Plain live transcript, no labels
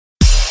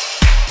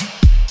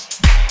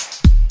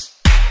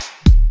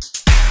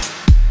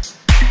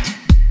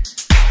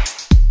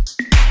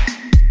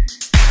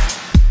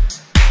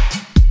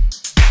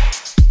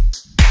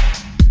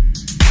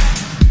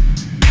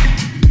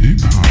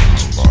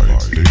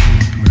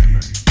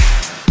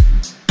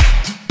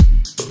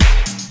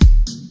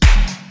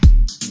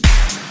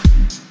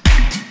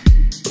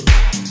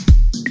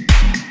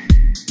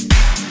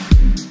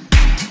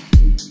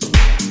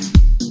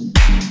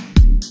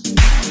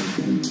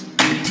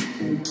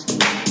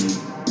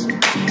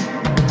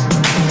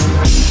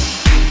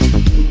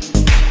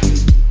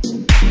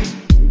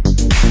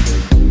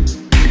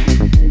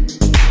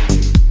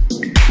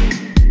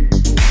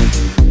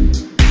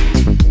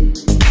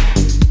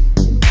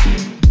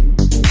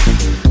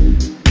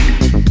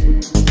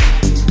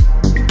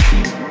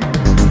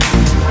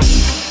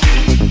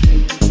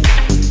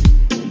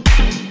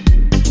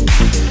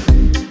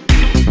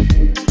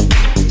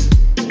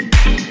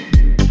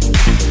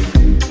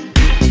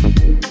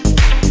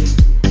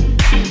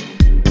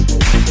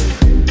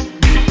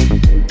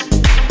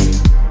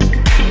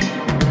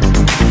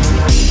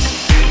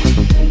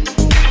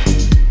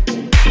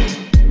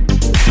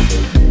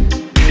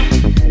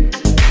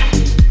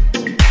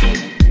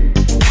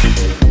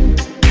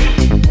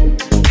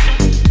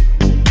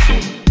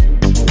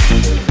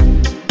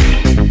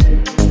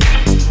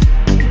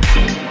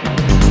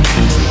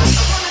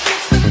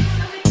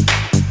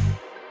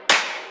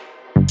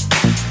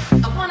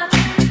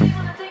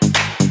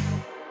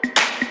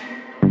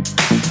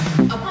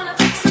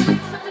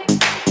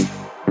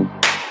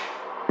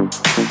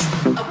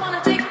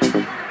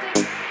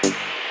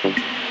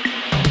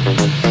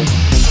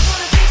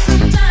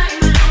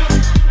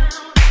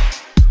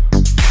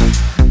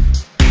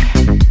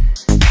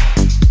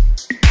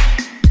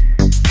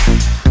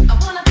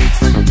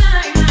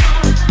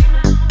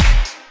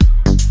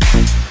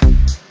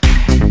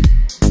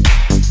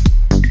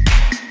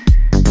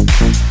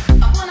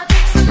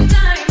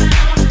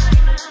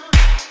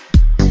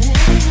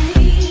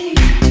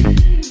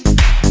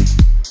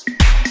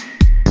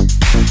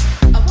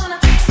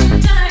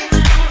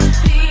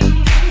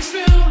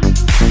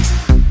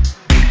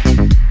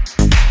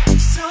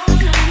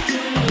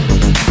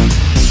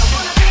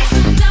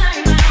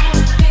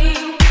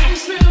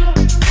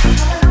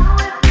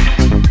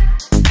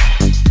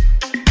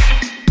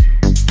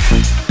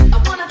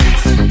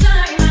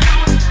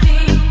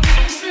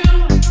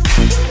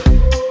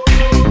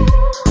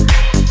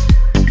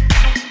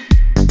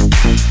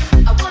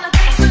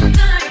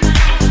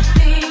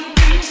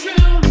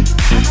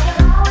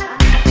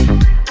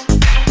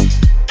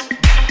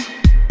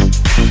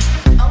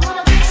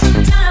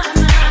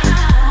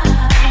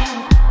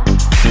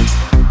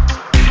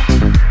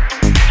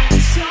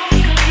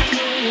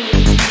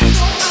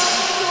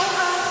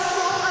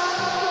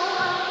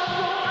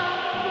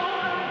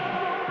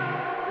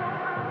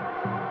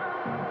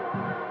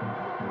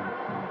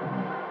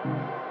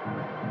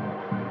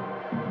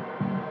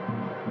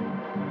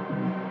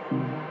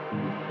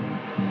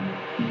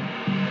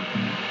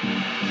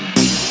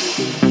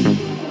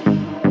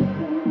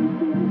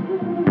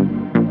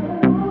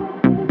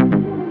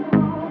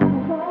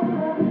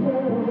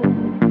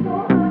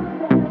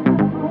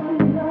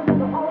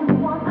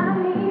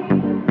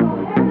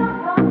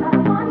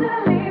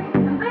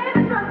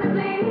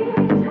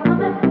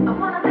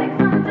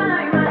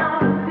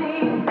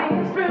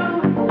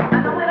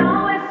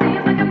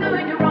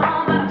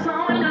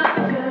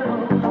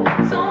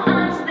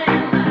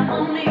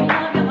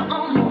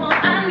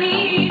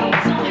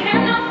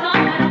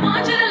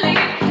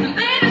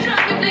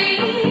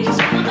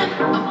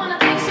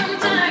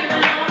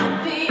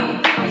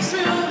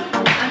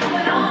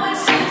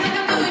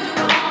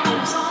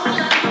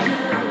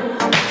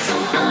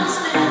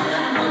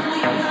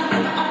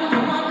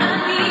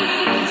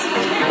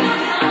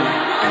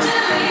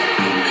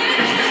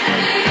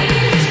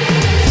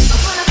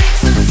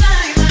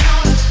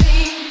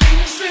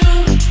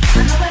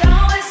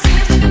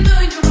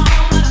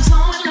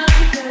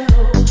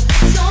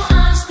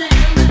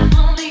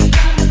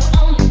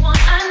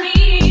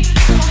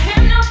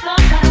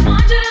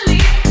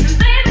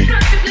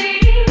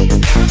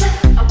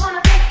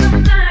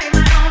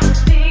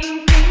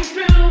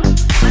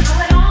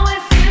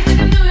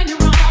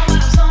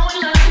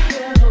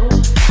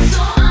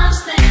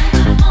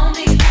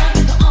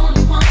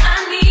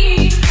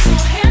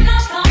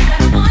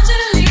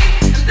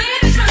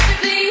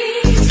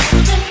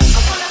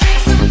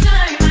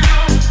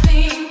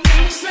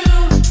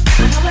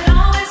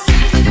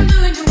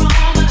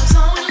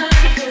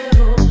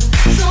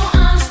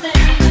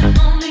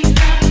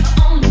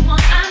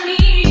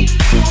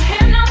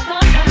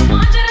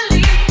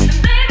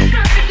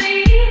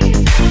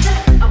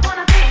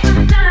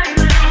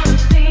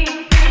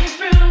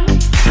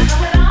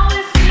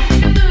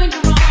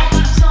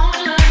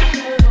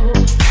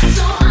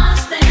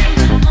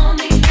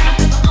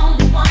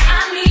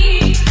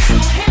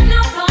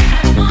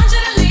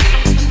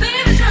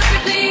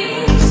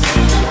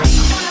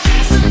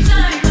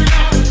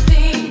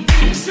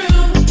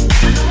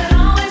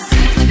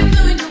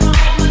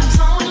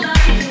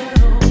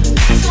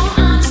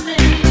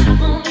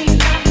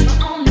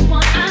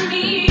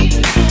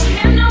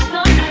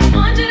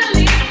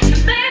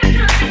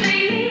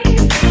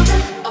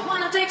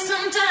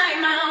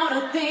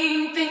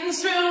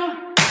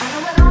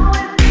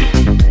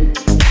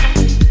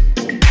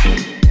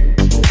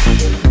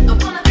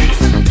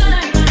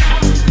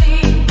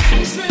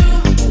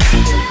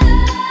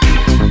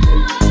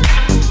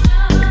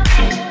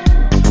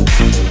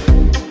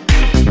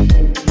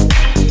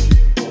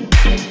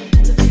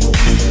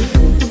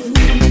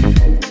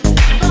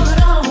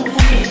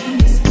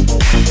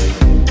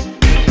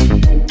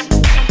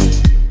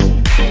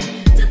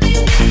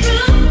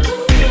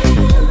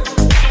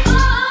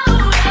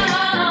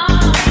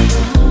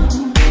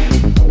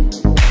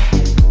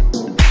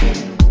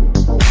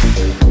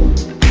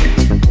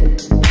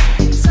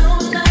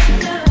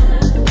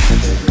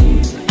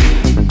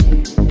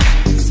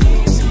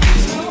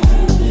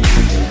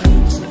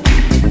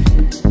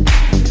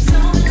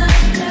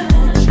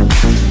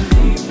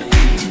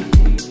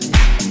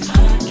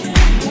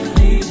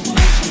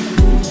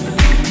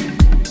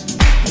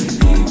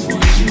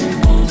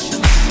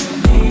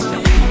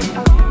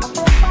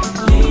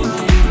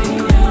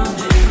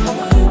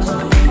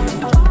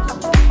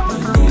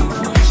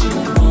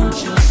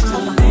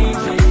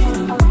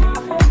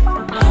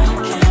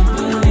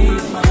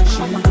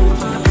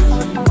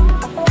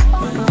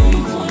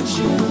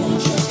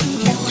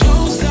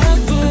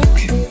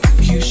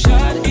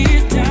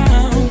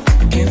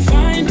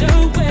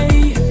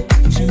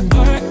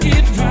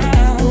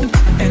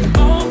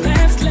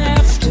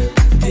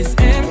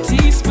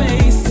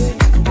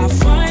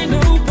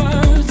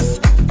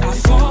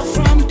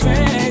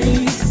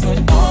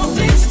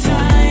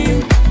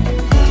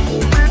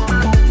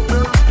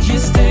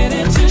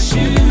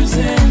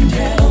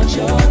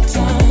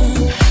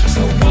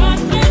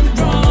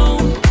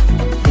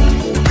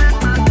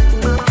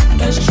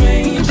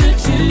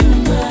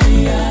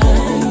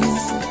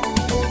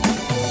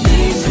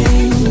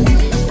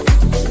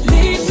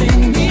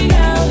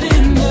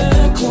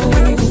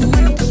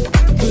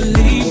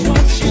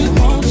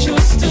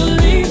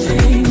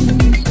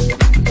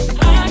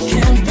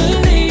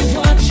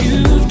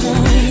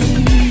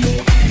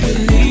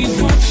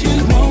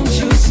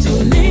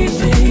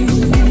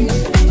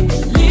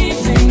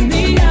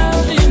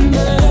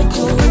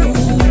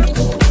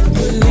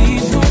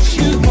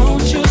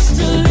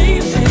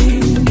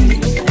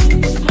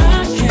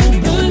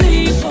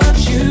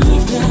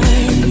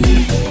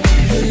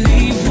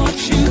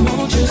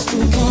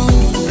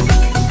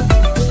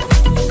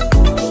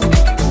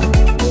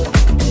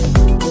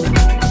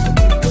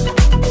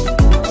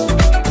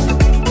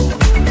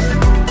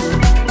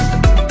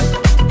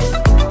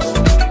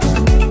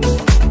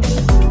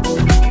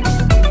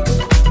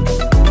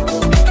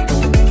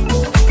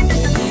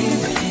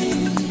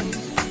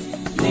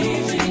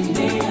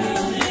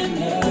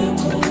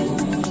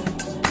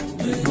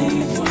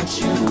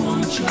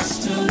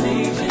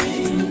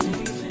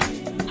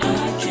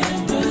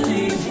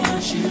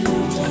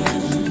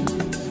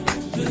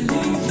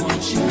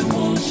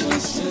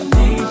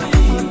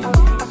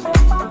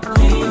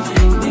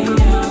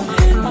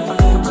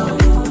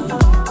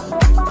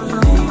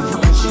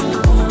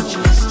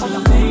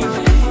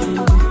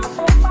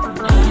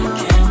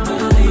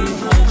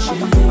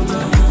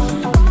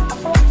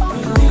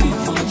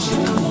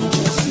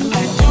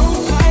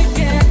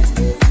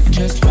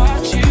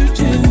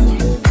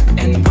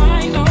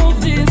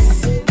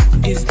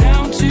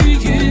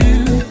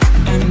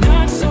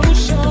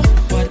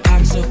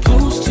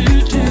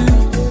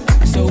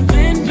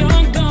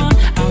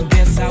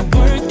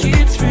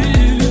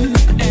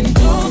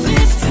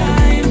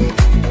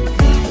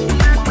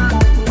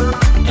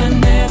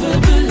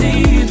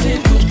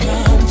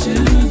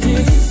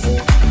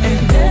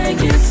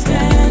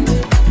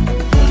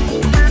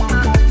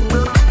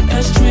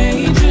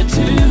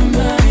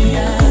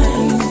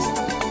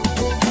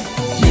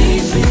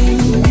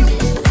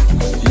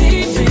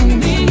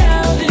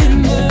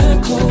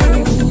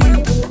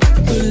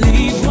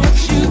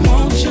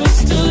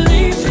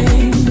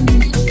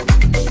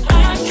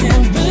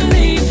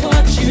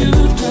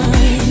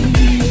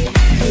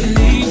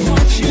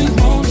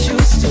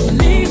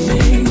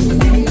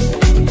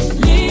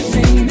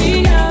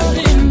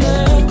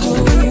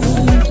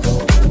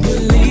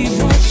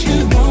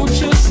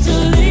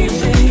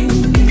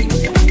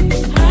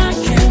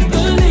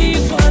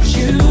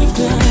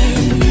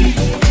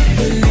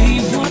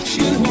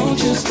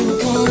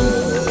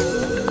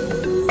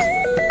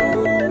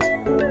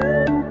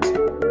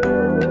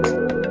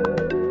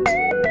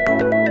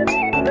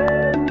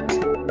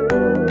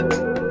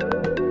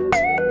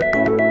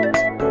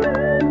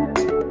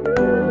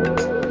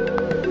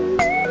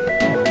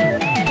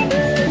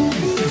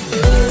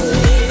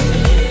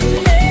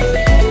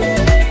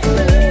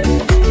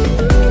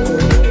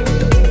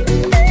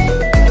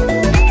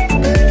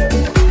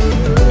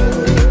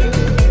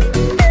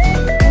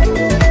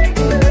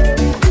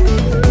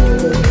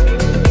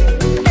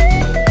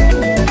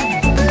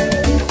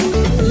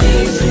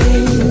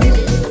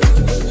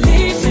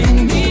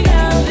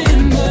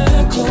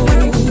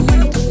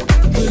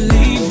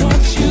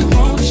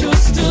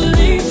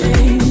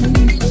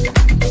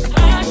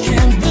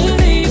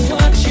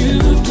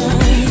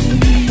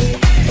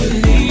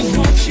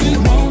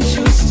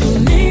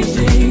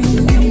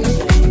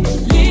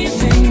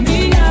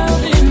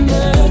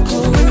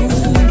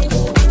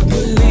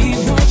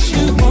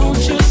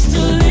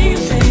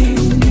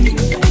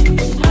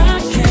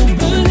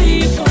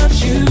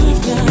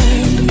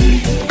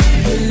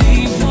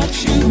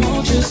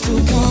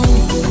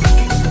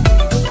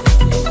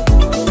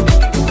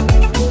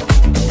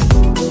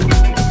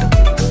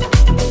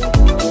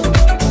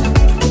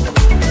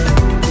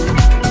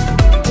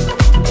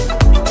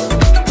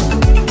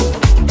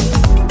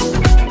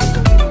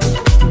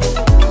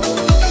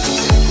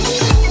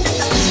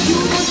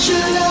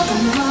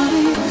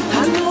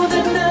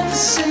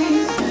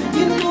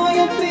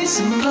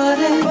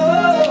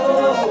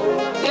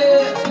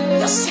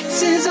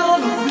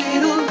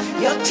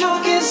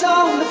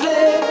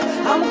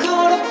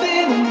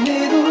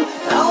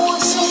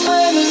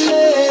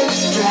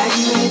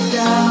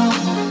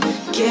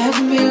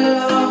get me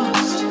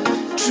lost.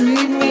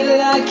 Treat me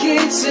like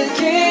it's a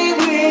game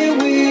we're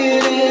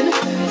winning.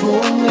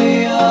 Pull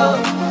me up,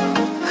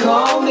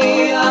 call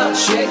me out,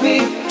 shake me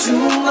to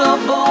my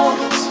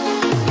bones.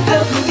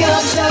 Help me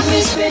out, stop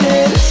me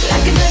spinning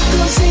like an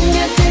echo, sing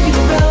it, take it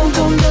around,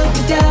 don't knock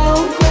me down,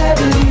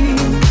 gravity.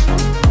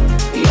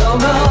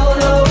 You're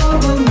all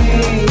over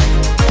me.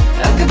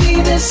 I could be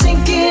there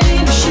sinking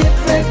in a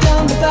shipwreck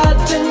down the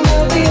bottom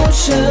of the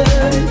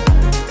ocean.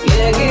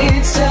 Yeah,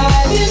 it's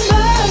tied in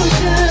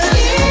motion.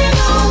 Skin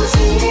on the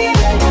ceiling,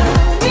 I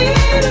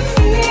need a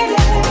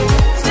feeling.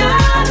 It's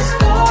not as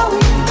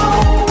going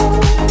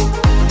home.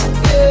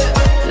 Yeah,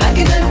 like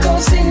an echo,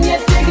 sing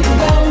it, take it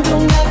around,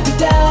 don't knock me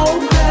down,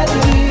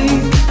 gravity.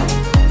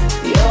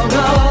 You're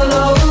all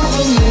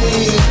over me.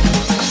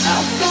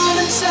 I've gone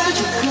inside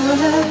your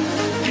color,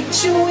 picked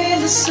you in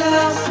the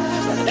south,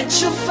 but bet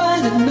you'll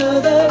find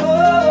another.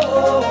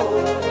 Oh,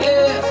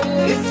 yeah.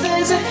 If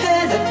there's a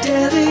head of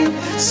Delhi,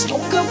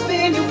 smoke up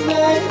in your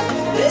mind.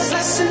 There's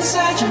ice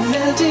inside your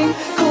melting.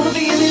 Gonna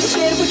be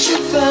limited what you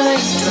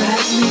find.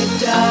 Drag me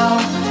down,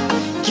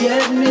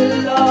 get me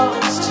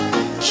lost.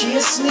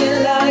 Kiss me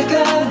like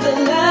I'm the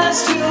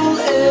last you'll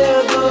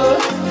ever.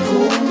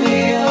 Pull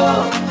me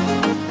up,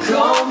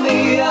 call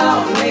me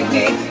out, make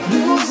me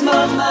lose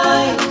my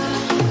mind.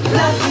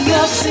 Lock me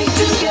up, sing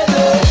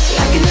together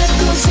like an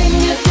echo, sing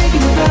you, take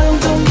it around,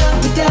 don't knock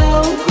me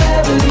down,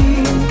 gravity.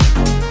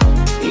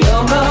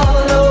 You're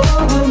all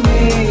over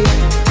me.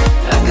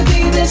 I could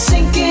be there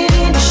sinking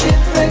in a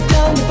shipwreck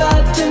down the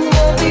bottom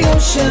of the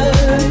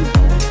ocean.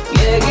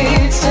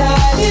 Yeah, it's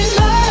tied in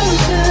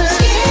motion.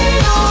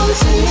 Skin on the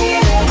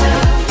ceiling,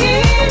 I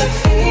get a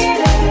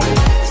feeling.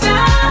 It's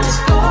not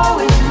just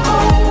going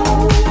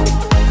home.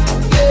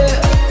 Yeah,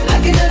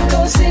 like an echo,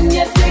 sing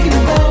you, take it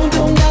around,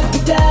 don't knock me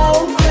down,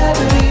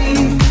 gravity.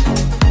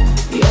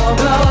 You're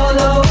all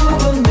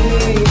over me.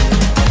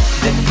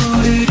 They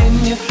put it in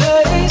your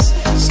face,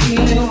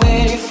 stealing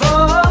when you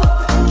fall.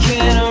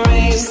 Can't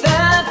erase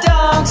that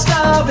dark,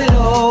 stop it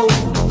all.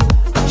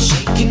 I'm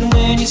shaking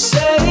when you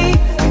say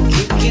the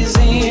kick is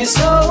in your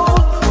soul.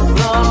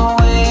 Run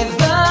away,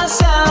 the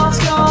sound's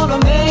gonna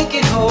make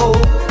it whole.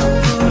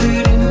 Put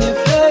it in your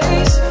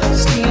face,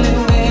 stealing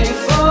when you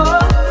fall.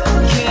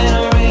 Can't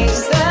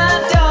erase that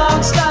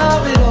dark,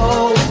 stop it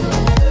all.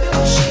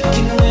 I'm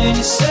shaking when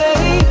you say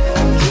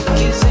the kick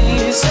is in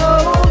your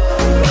soul.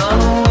 Run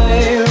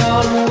away,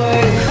 run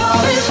away.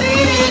 All is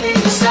beating in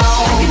your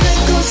soul. Like an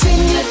echo,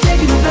 sing you,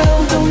 take it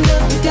around, don't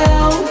knock me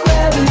down,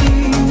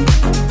 gravity.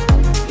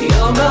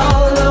 You're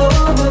all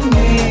over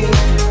me.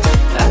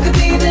 I could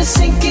be there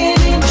sinking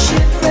in a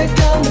shipwreck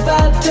down the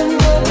bottom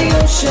of the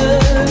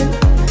ocean.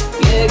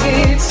 Yeah,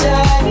 it's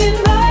tied in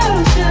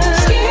motion.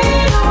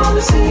 Skin on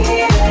the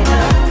ceiling,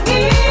 I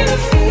get a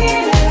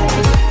feeling.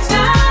 It's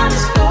not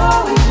just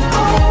going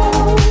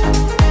home.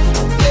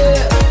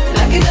 Yeah,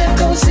 like an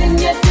echo, sing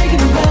you, take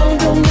it around,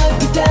 don't knock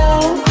me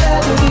down,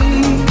 gravity.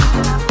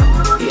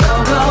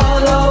 You're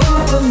all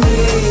over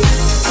me.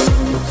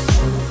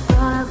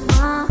 Par la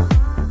fin,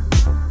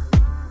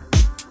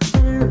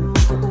 elle me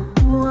prend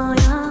pour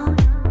rien.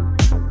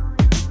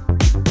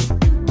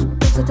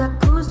 C'est à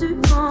cause du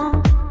vent.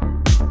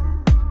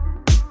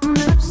 Mon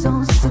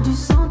absence, c'est du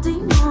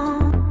sentiment.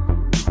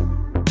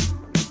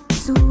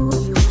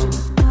 Sourire, je me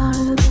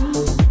parle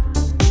gris.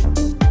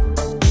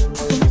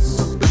 Tu fais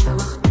semblant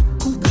d'avoir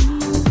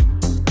compris.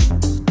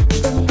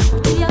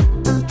 Il y a un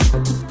cœur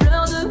qui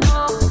pleure de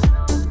mort.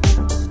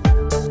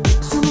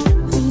 Sur mon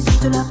visage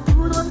de la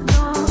poudre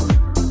d'or.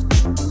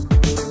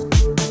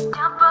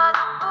 Tiens pas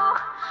debout,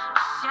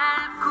 le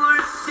ciel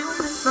coule sur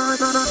mes mains.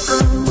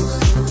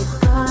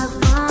 Par la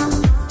fin,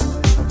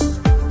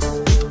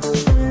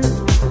 elle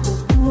me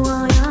prend pour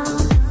rien.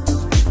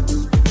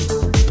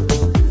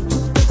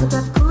 C'est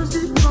à cause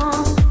du vent.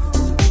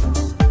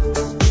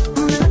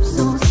 Mon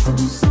absence, c'est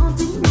du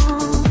sentiment.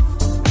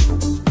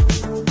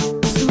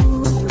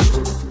 Sourire, je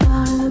me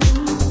parle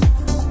gris.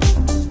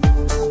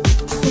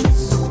 Tu fais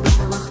semblant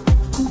d'avoir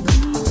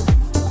compris.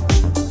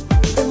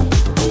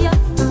 Il y a un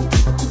cœur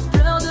qui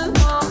pleure de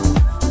mort.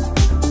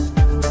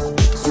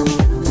 Sur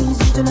mon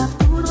visage de la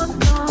poudre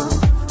d'or.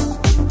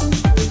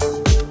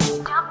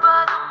 Tiens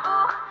pas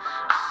debout,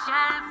 le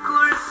ciel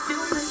coule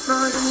sur mes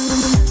mains.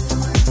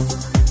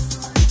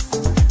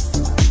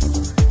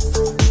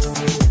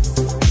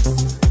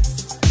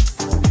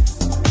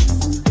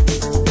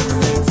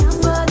 Tiens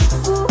pas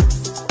debout.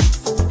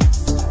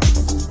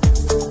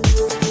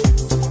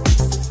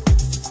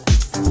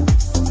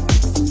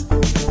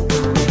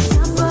 Tiens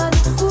pas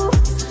debout,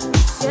 le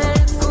ciel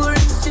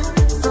coule sur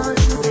mes mains.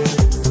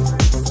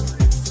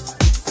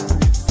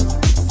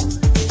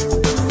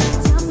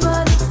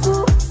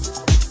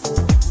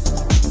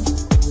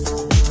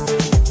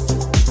 Tiens pas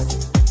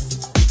debout.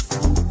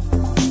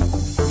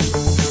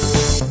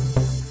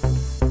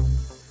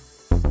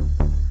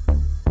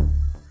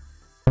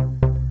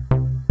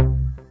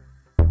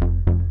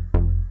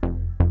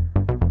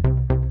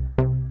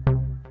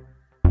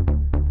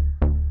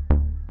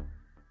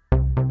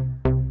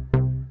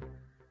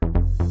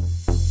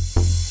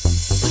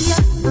 Il y a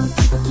un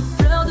cœur qui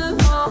pleure de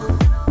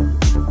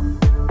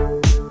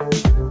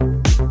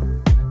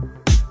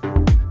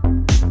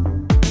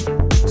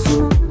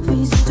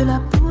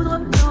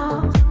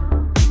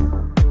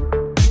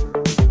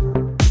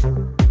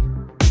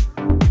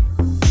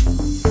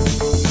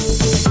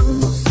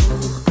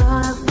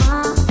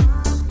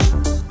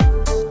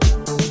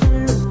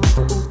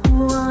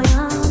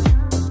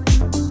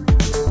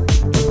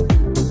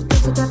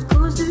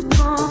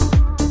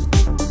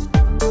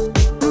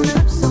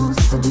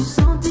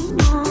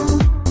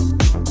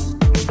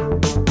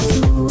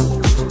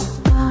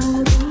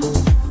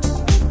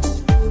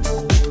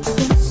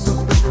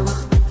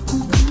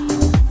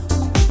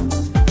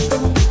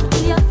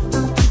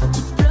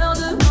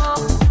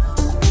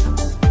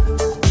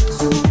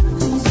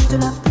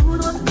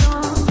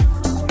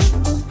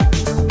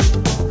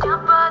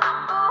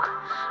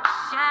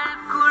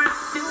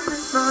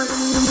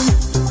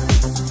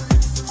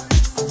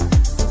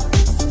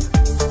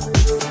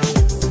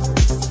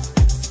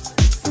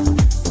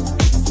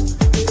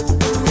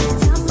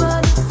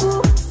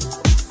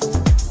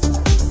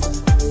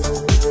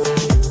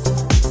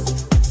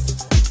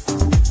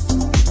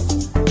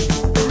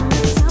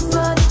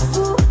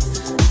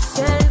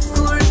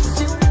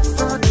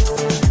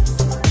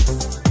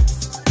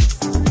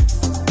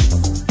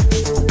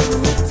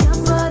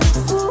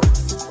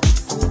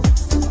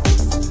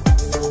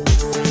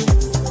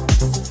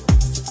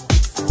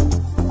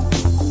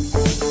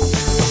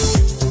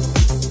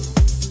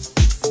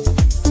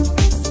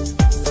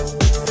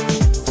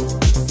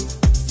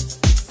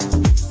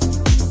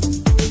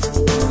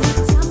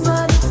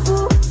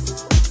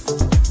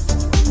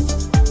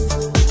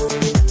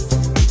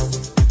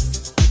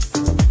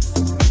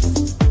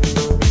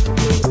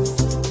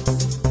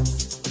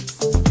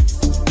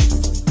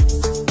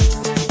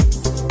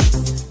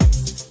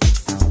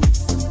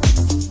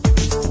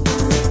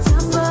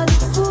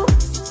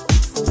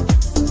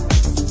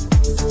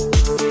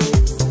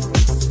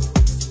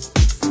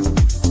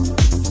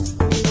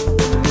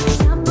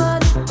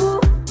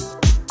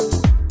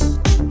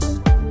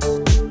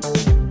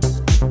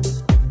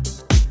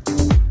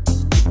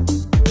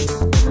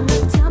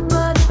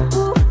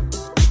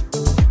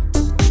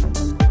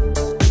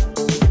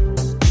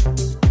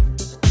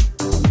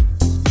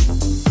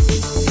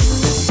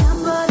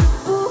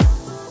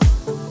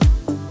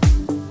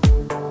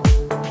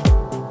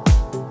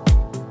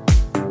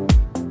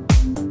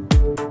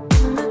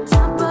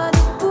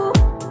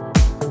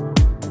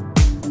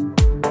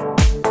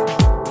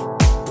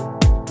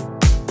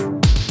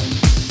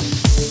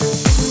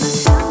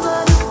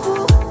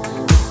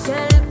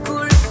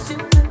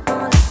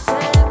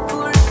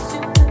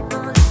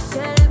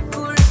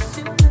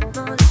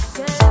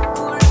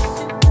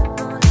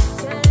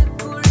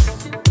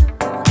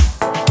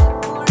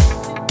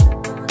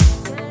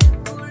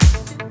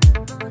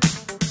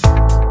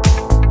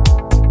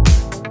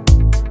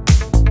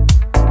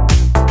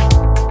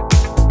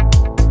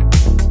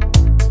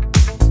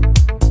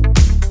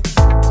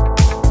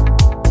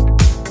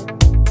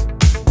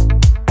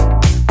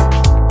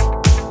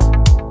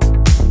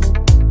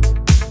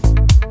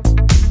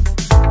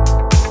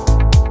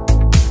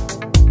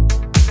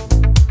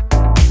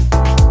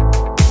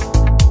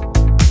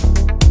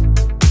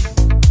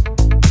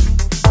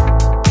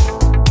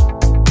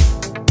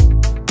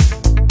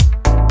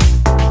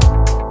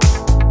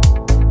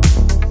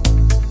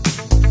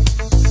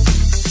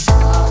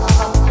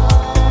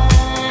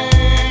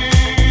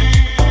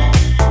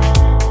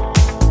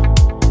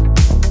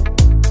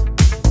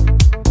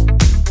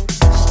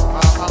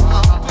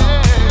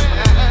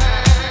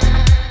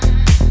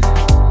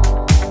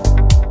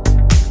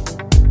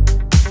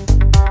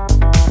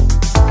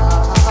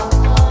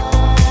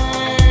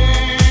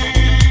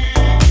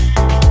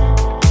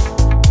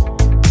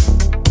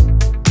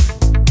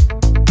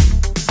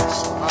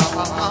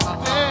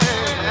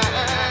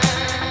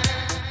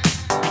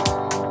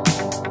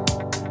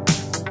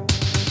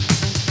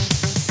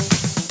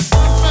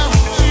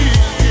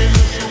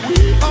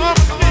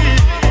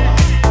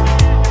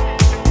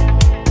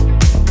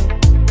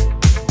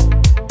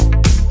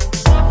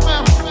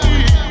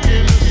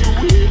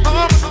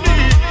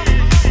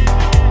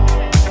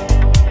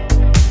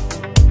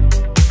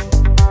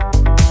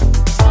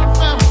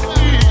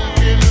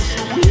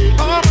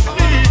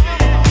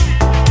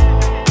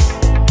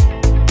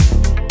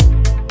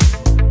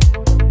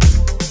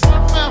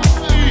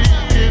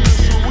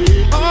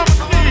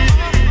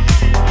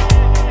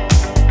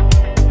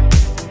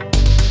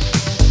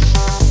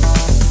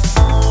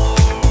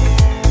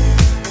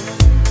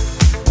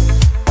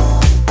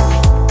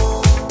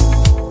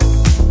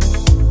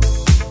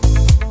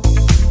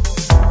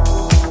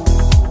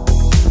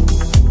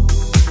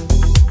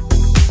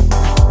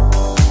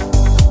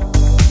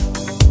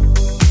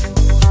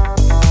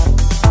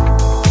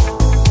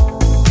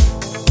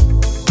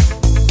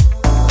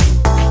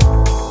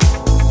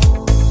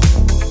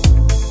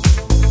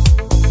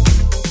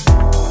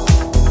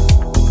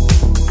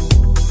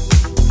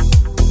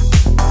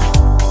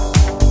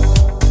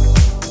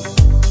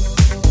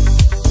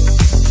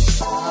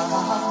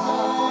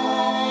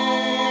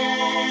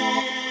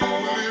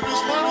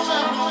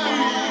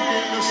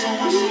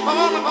Oh,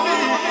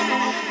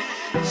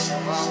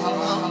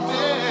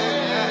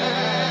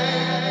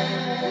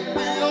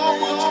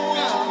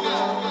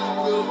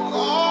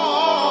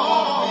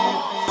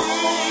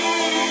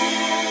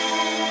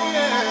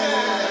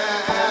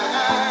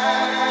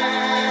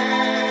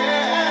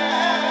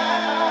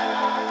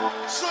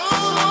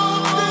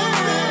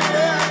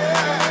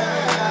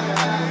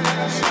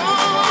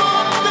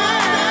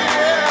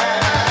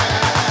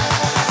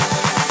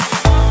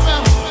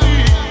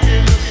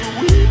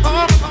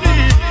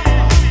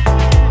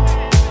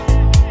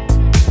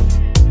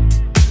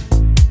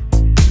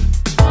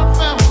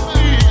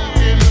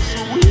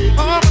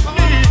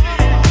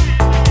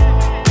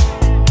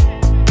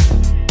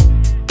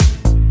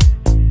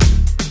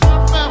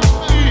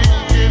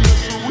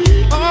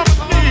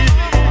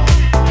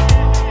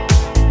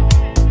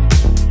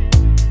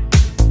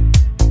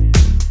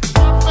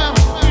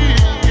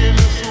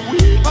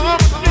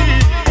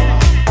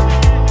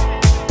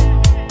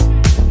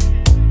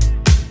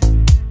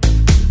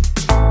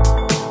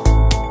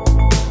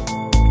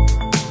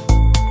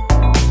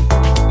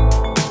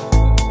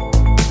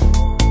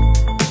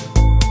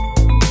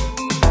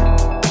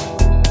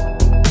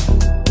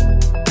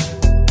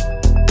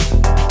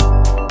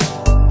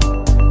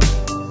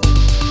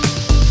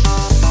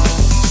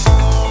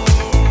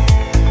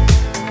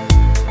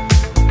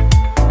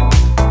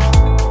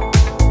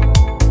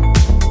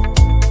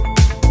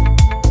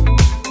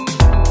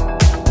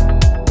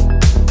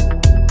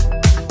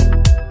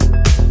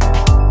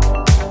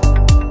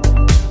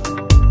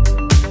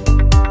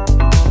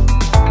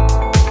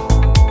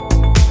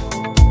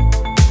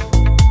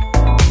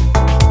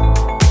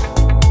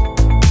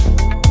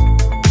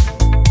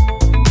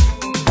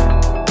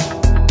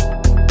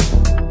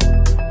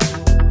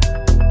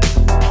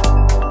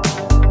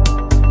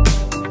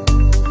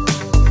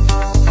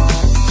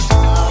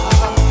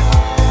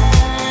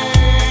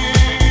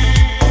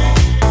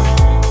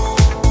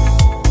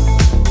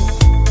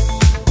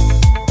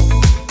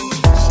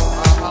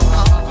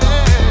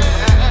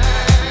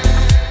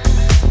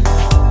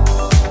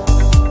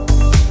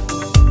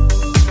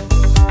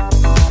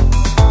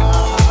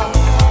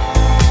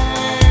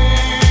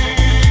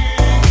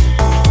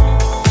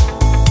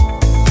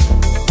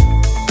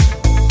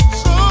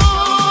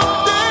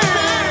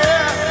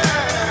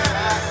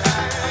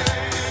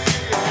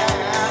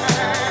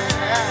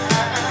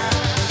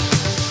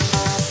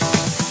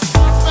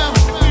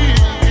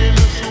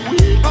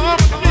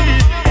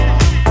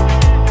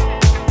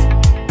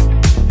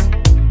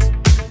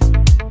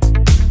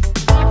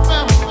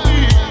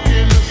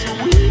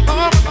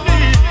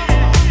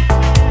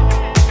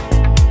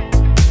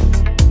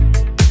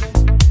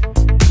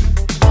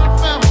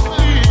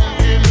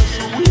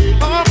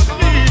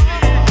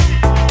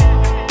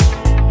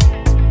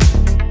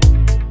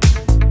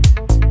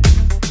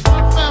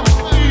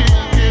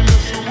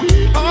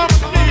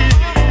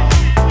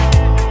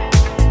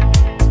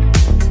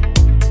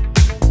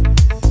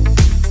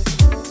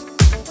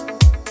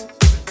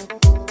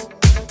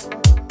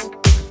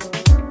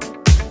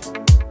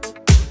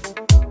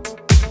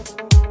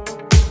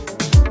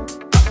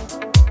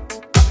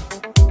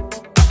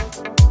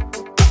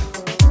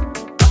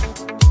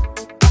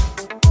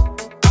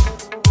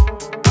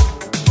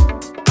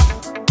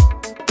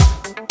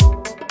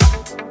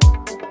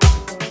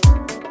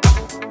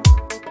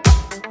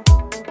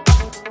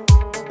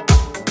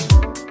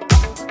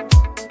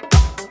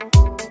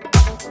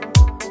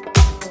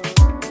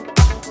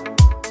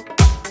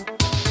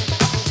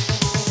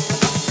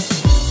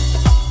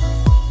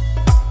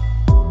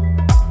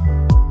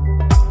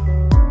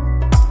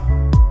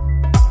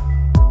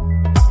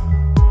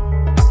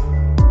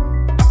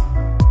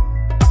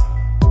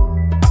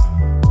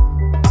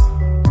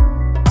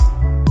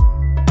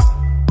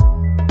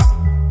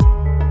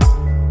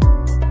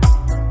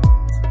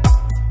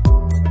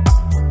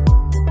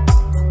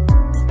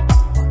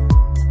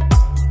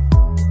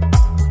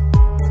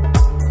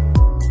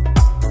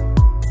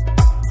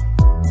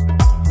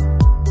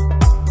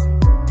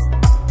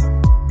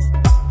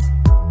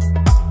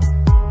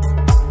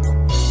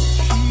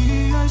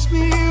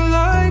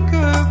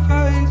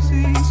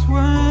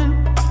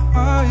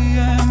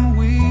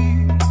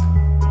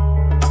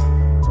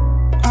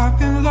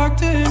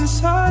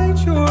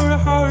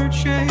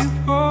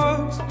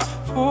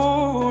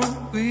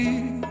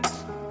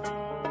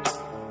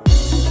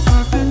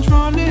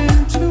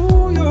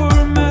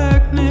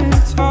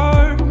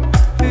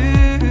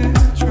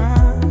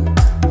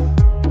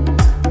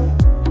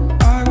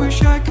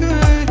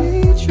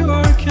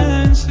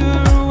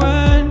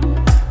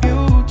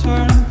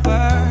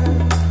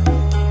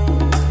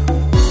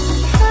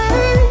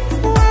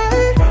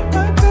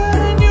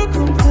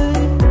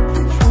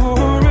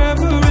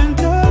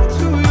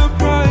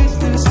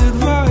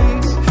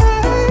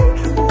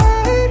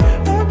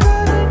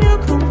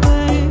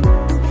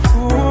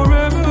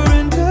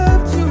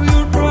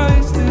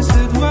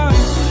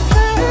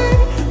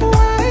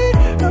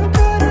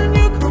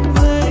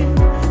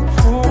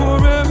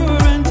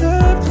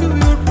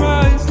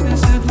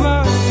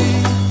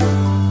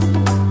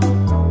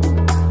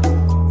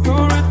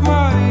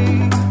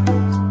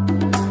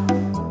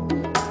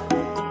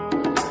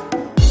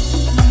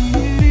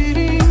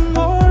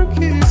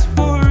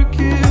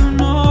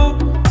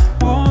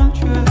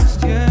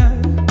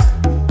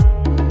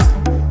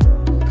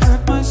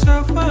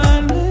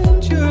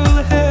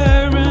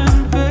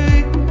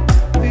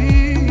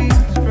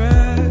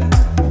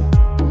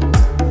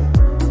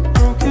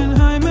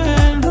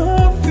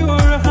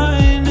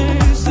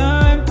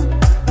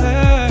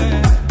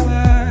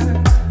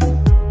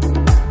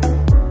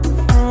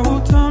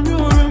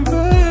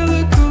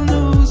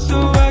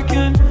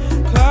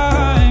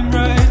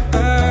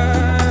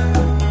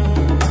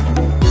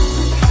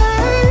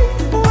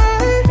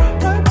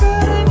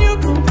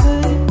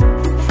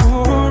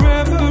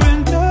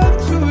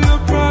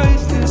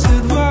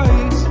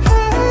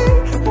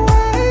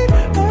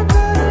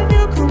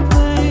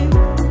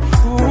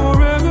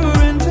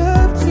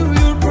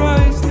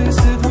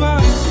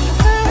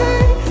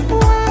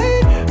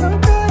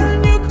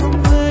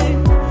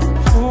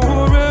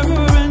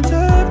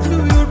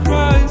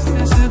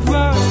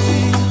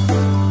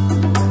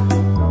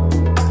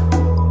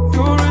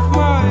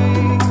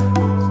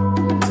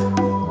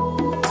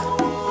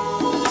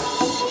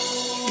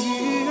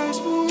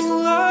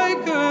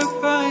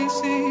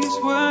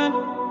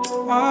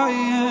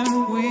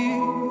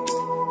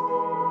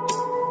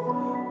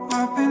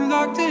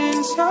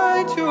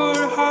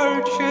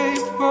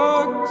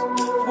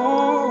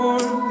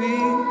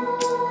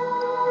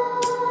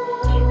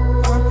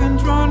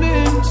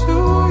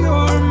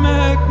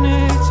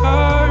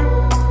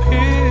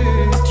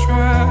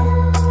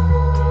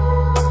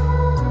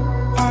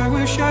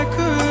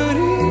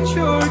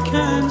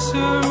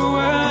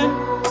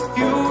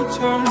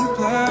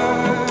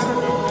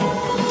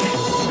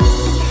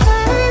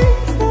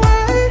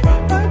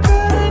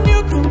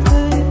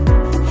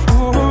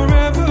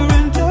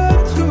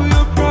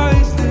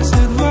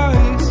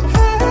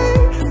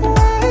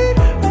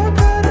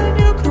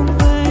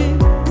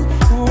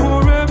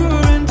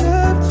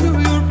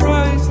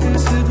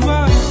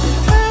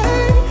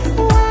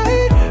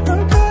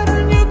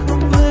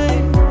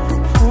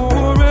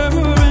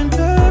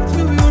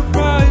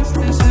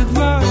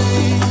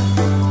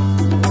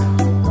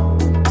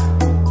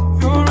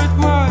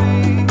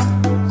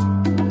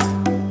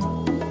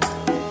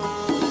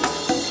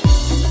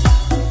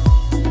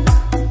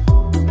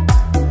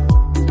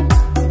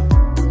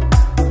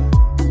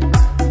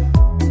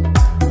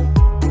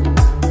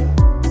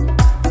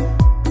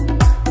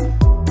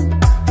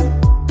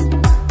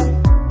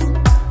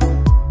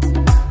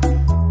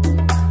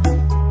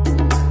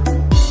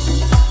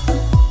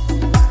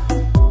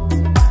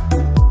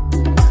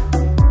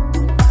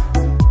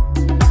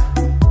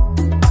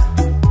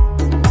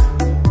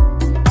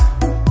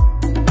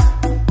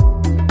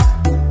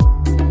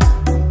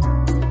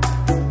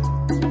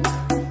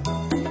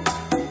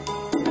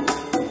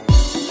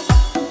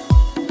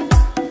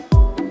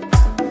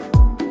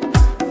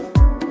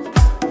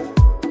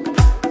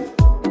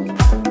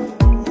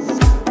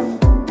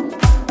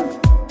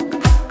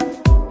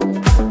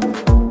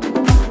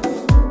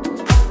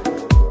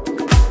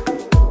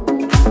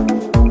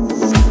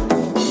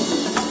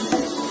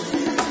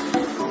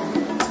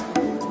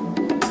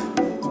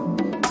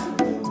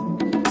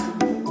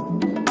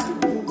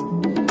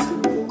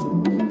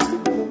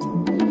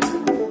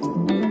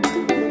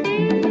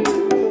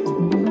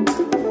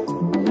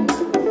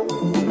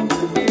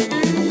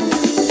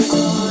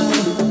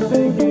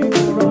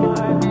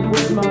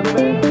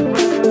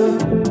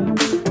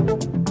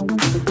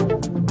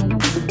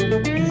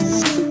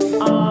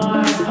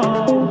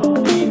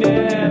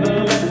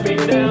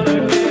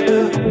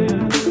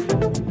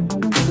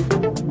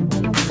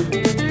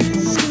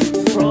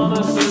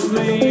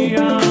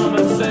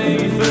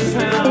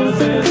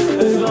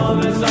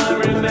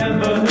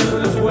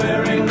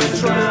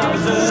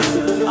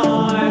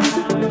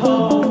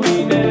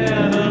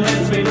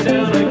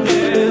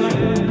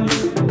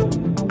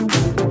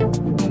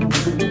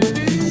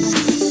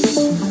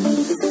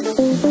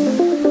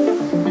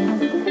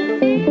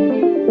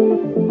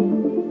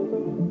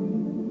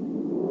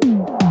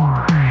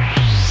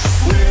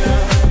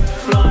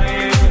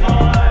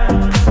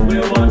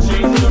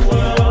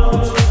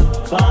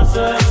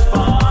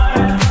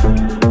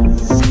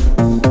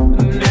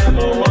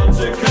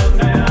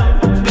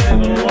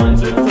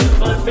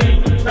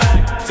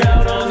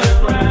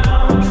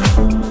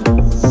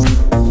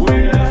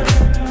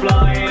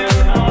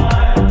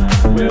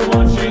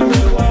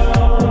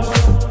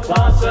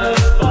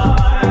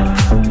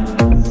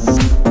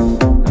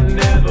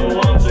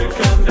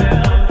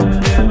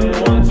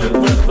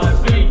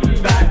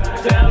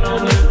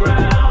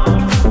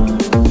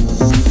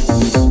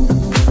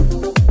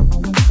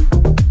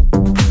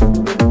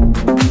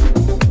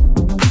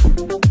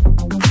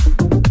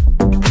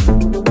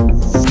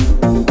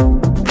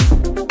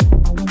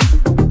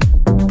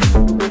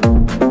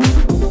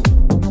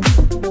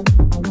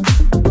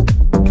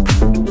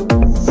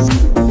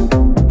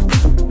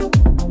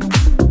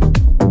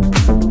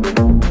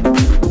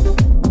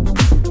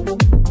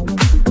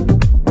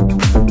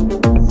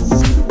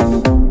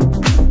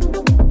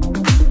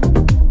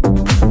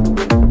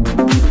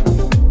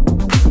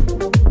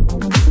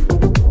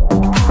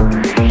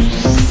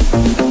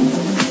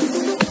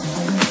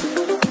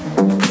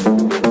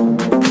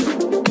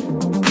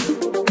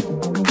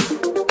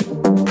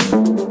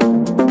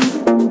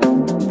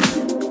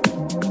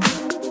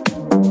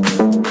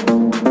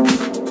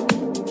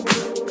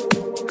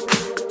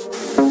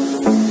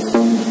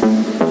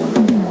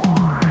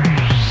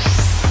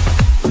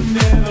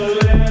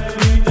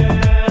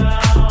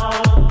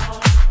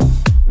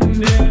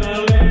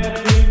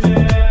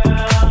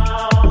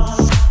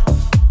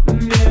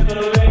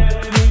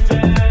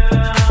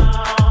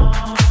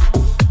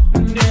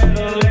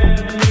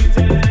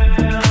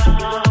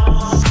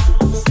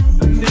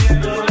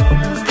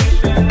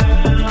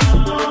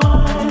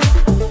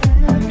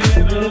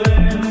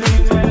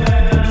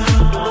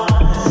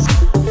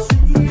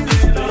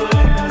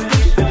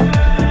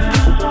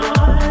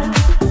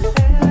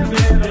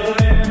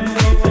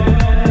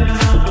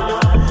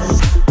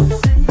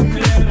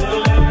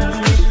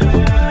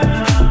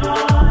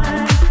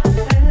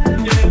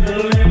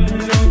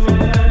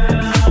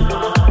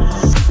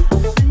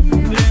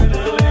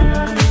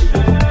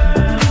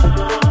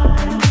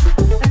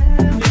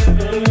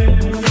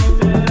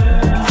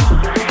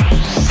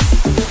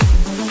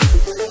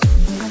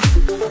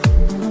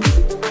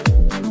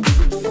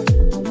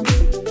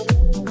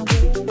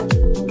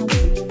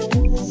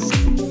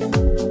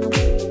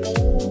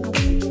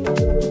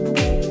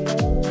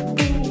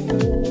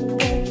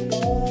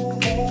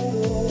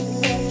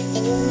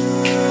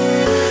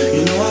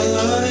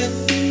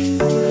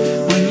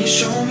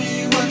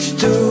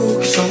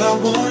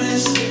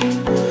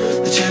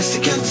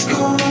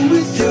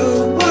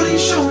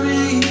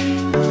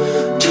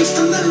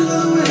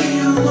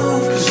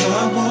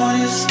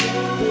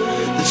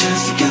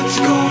 chance to get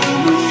to go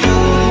home with you.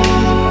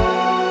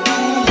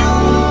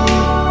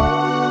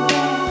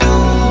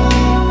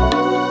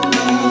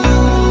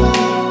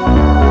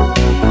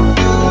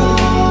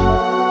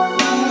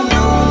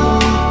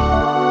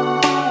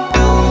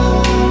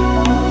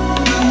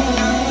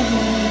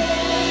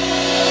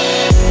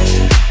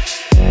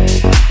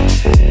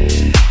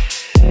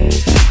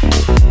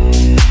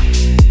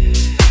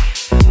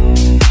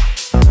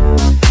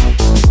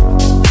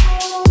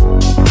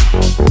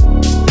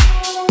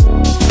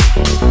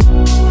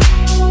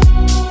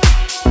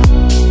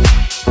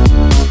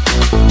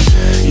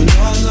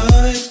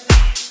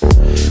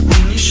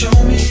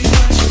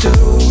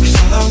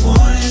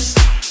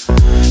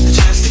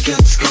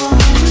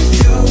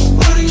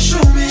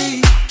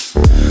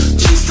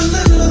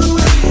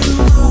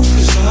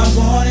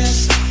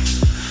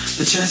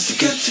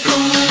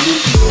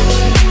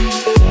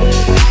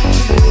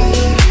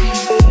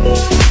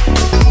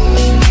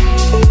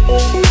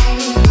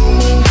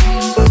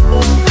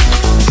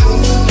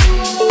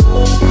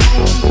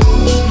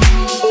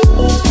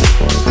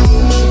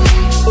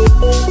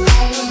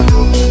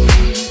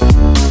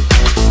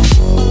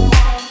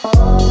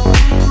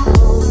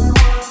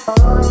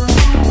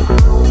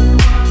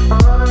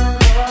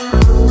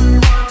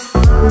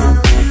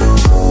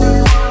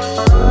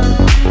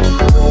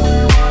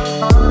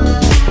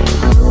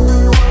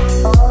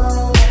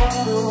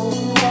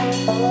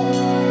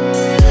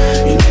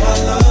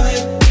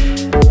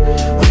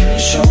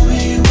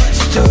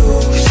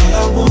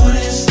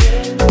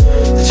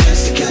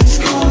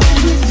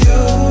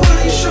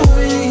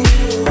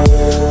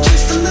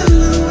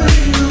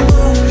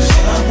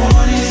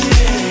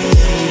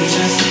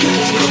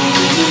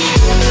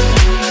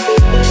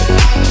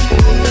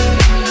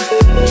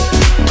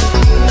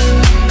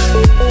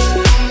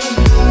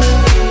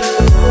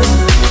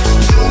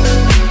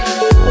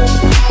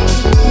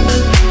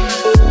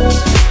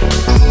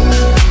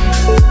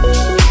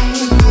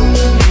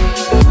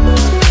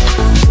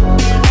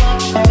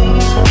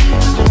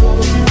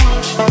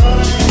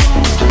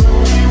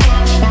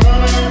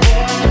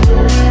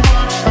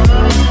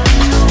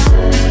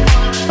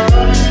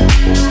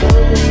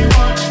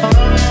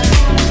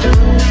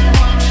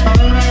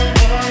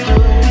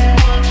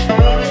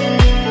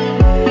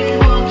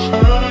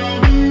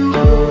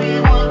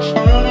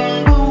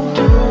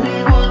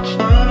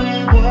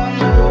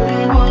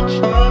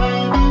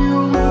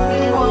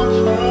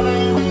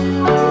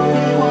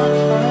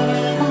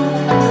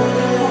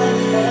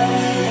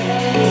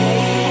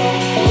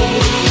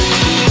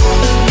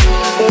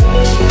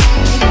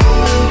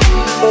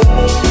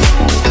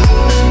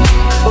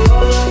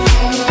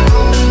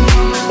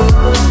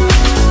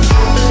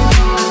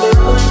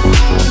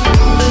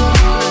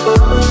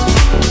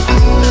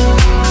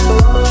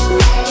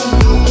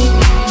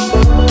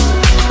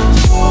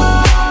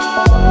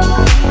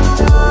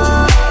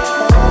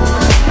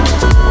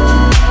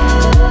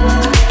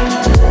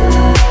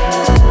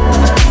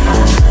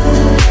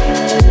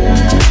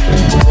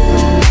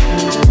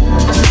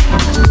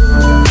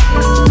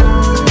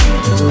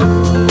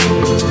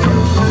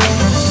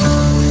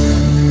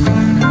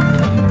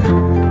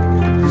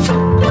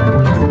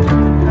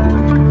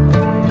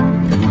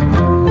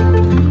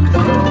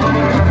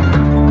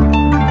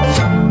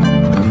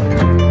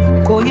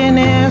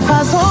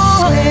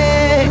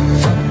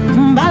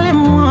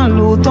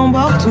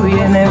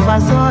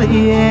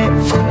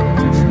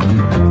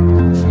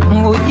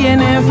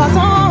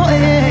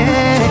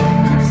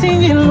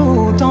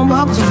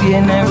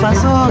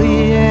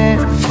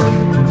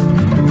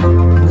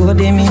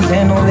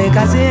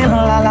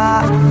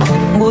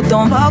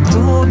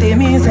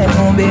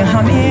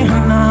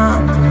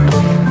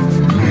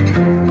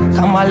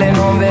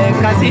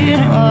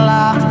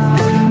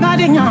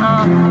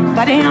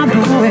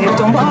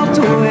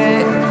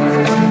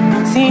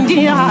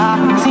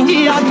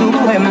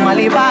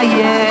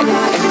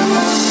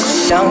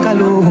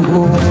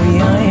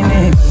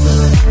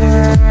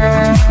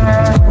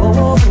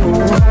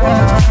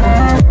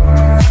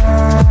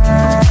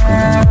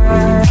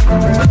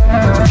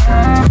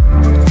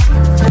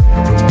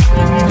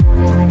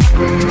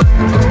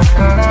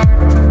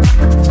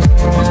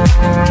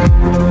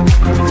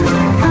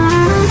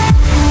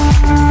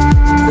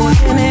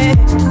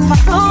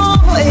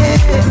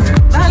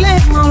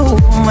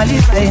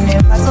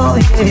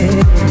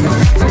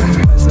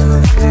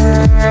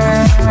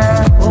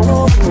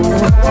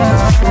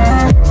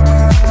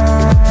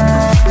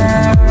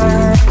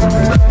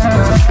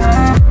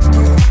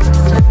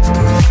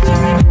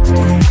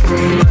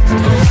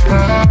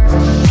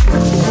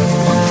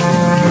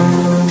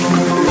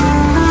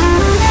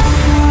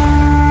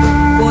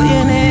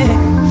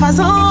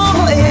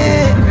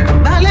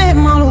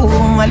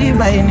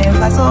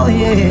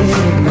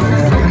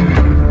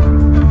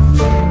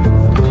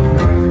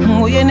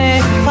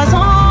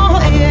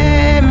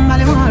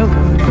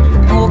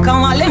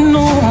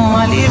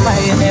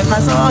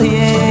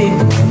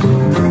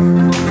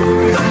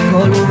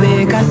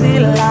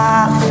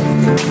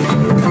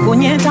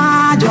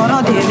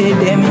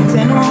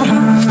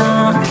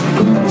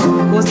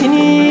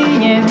 Osini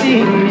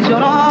nyezi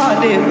joro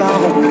de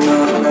babo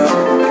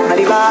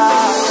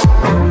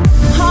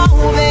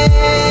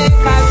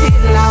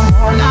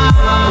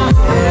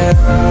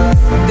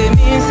De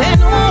mi se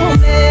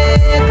nume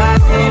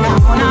Kazila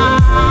mona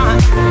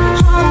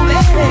Hove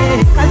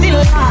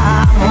Kazila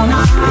mona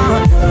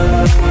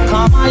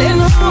Kamale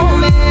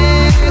nume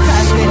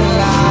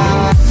Kazila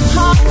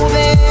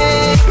Hove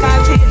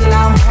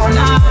Kazila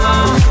mona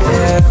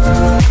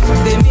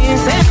De mi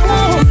se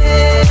nume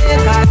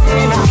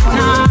Kazila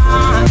mona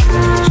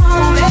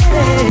Hove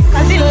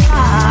Kazila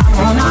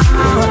mona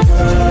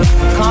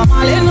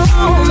Kamale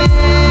nume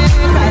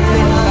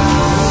Kazila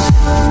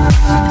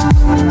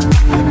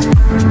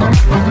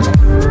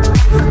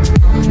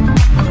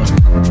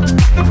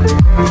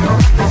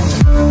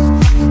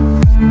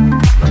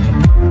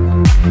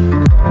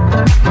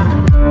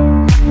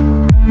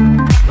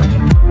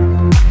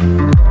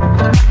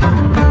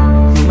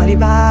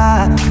Mariba,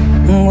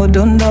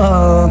 ngodondo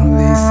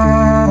besi.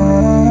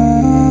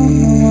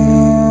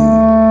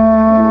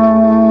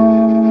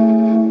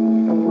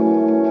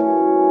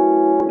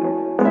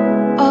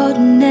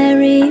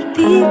 Ordinary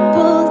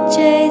people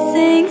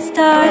chasing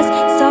stars,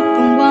 stop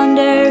and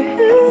wonder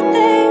who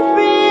they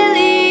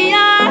really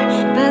are.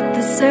 But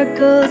the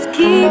circles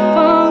keep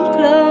on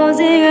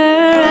closing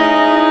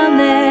around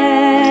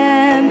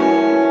them.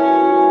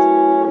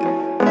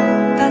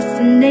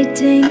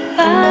 Fascinating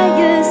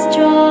fires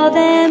draw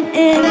them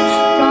in,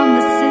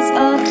 promises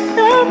of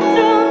the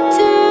throne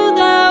to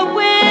the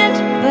wind.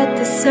 But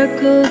the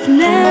circles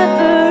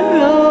never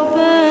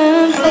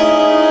open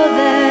for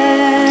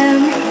them.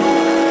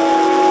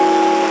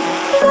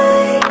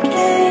 Like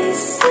a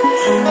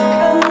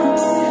circle,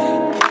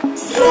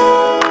 no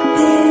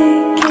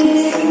beginning.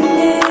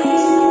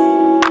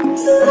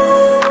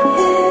 Love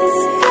is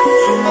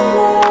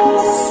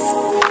endless,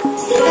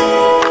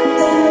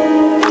 never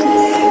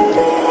ending.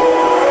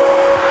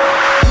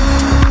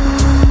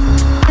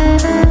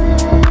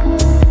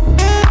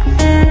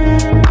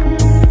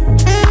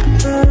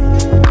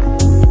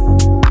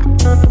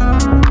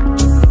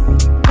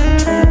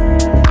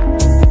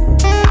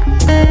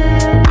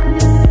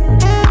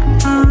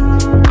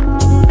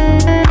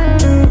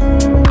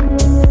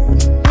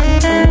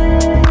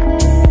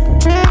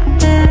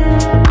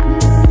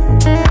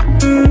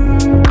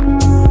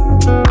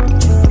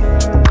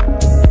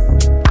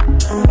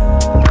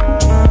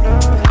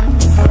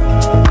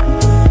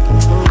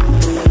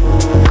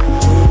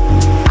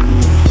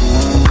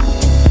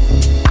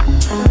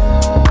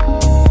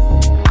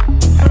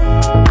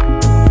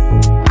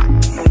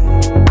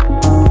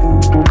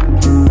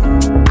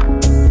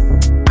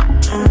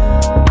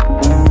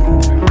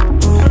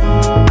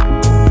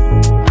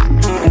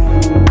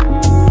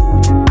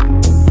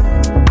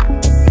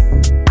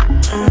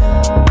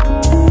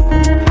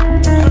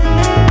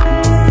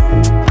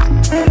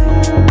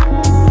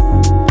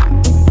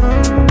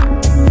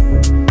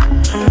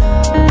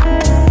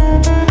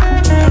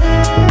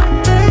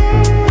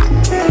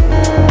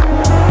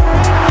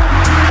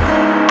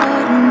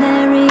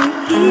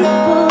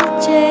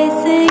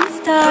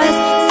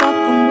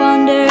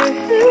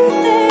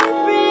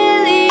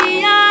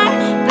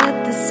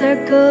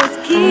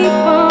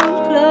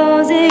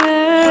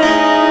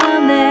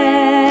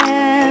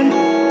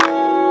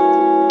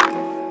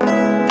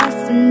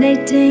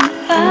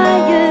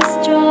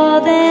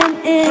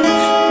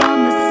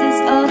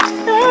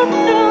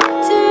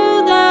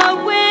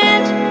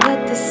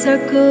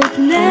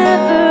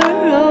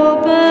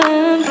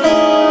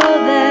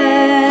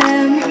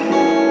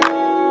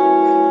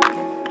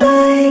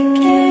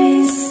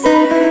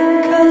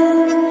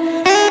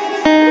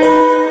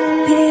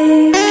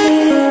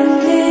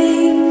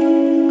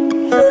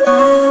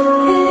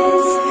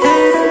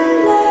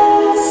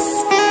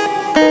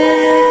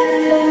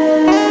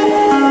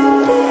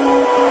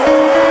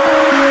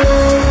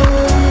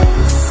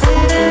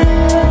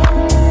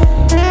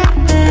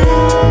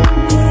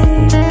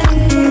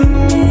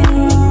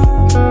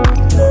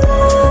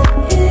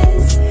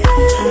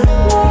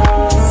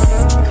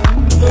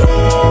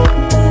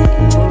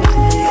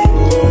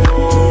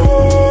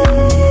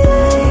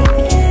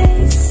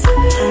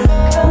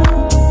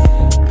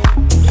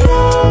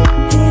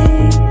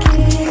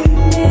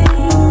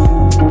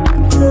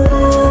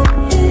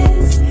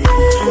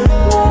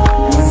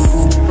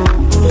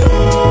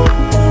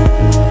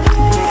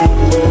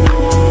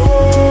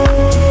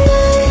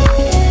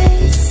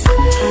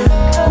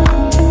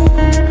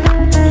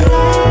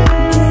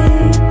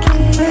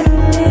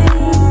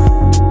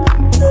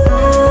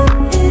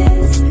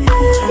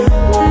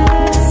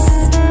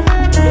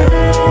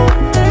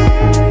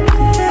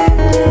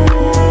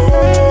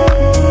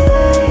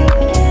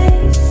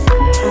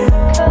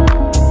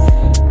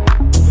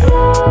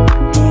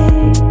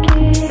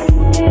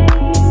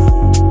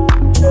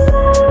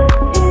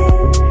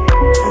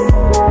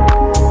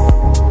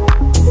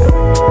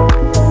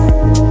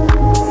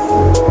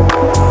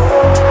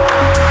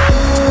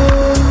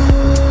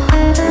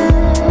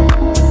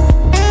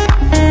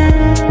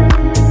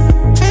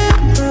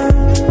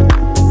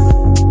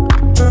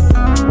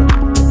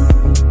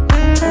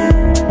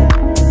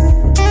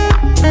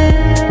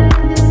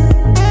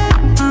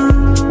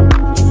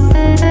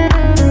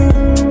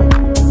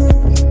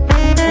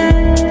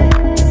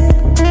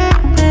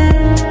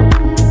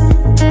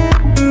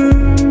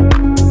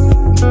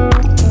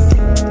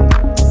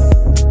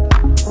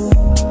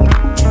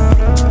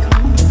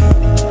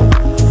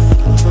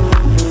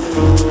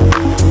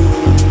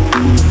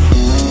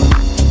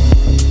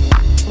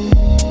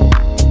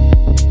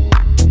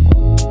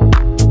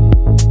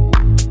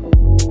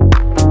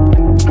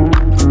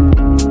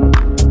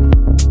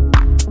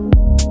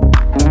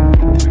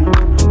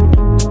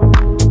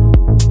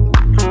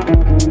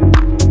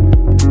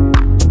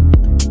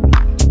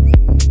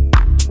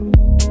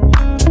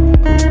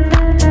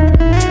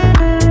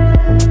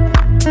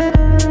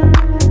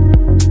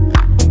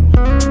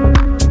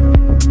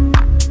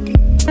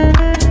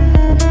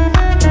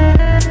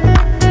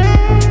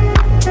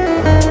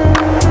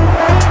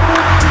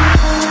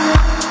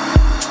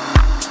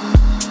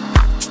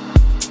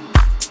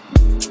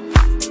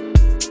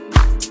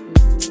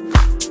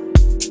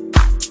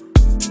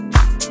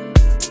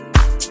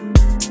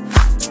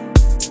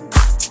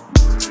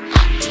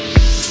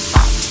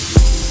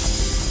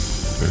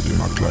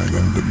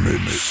 McLane in the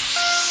mix.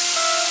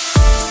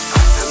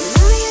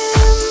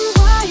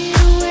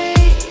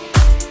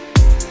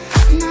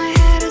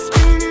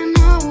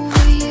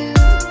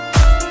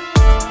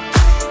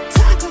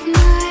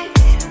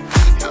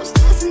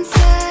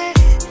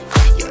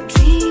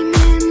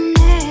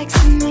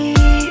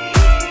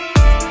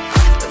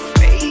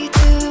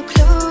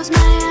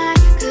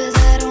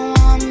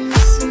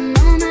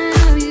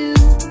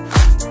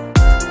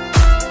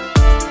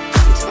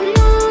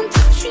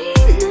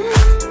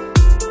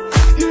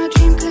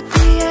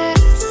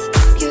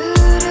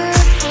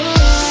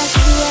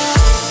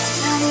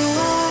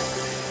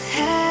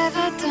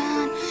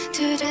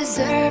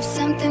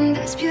 Something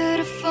that's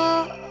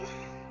beautiful.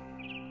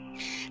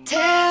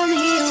 Tell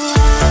me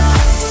why.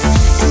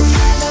 Am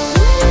I the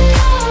one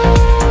you're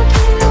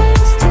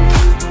close to?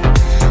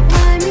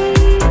 Why me?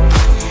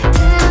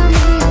 Tell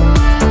me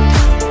why.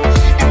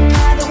 Am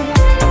I the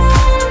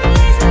one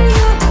reason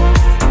you're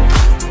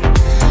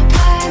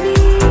why me?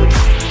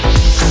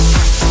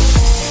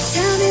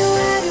 Tell me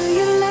why do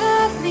you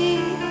love me?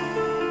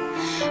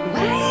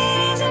 Why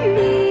is it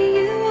me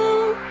you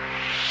want?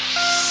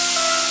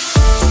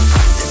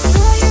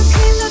 Before you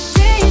came the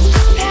days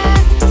just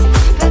passed,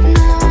 but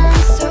now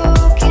I'm so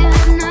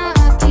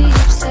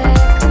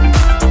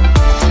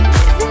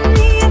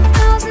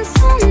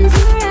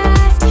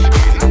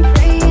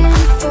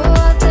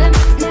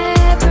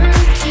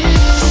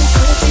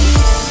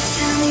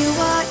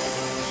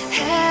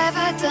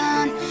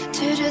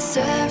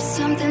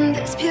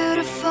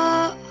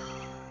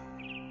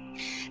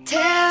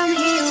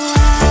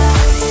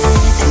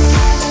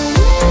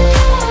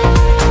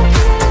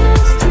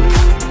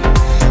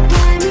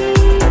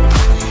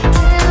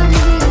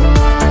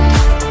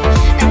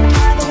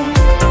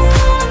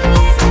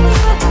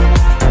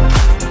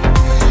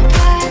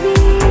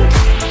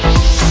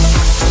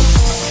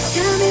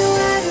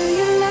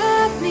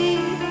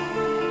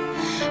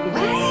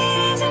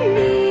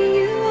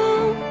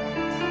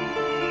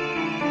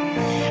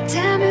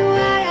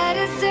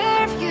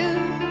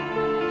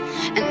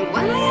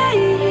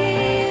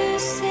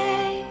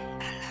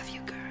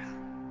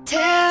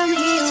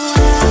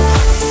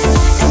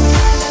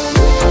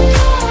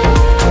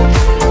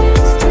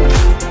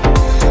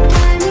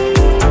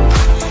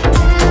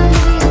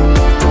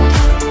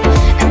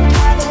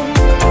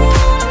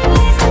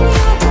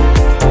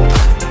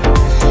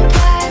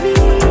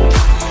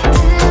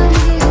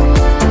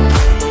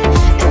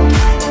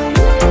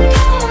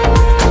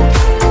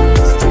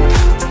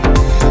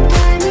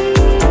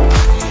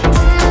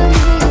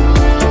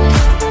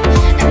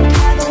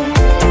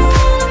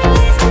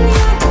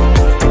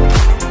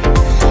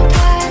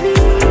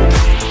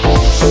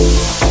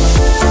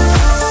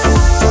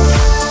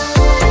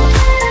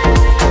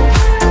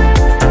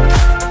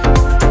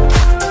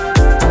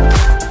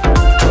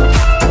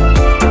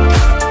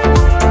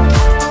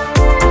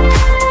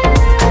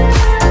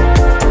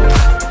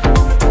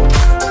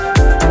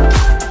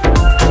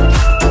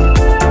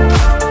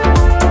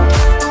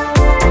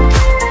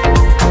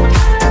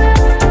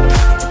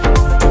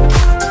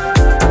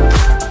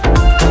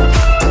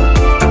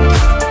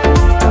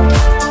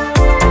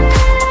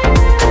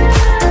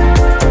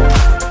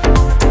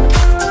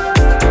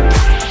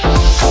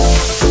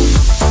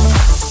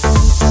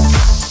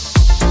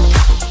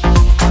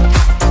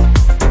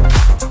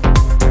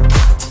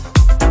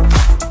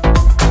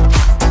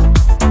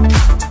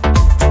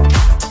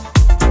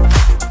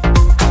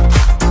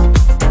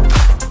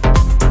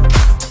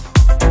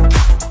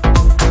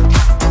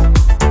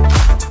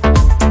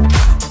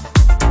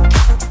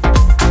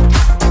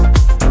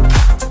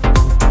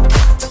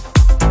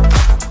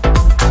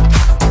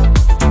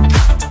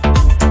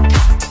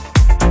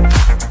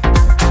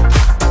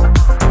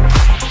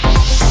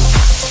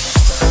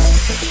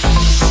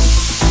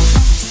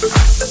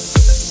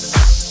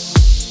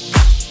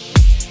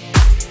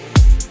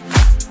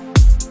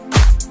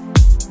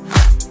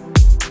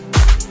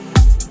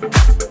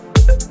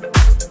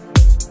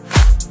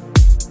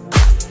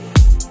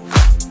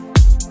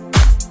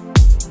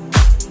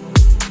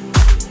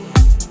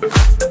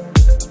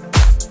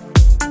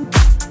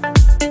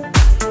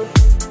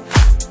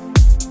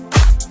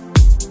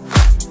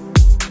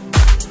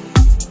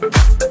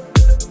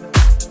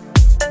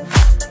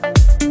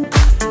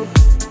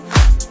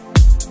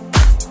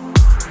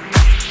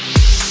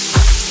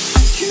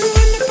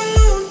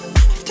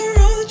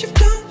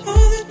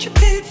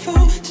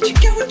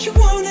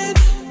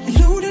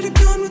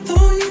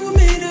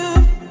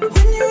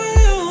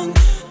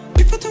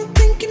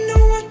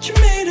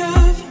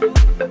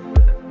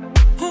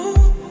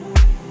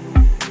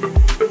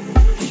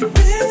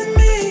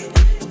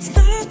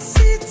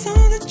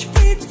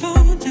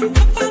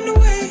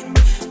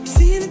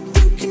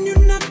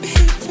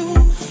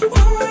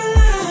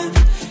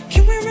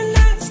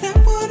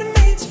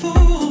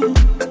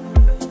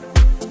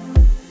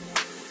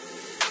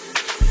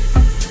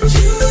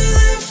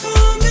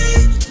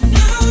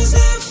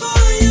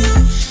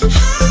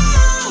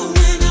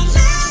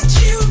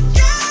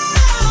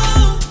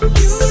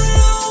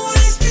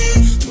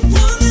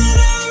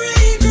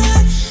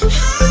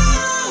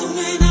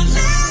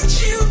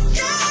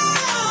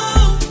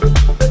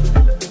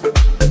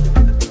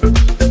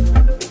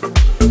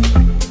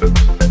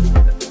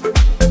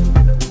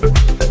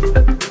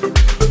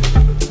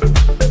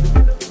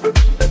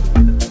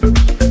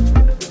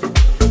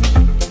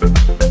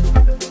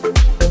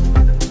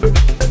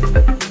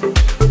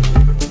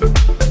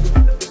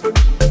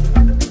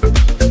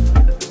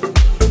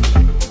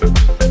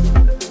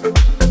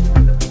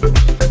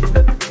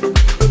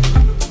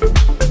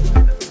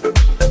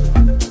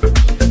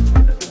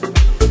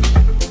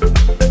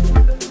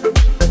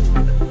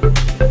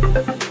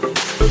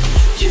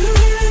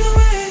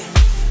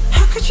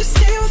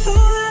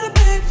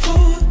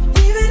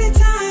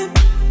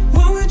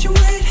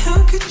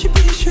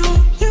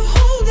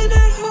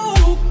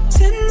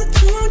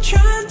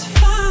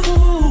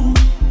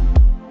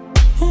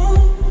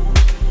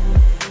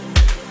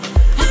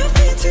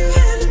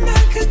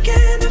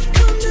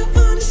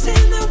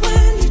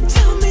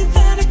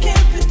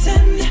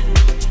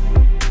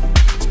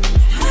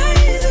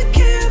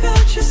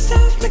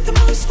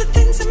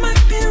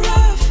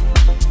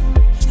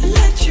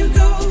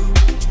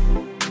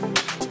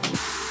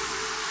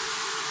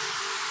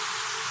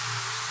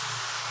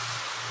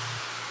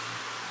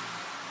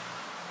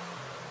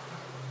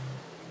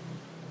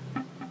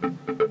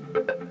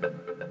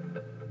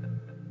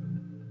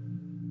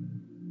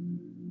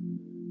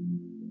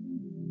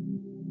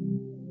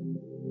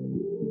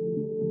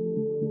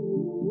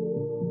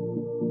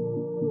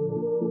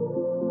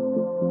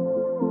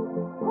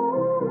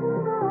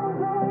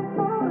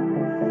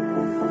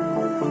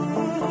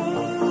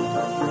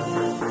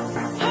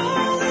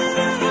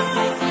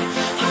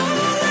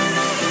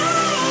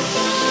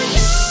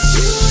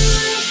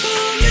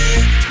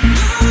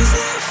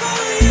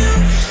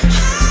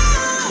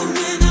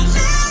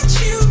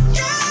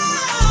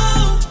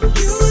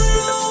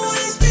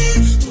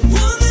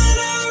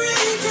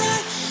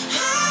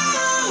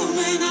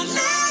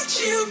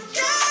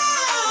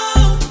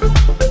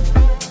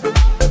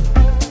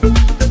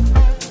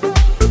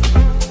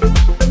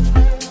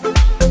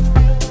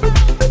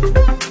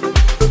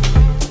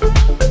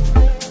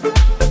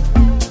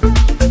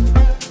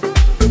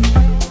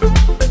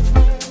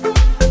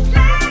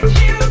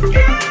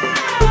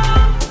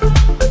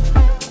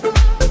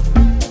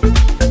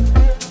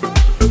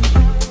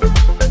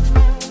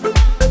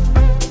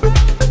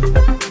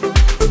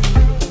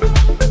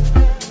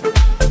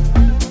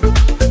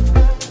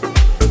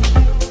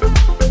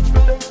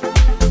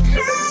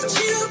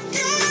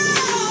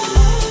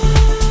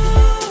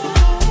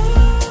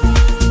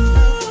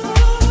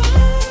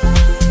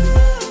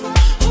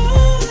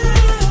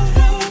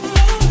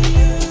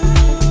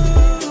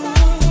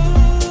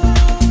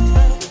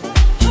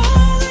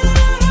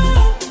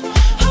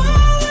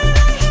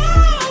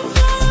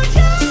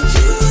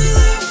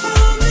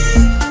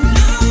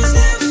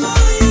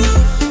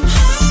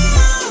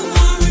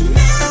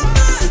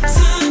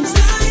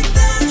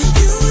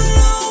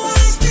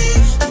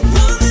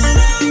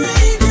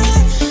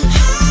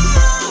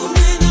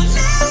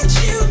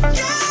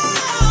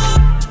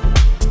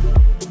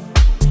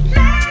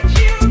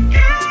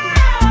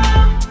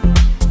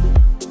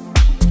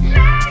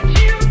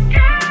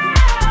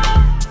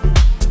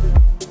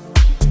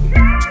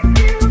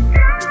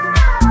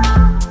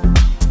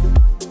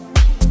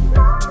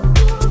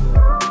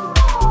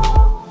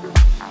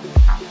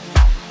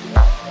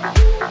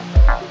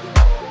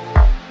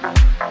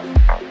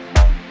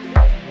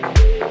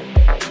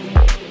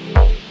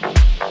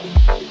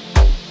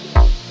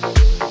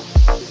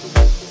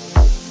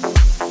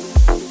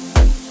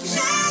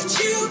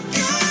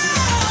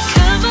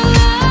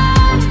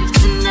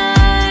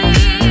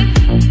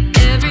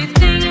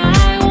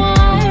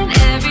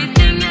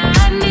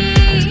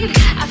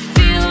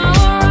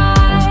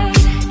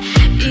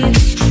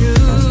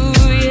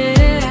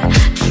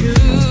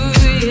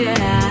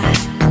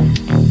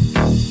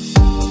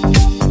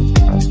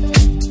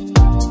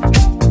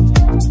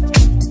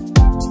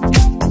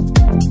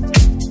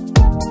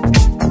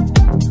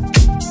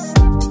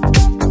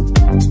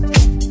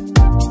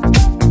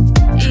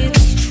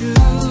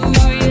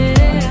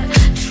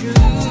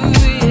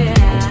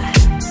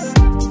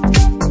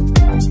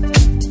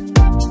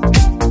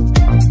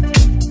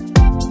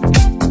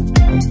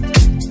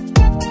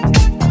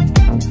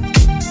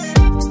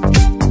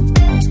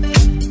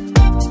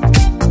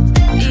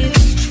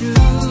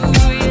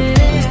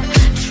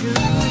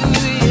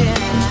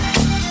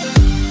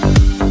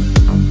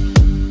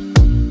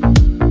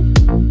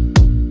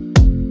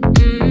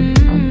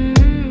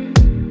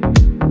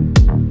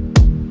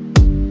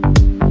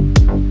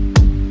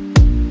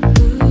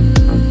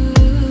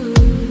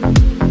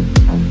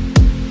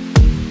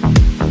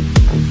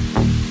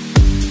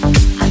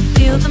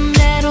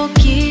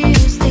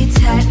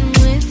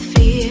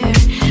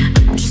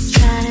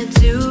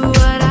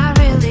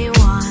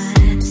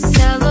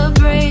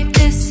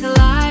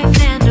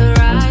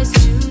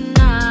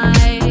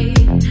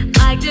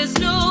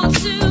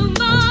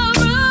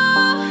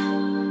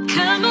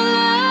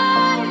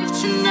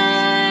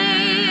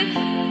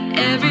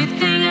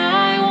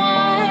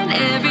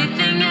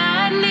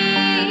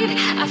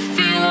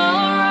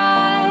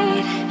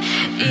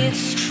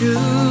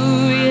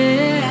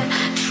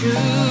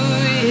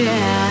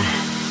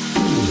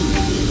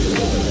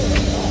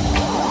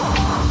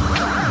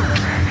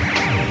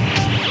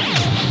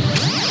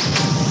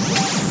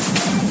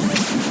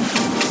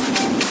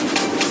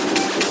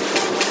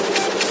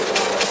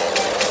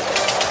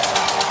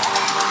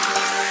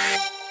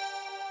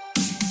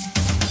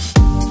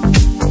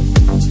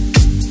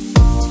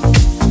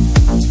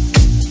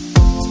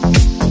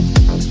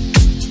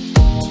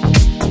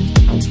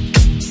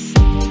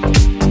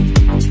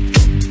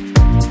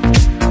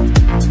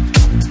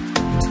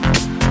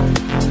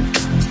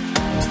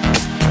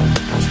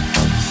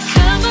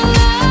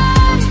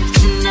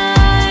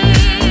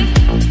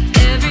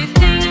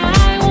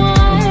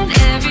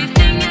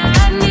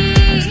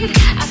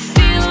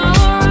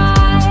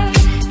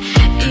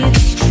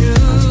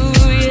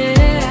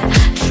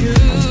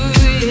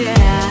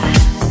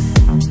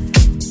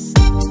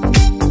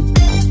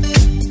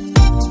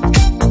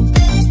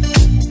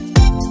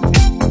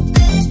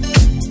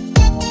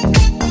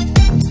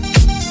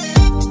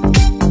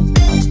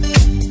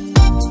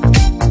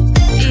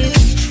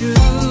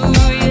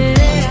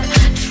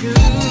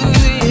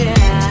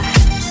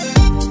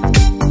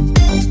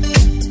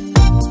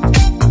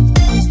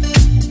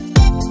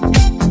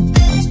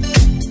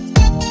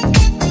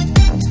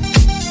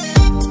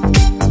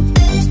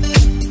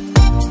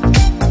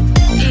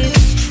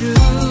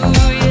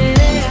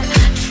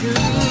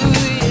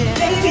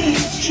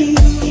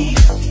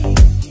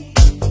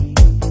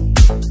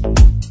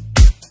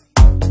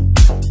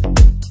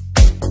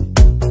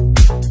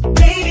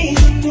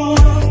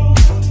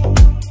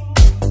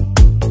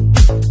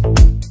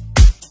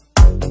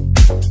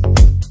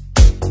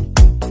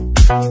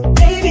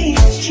Baby,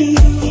 it's true.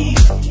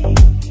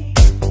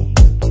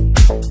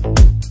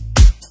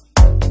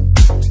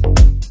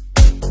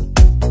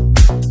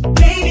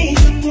 Baby,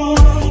 I'm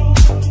wrong.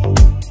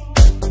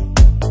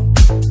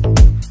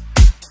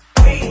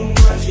 Waiting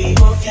words we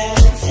both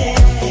haven't said.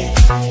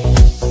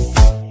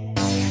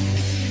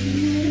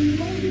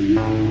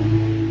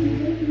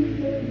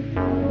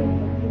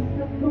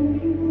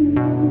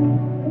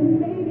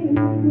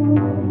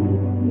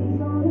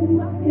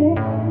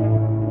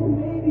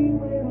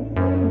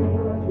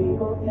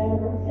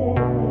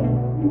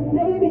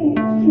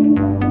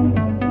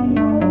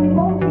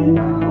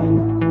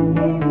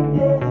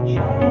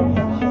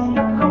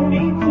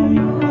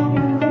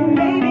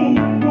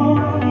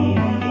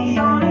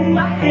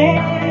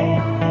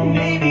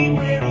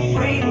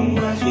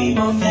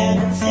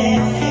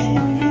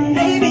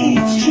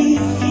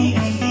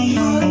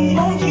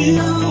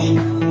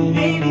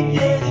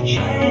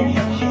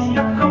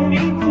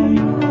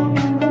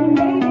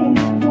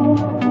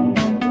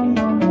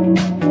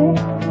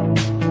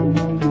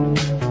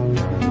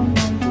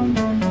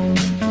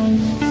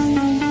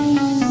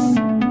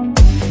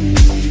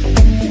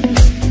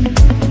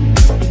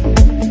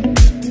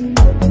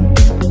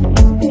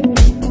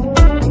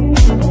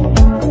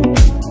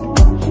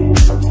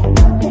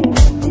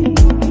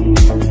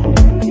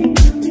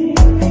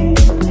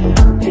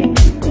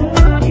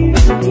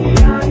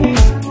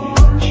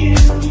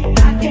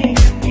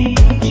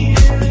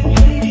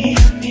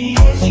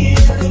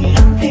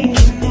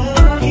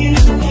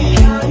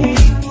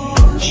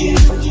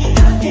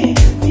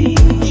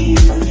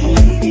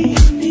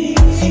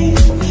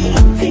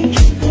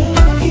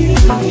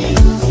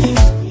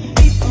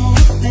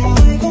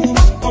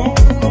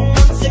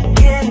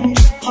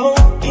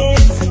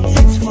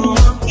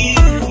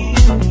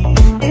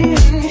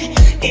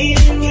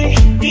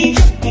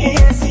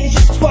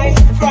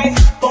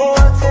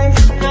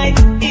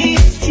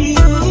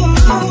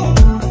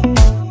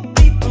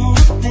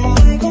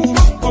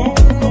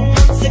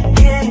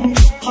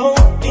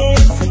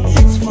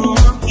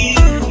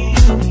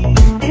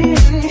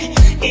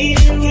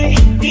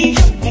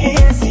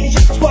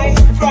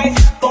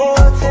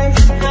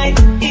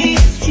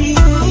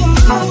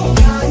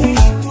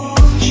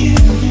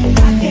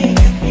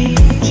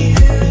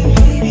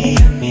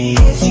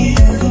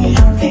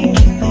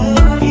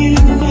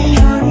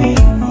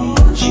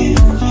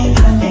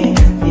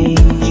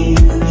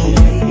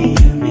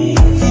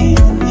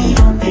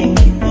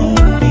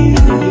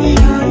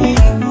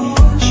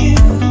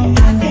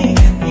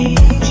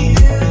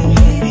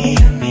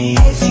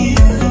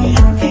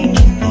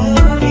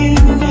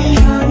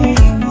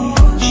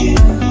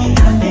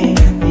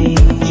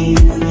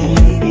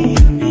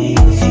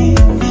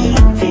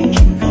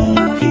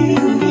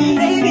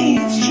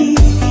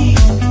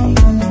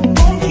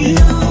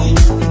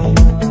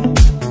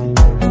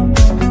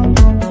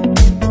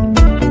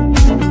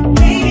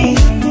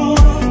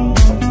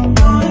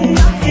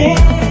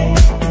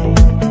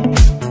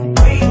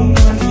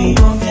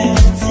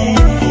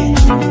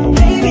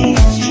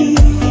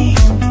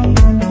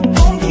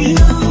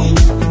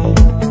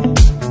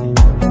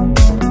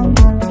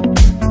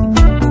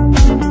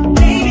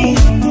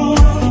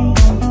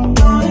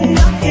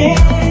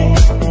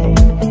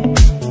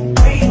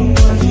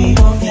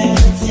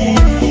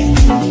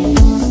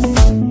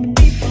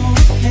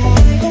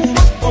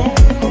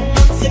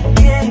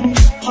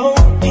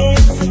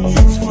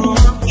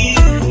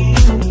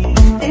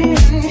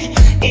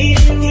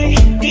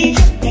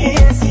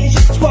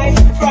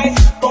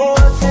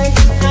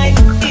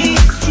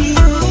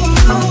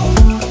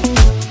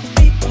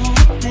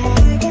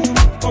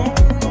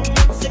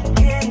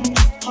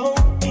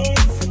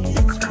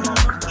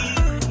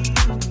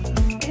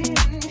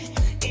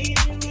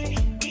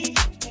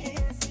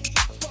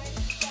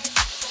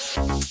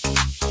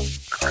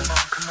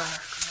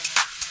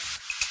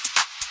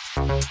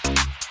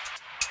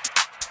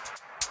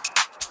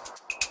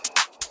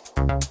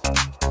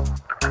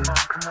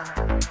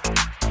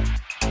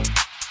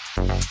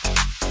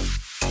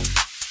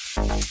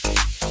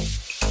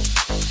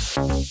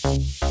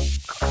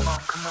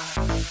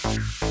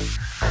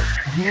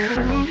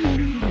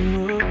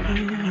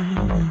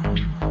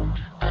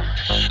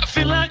 I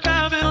feel like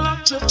I've been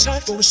locked up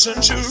tight for a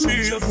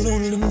century of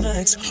lonely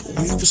nights,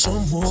 waiting for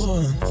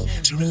someone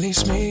to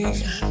release me.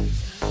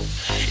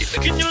 You're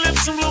licking your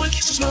lips and blowing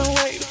kisses my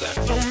way, but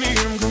that don't mean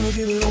I'm gonna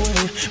give it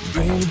away,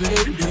 baby,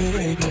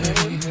 baby,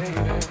 baby.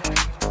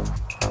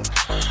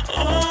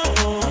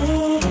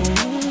 Oh,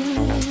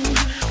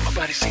 my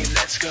body's saying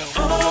let's go.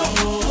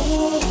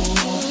 Oh,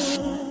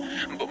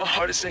 but my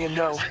heart is saying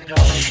no.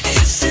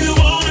 If you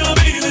wanna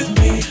be with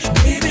me,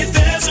 baby,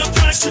 there's a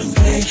price to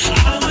pay.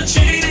 I'm a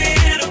genie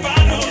in a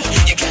bottle.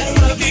 You gotta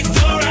rub me the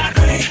right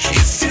way.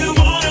 If you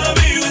wanna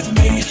be with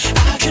me,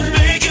 I can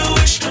make your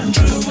wish come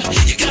true.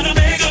 You gotta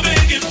make a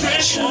big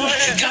impression.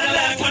 You gotta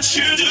like what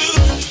you do.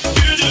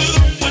 You do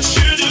what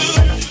you do.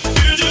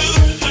 You do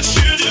what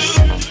you do.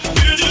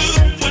 You do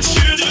what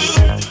you do.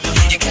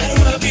 You gotta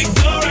rub me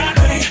the right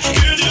way.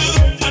 You do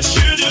what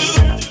you do.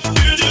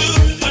 You do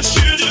what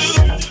you do.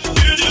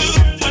 You do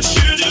what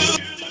you do.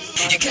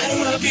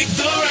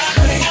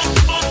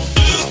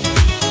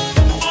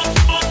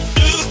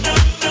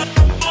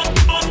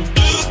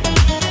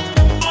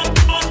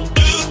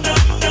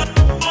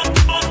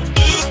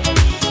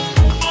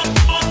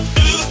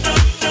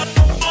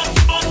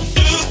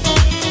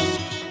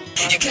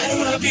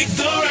 beat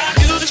the rock.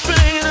 Music's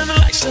playing and the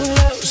lights are low.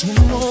 There's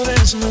no more,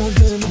 there's no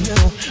good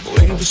now.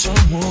 Waiting for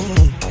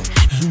someone.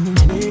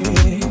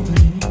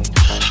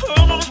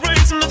 Almost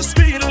racing at the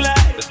speed of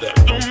light, but that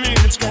don't mean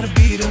it's gotta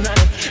be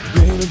tonight.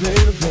 Baby,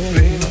 baby,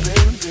 baby,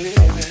 baby,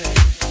 baby.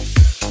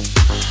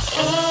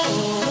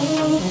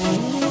 Oh,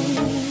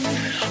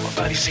 my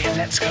body saying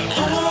let's go.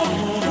 Oh,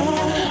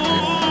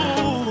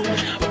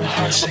 my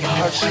heart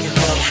singing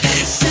no.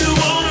 If you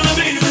wanna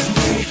be with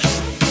me,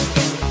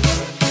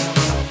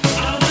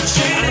 I'm a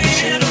genie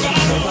in a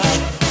bottle.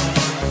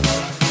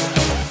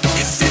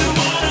 If you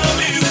wanna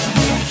be with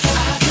me,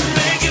 I can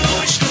make your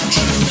wish come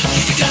true.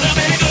 You gotta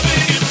make a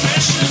big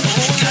impression.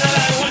 You gotta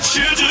like what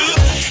you do.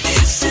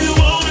 If you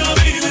wanna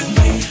be with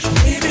me,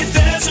 maybe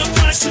there's a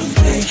price to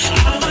pay.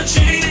 I'm a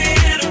genie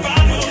in a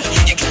bottle.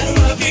 You gotta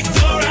rub me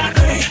the right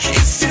way.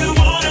 If you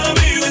wanna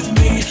be with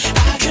me,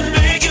 I can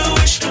make your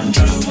wish come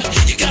true.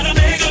 You gotta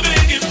make a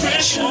big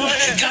impression.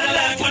 You gotta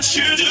like what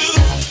you do.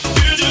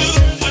 You do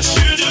what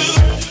you do.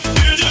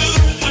 You do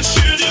what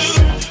you do.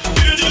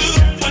 You do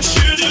what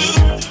you do.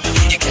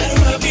 You gotta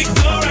rub me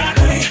the right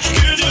way.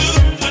 You do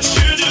what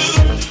you do.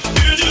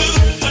 You do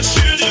what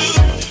you do.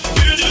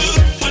 You do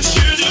what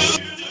you do.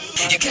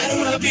 You gotta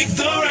rub me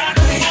the right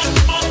way.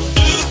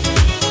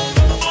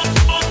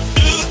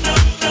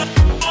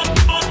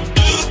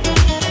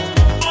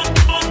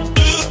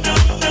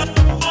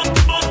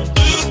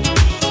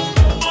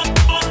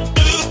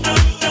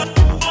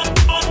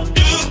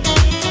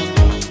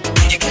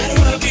 You gotta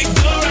rub me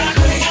the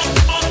right way.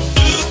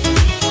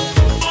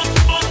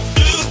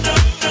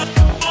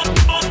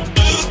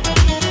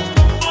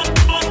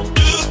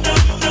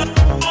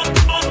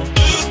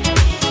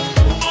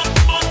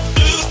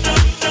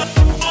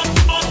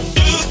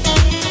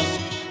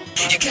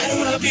 You gotta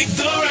rub me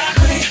the right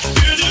way.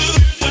 You do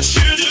what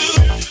you do.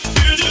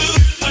 You do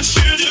what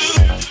you do.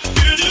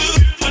 You do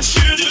what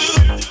you do.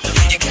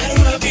 You gotta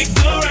rub me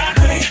the right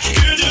way.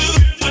 You do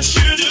what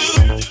you do.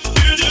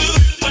 You do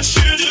what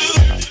you do.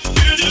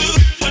 You do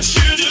what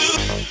you do.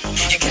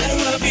 You gotta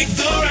rub me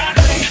the right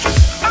way.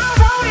 I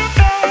want it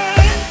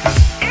bad.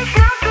 It's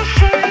not the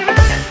same.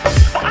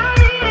 Well, I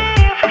need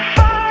it for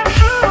far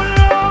too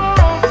long.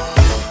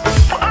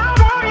 Well, I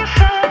wanted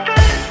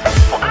something.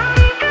 Well, I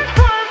need this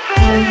one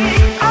thing.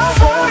 I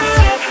wanted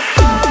it for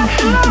far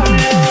too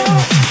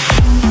long.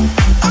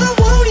 I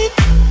want it.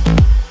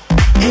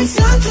 It's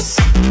not the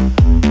same.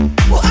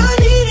 Well, I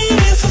needed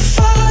it for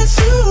far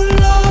too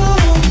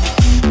long.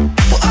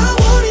 Well, I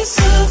wanted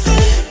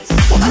something.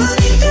 Well, I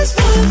need this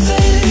one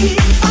thing.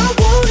 I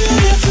wanted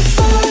it for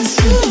far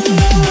too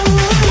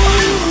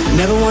long.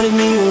 Never wanted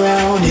me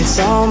around. It's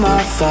all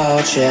my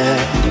fault, yeah.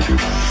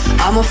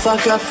 I'm a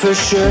fuck up for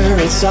sure.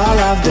 It's all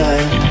I've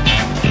done.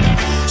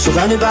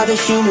 Surrounded by the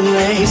human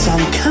race,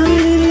 I'm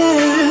coming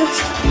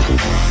last.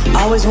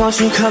 Always want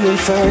you coming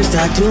first,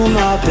 I do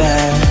my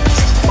best.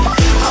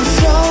 I'm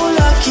so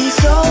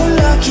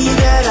lucky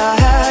that I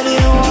had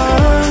it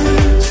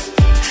once.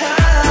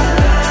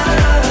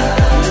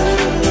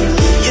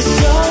 You're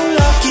so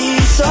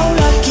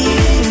lucky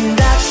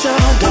that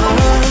you're done.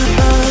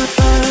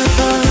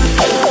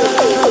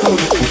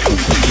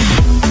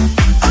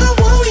 I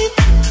want it.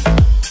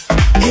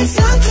 It's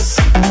not the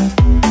same.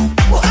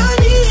 Well, I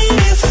needed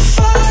it for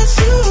far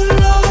too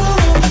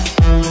long.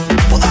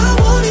 Well, I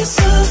wanted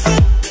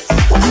something.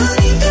 Well, I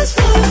need this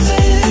one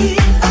thing.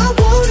 I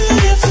wanted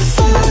it for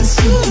far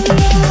too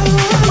long.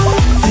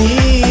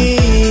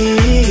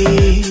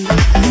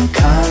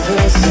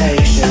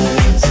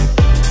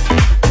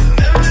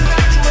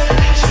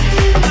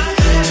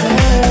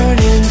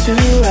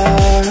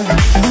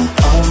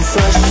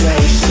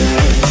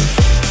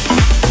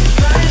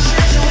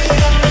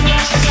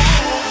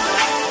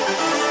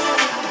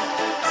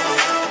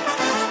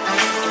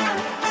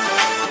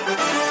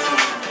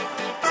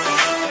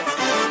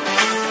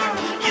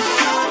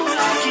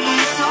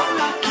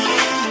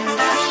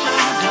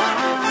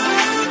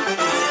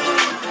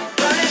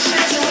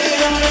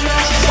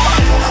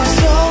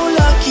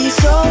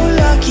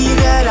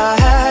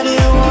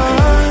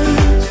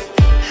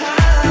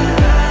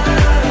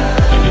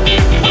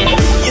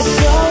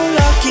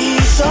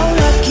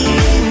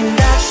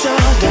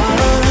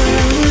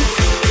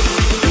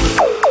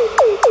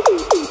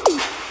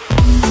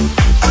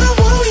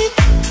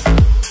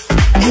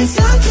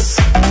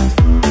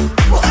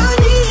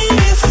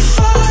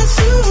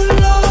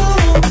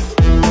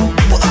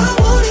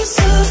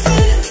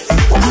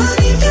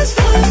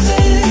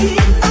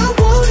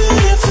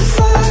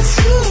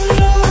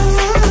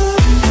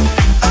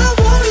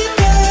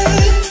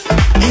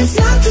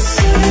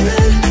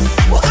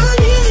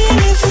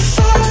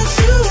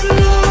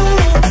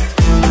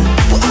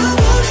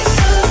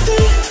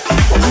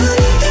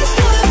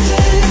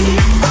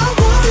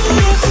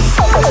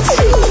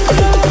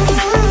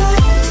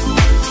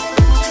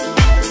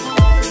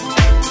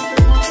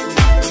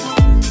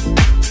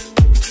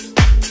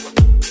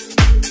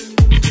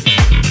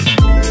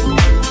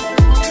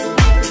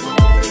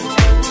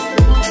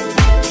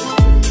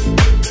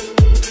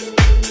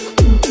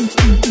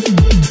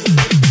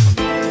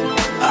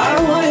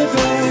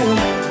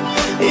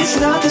 it's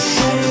not the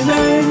same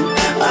name.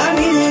 I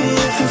needed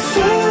it for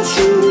far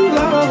too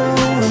long.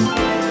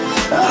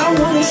 I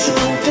wanted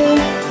something,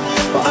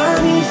 but I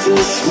need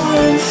this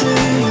one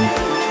thing.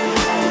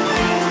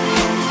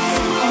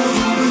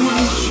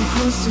 She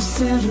goes to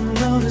 7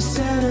 on a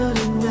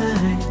Saturday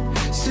night.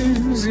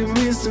 Susie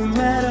missed the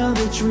man of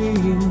the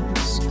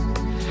dreams.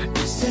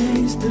 He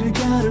says that I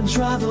gotta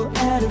travel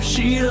out if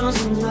she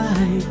doesn't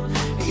like.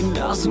 He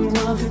doesn't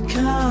want the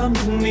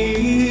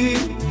company,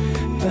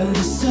 but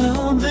there's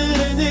something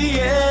in the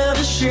air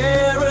to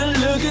share and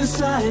look in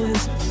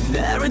silence, and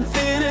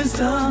everything is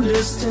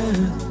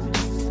understood.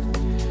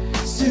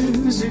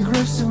 Susie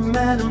grips the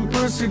man and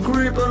puts a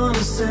grip on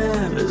his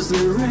hand as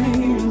the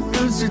rain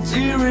puts a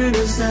tear in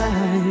his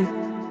eye.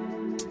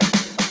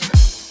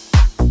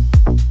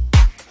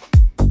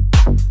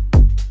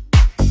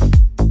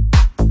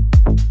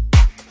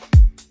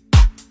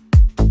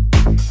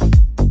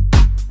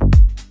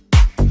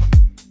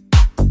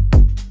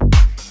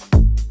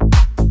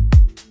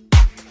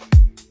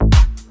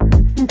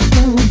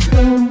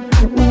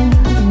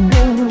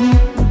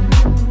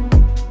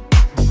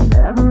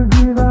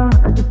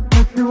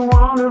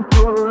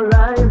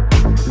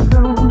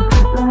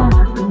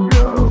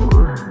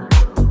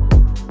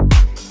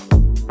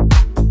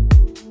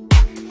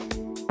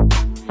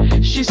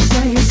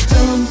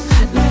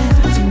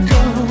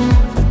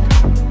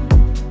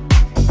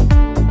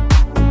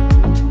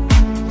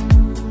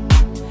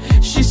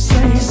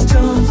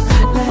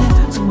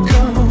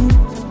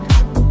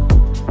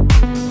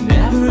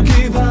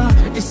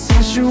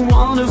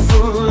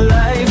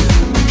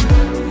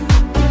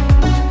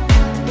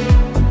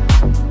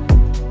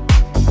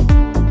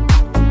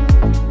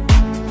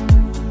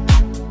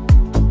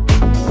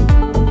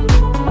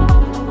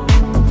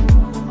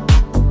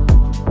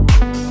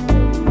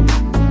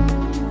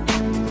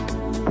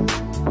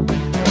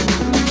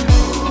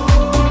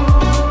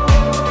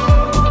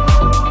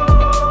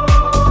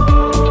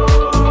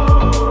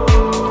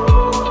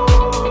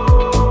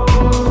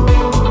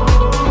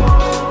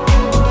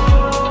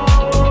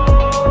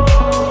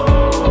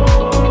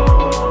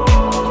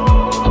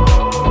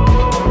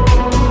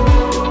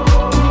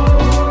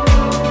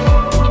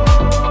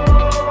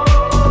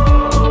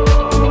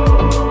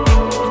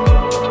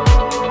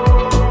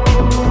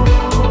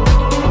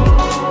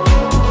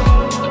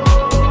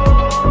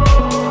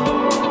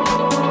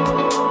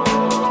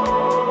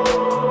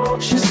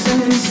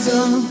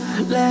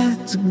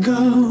 Let's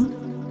go.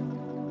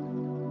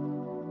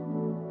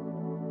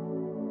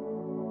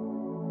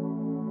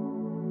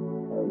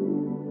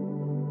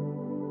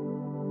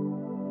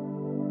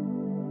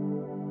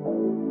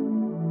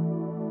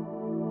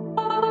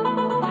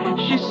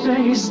 She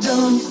says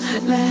don't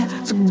let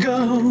go.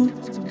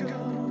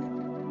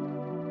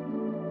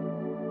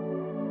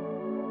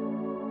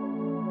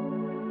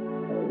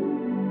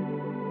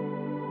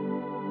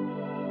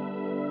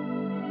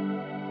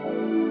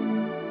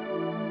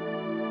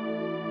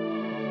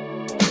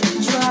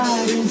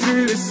 Driving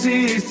through the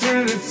city,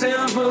 through the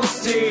temple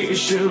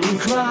station,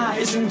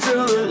 cries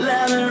until the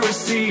leather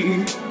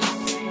receipt.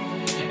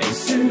 And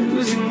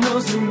Susie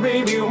knows the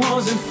baby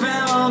was a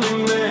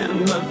family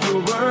man, but the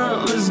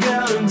world has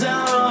got him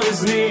down on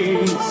his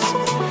knees.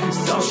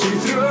 So she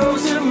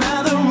throws him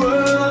at the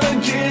world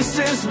and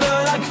kisses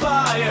burn like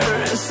fire,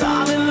 and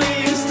suddenly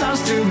he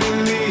starts to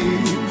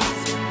believe.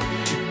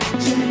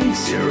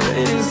 Takes her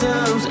in his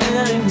arms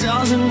and he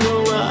doesn't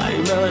know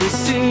why, but he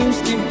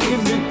seems to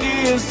give the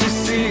ears to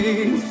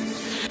see.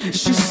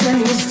 She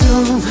says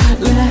don't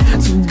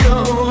let go,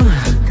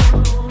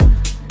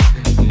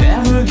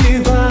 never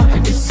give up,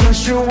 it's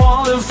such a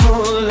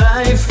wonderful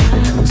life.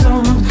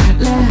 Don't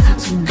let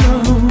go,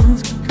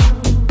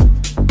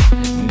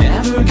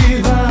 never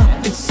give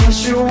up, it's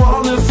such a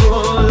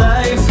wonderful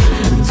life.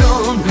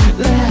 Don't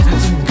let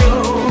go,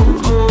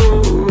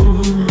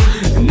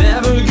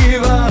 never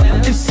give up,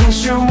 it's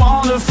such a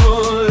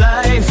wonderful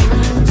life.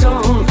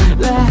 Don't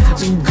let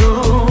go,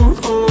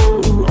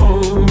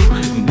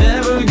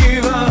 never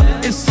give up,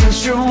 it's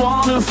such a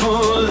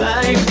wonderful life.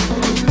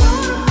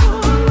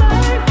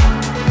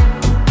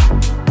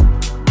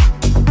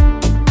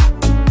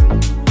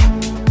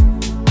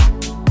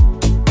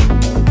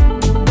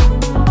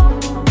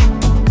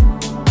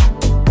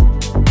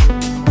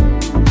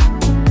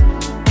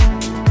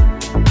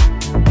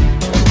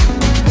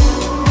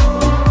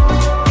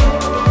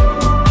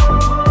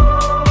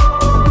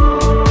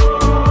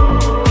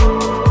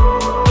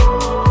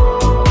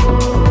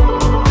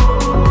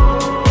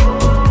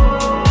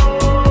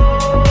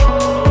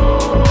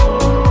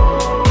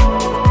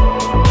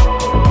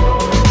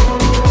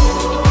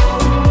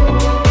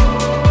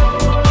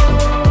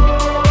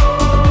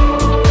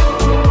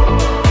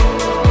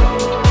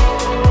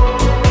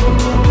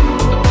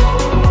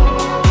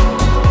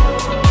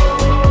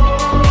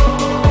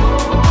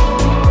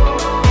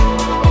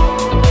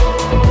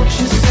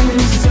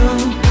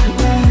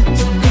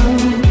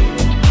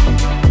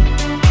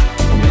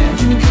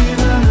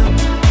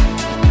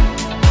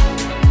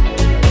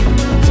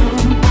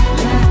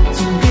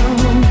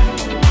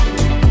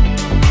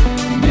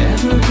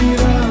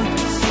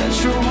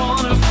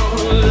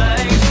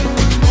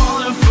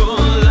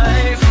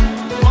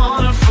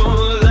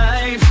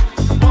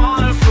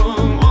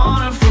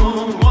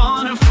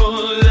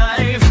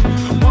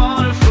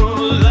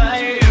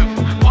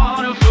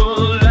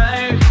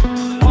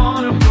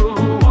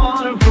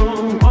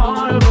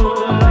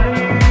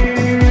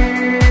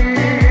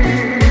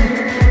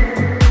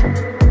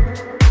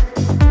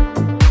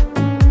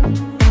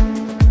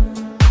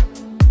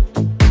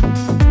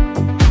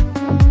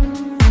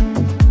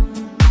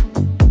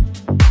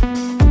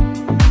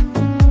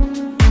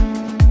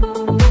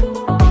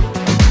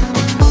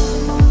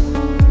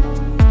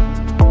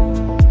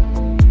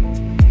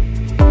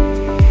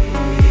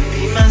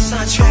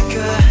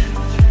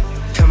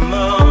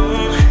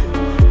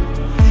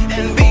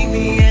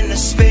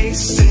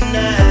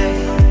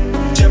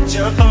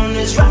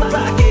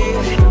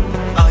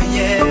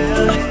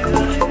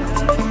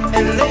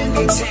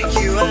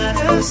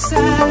 other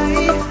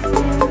side.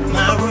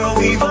 My world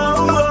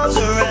revolves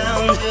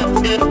around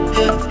you.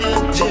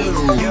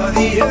 You're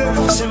the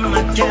earth in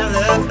my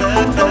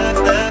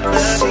galaxy,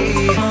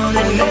 on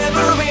an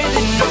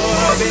never-ending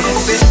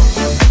orbit.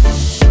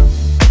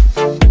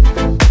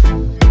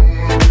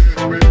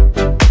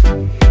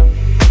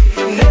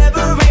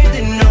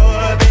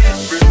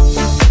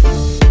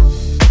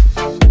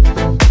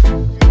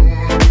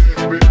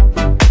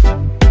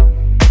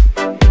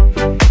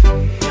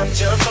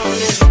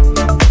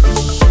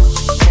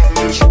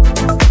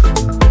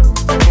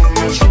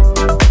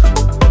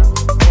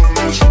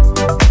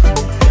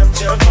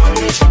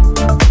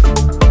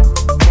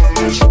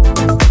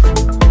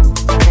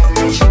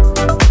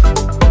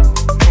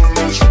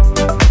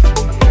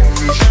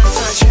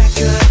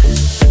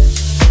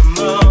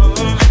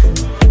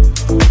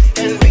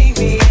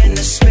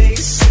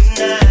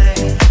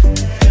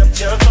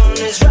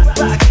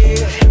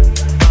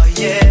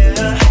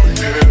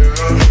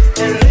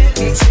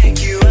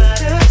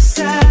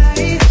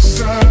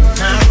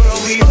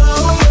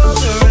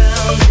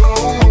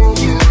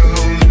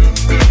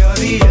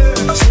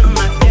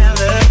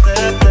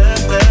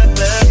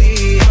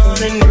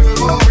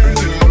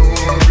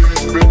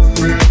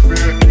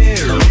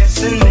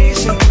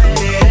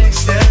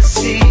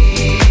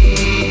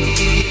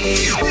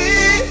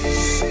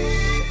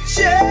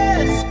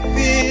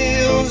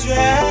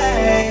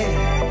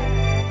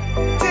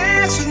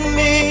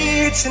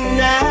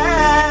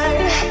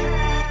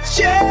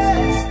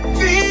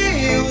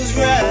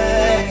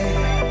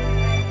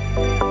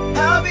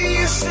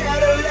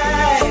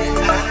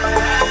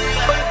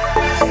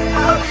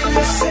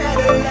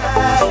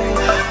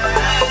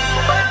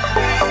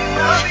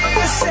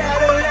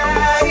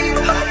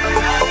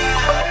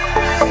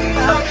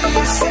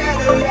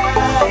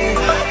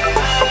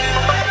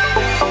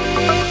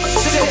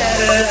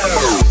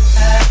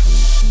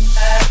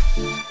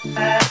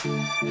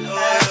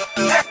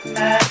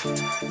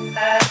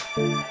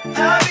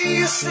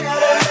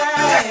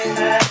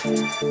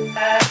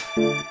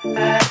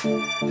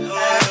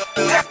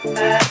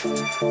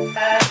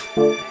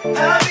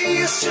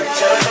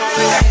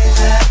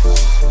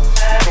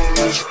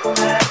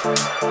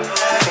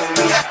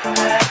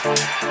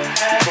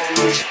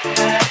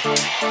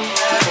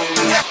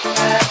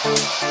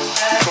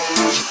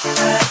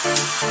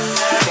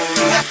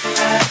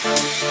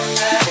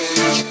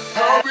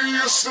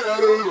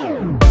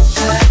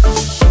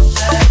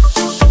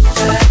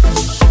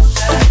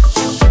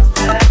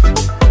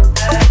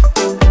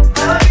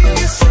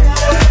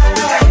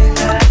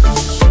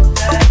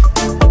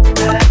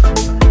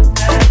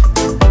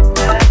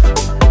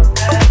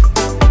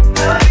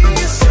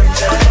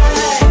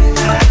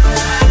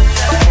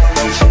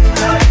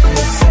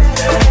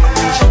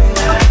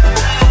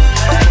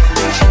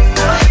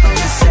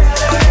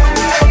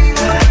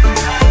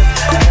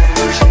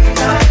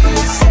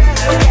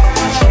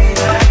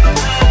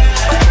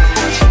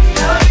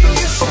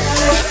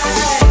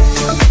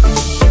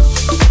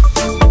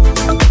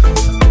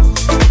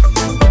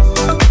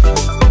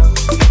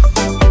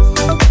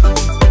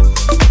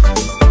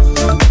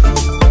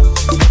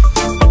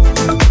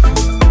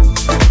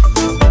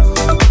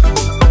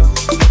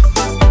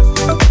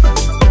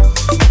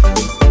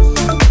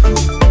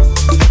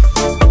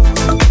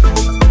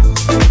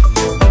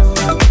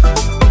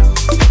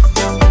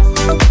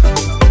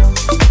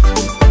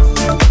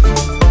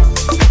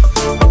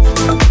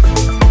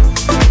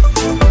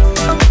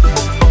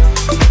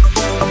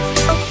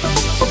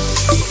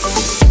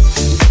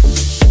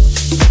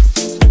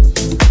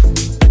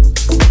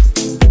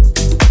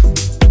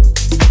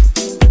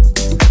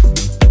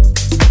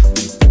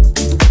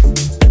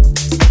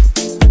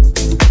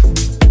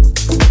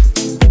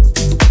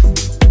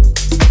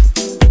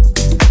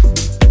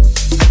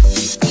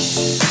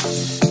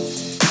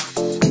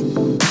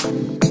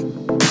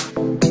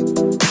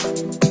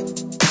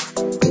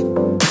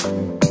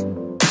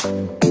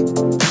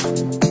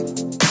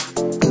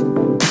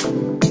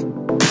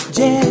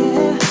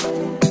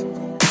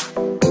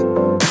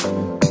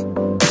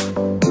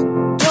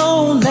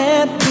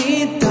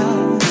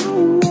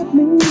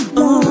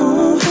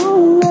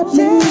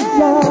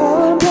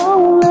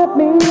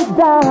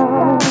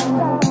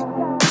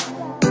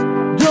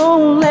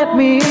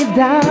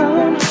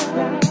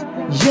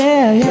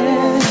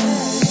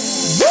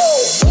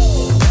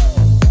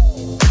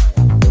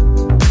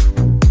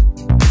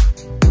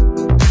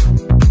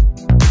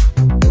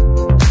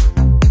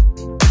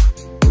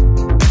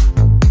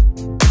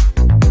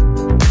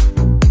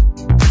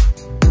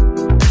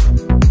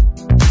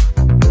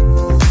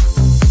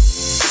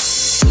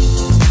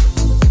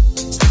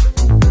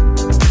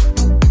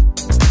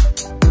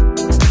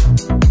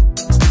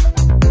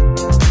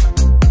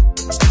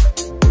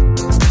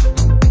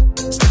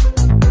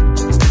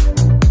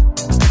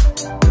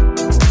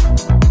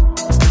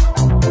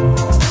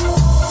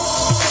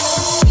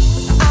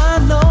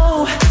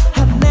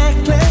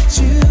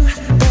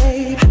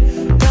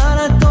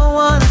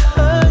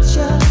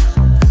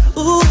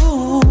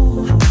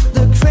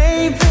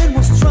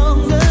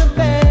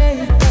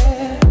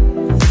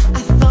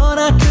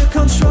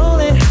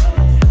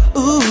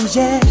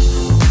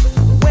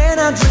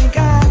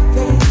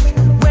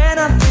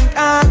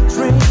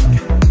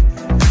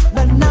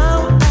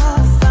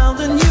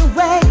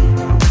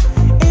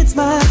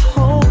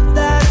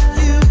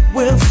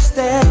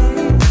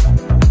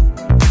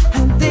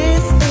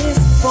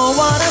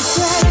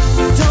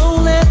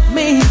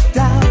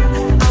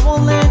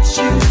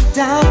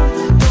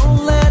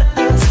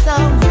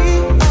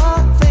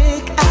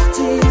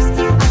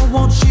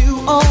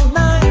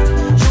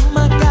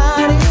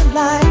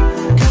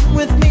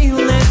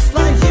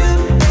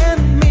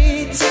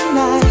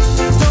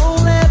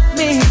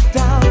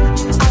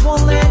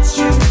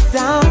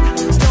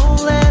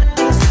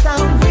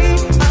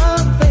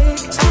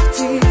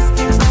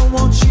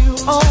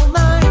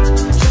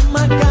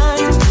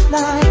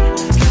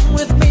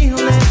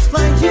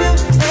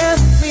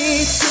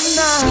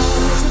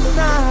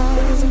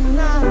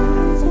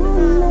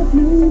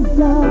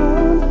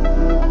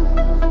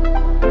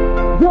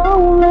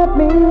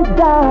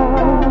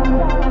 down.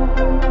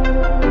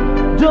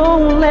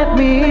 Don't let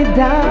me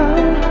down.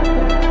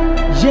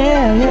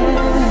 Yeah,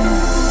 yeah.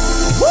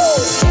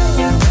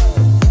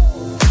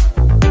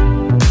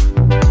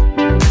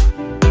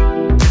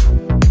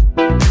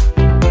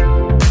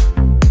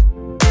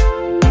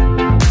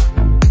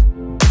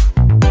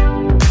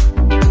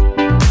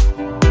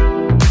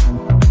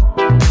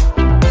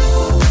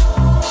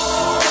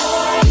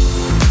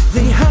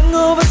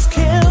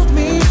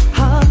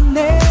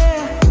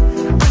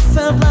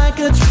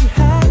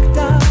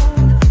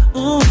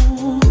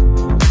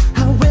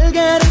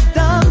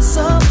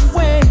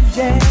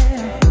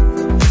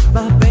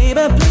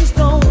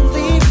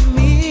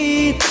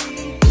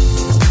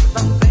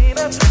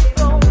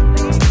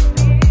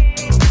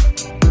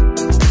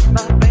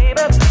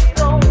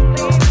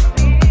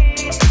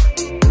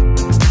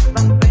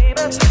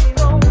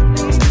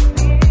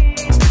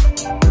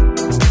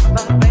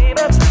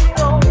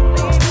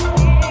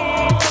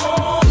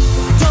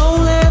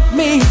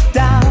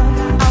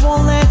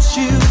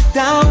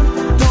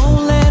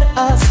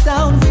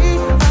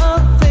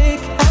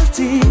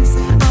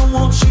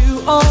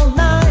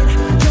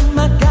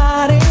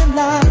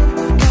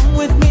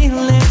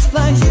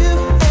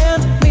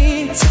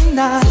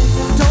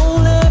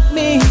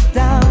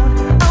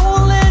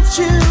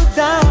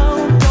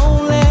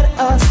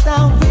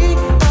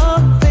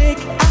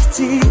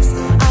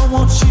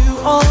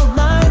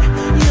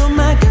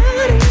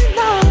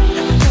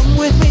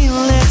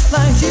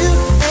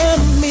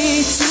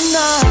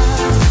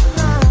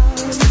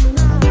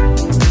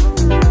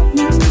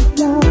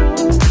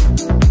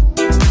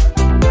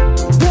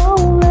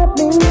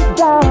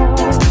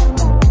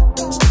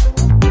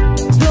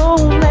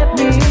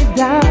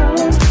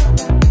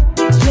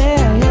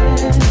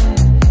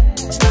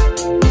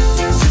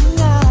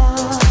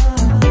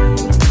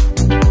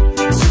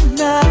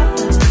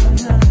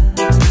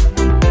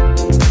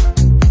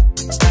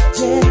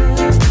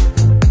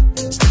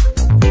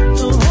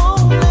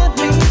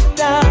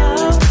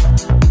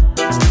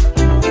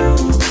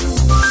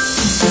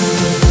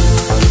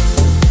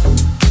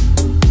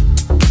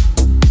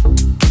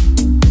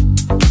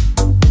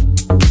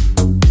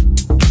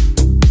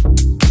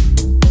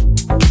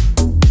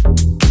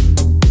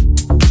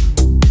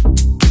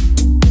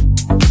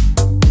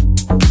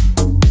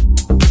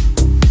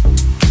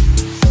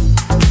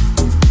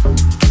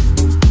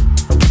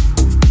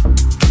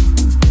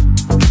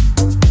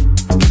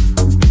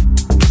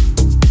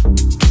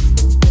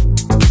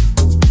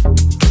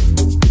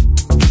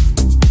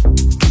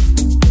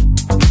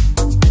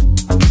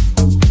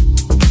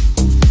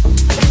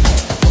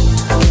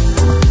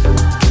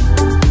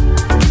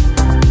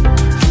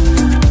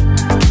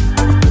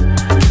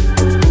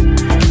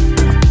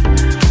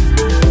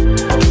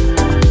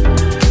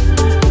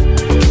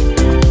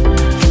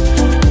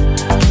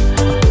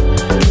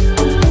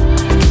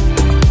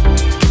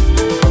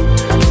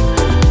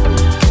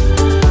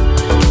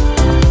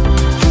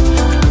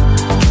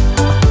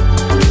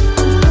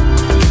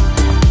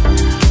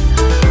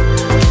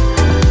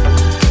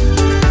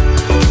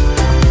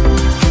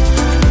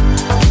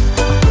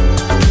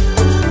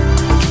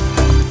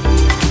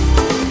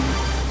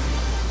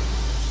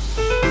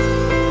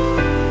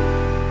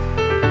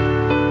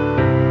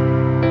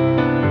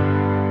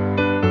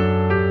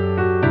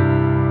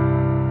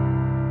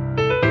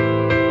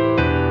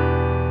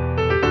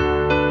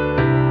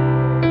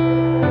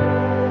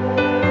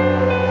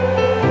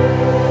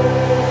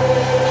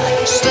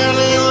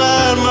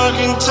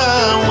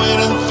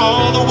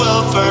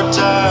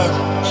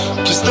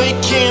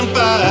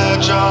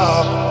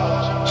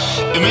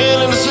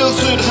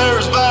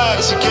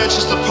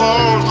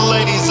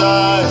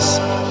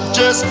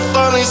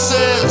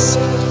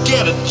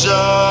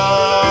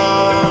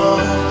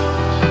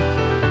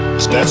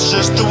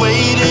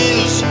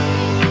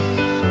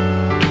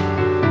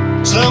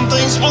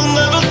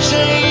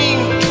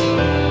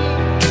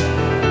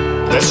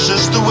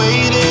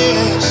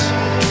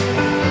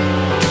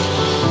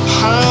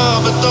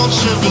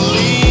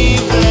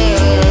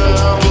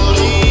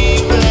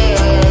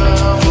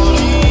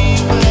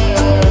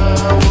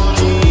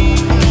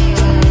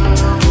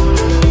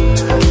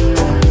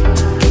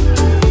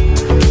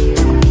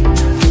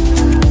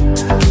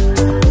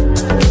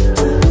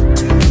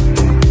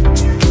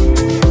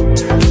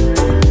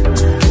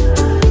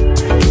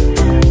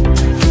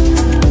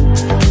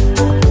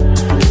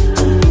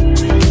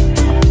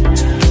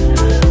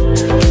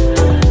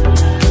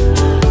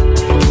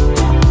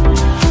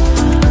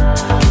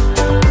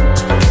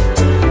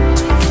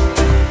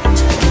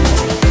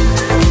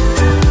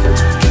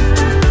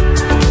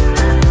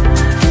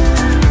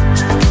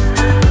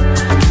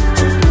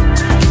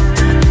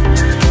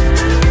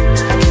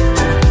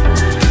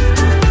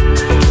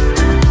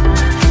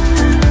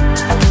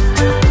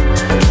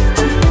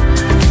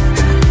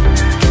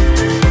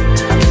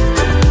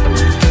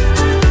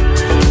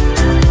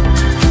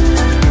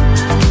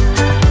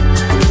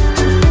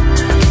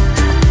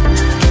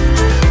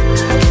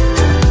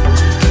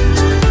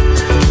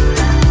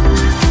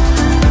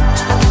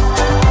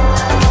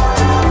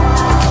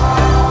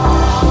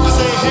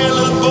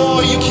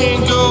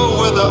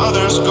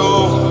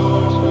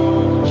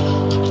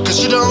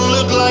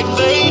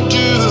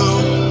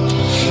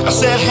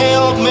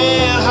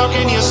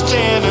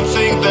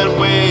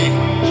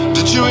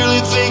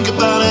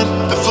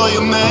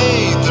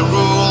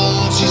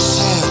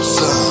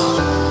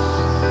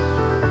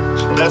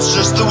 That's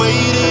just the way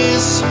it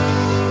is.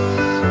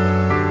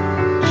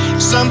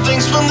 Some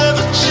things will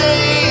never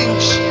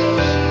change.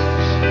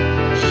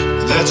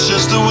 That's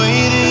just the way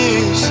it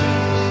is.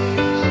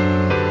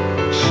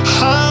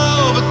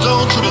 Oh, but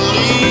don't you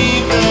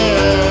believe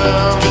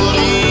them,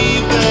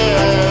 believe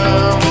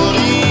them,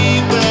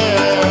 believe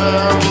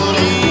them,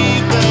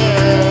 believe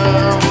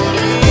them,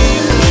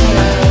 believe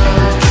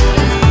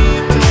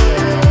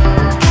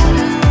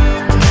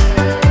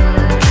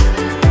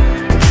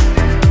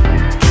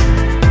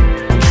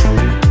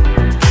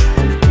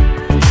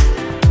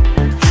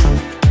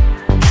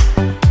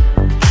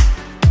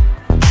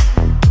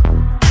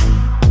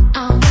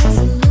I was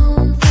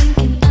alone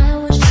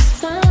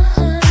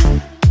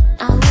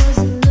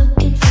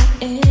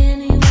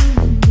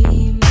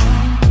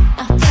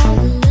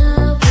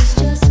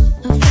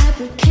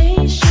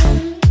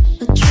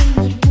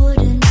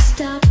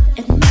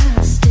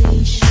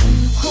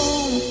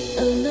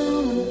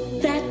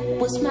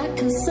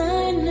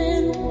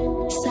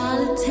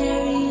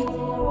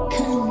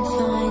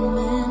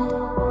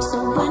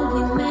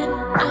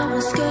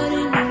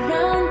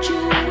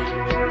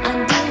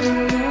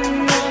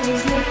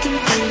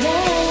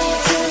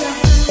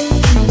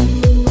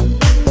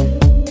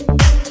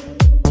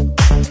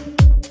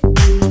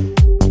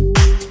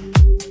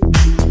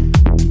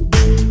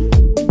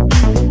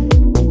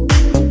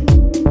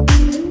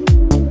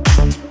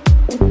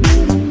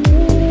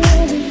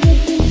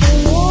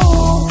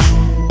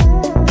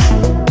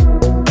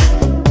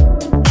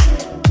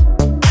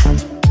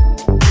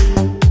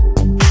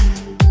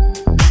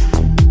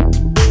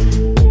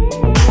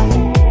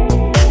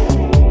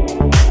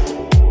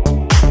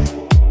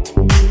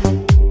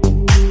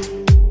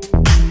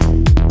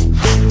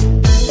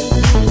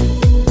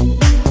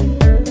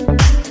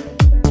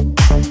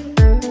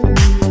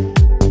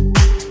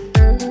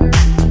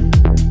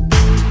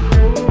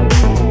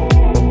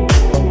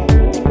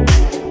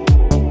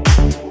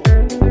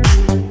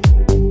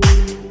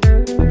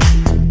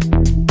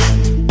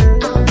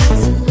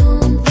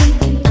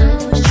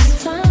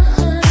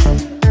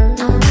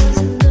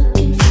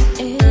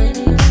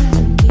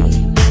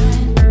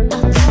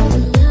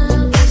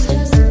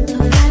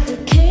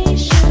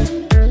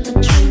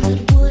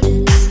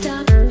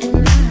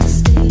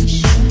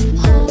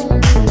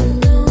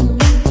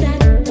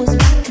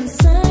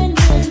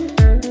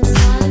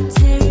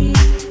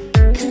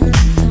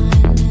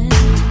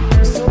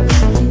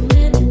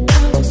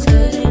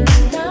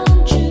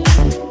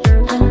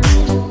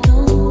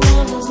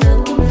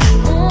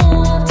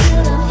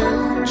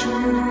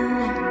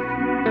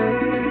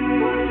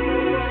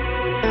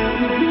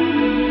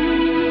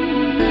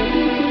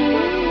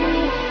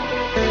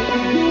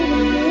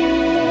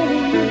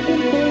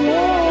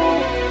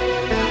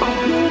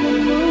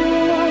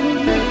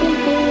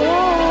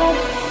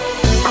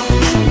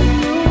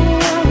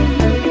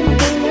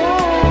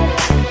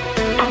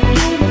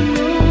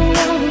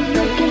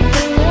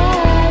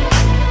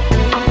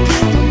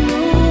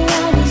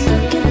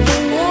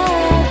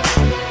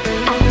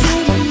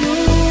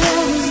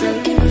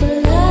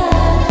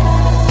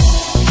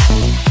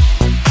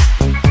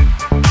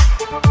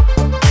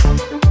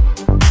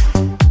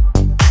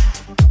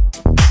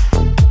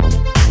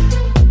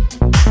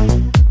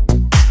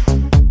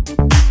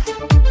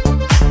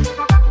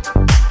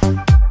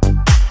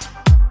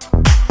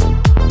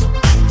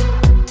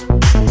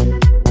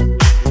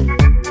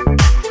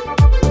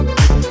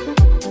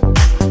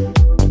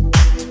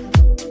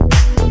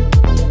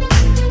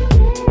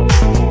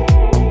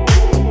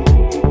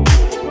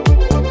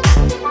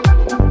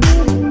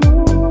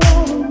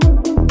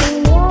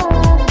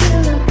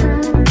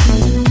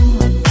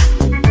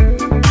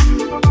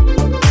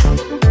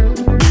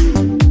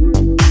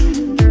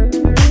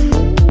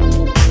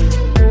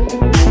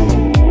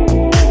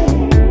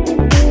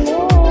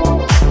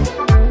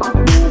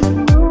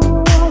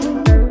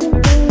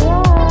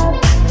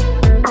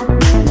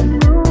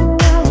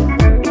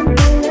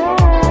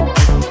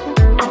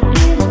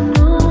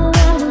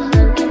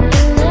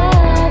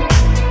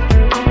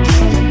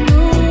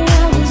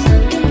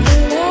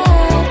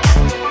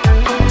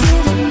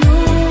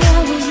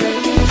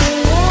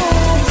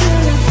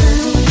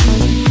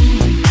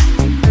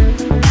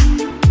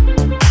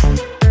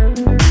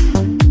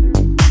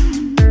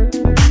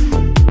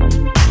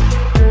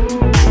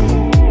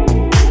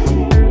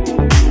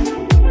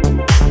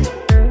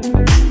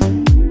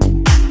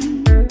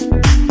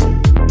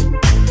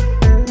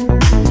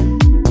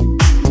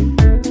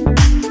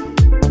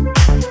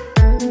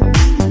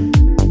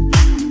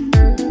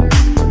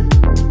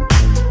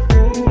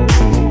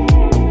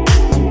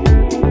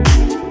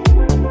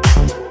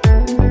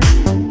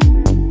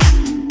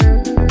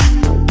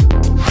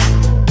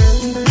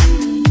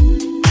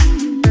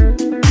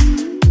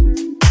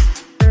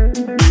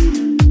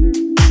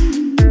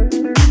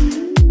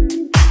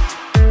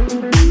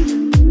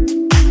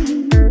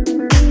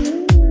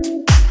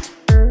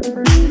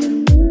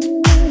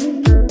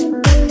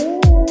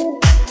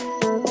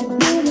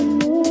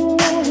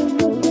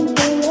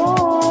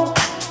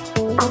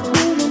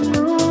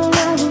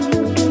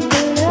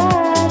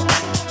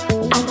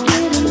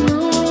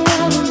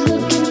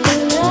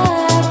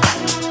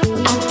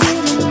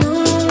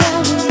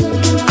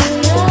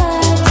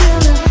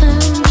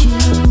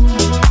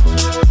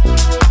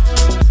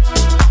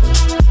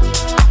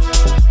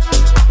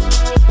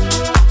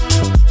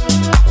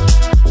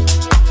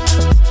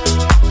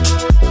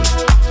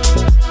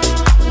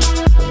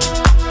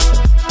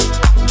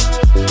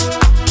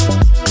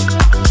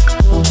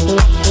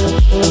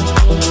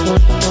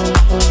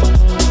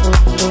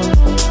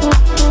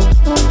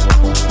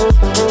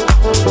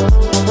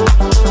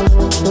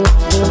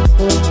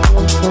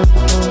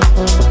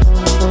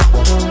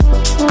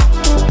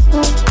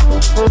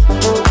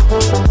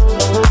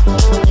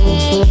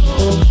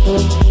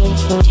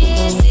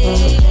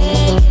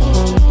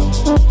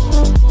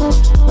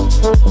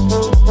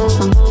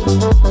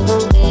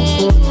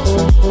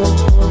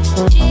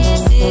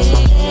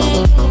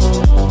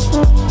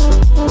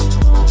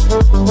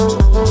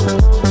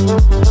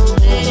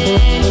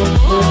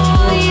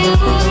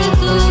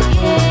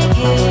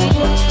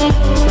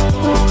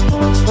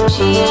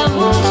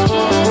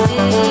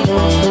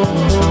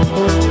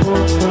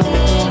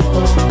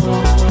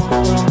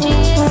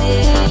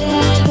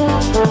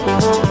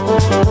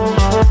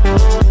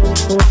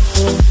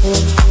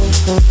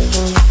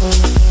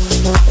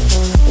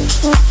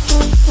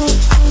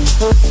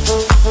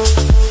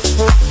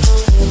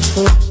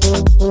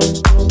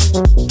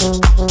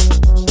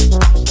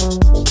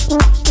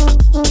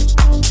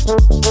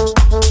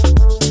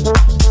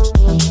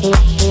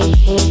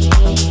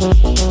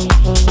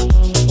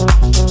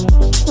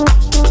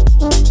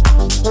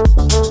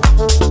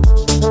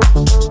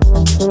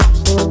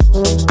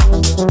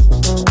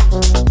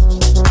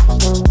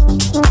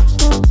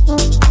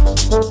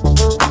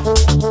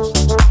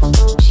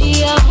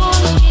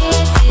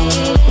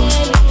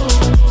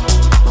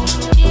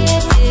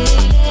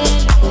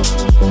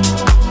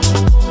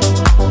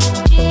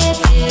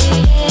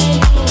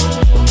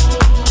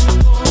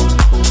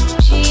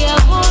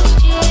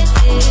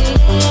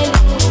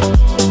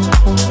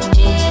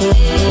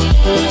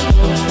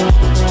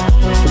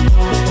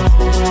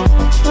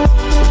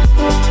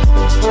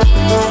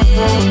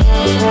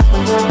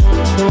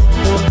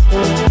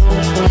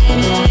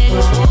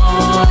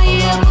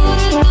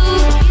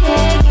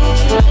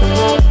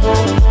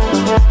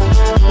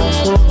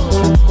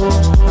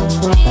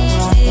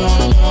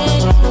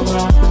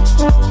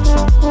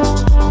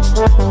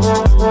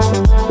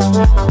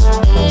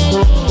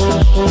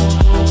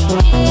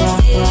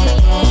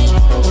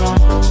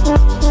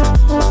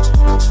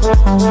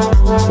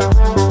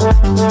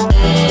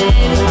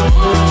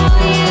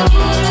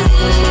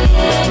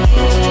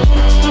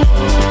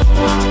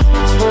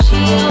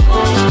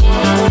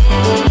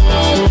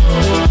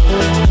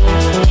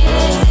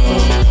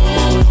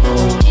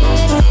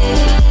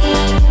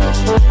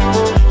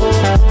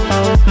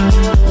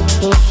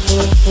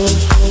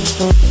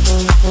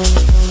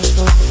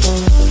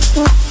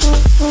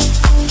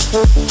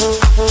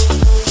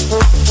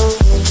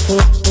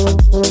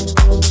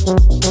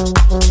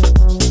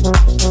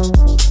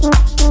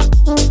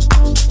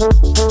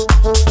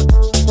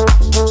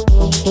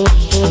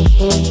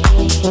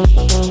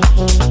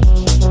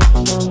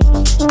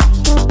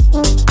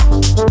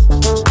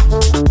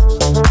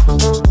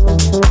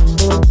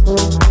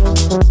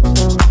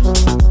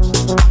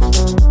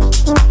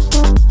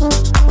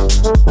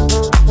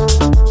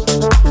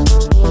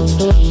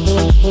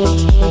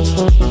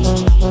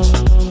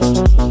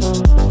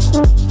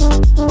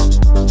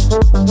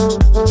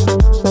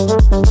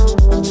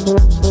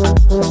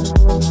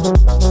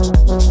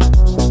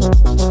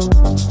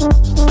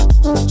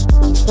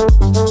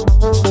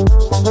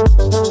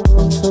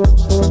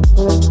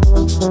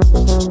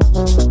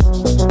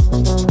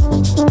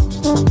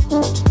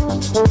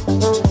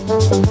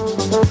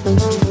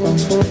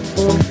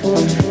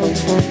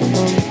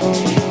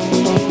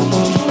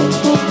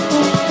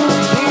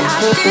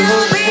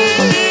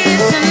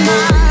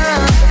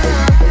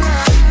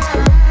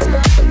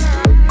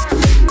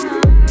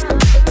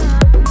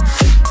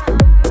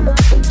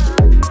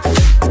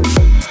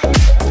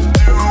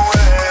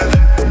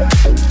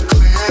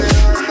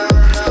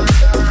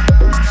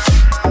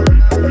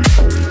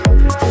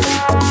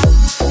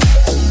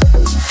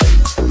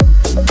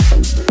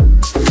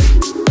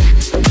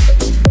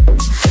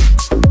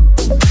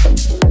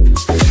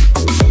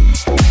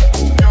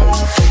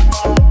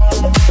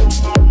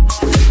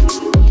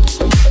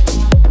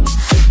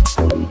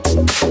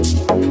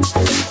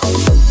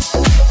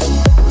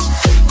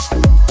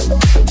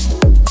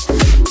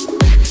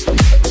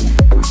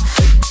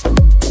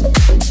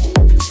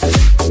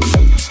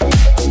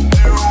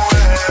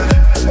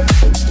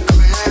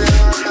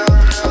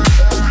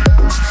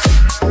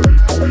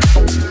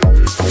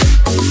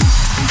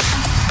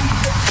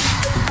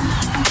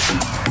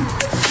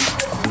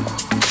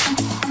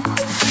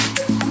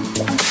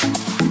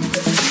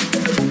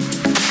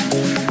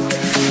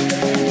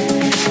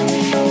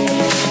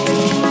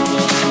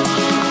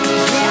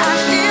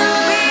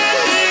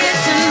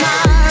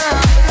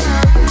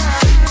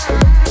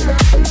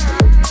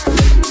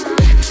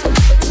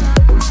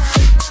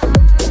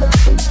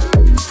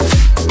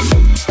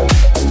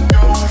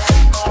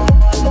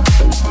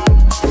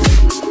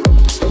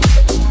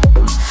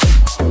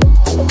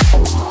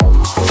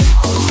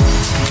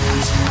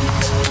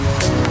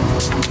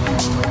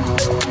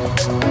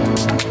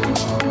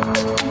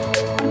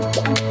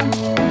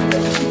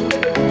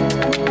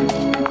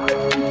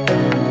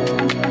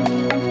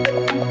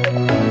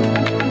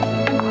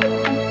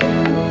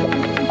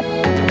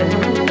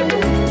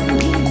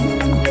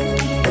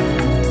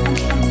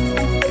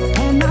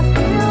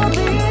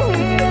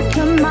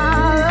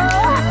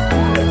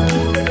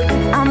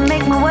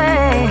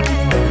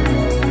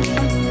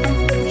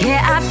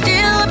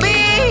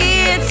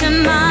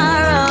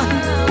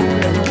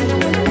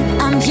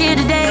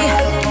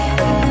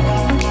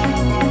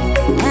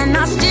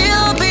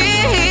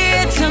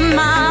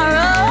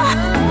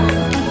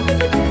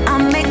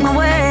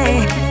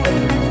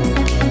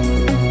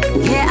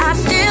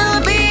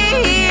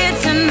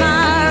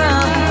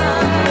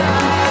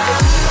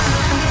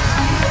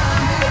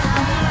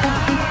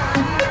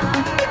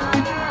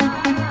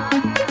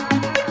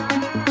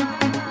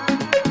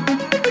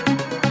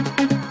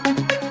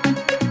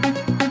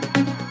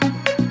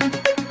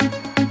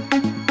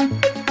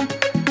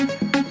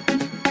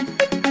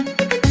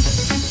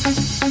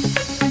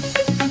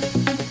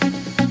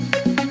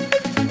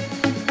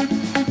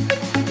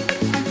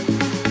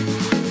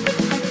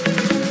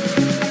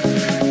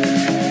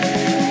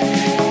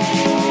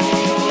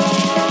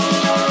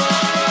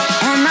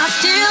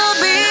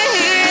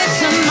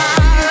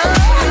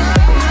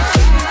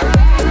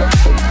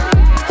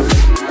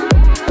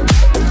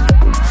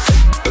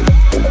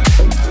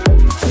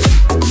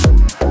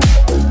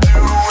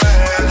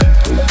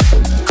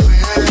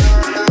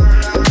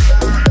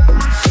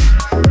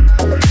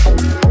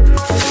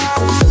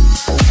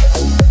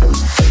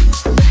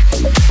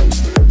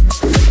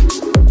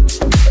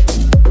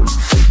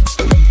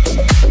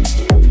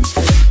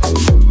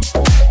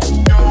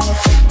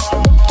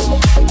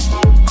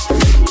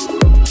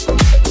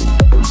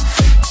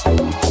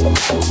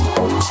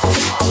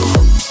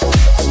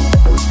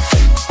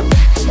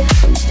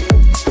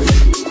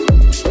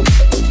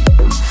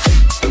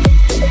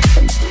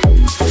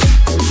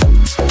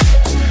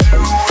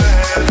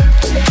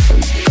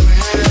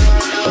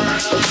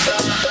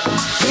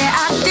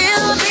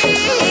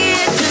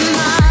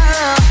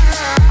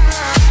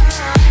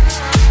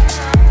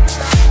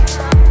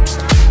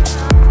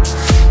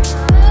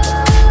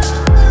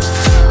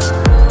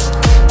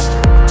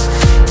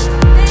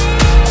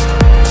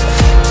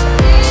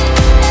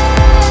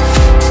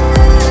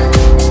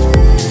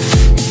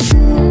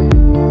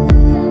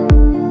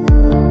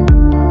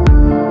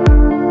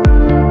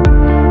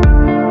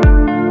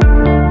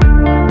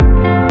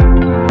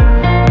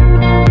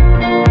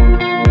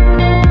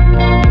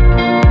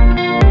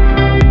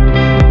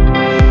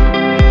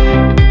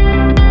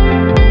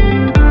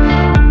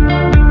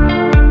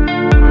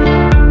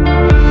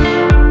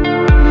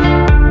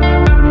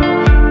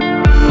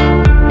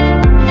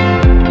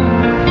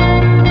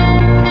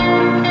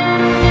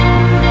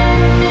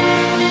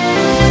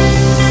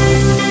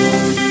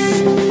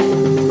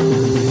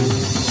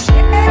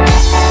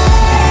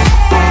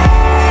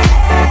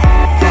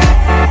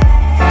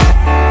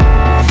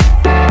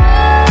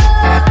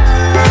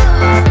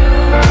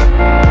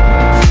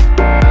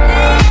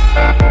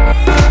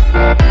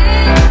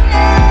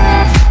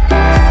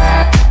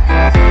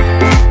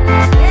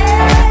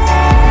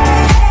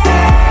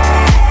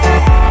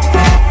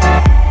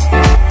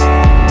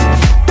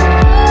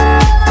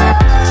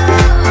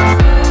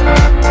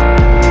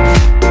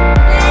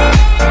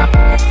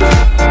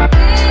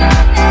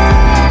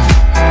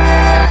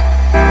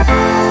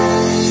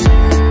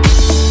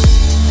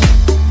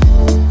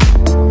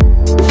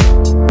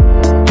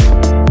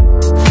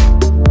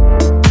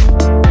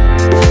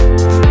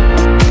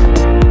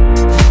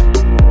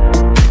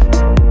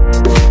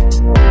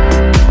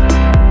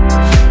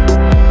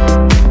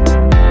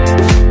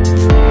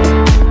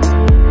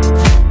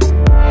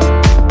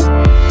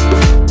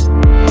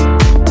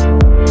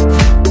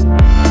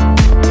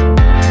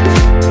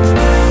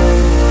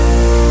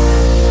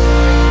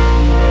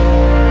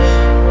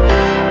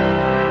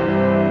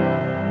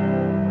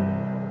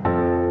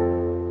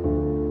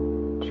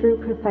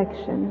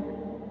perfection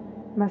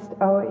must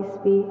always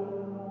be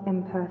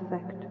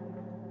imperfect.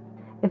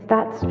 If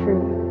that's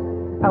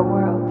true, our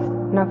world's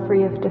not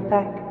free of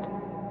defect.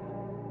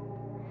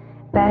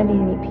 Barely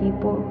any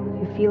people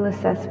who feel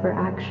assess for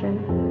action.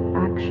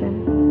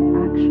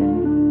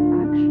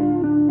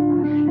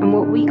 And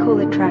what we call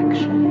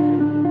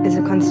attraction is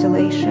a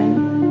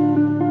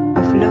constellation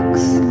of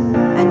looks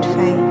and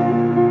fame.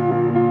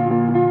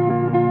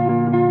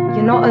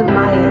 You're not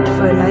admired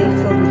for a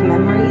life filled with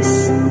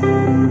memories,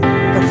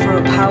 but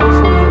for how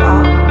powerful you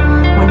are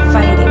when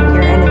fighting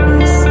your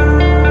enemies.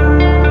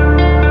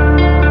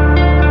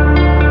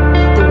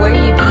 The where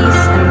you be's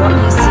and what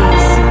you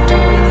sees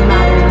don't really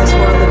matter in this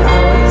world of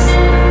ours,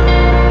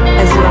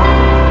 as long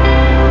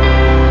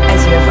as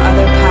you have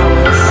other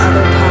powers.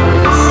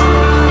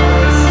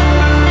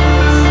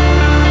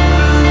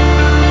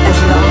 As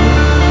long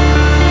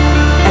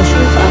as you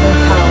have other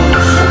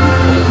powers.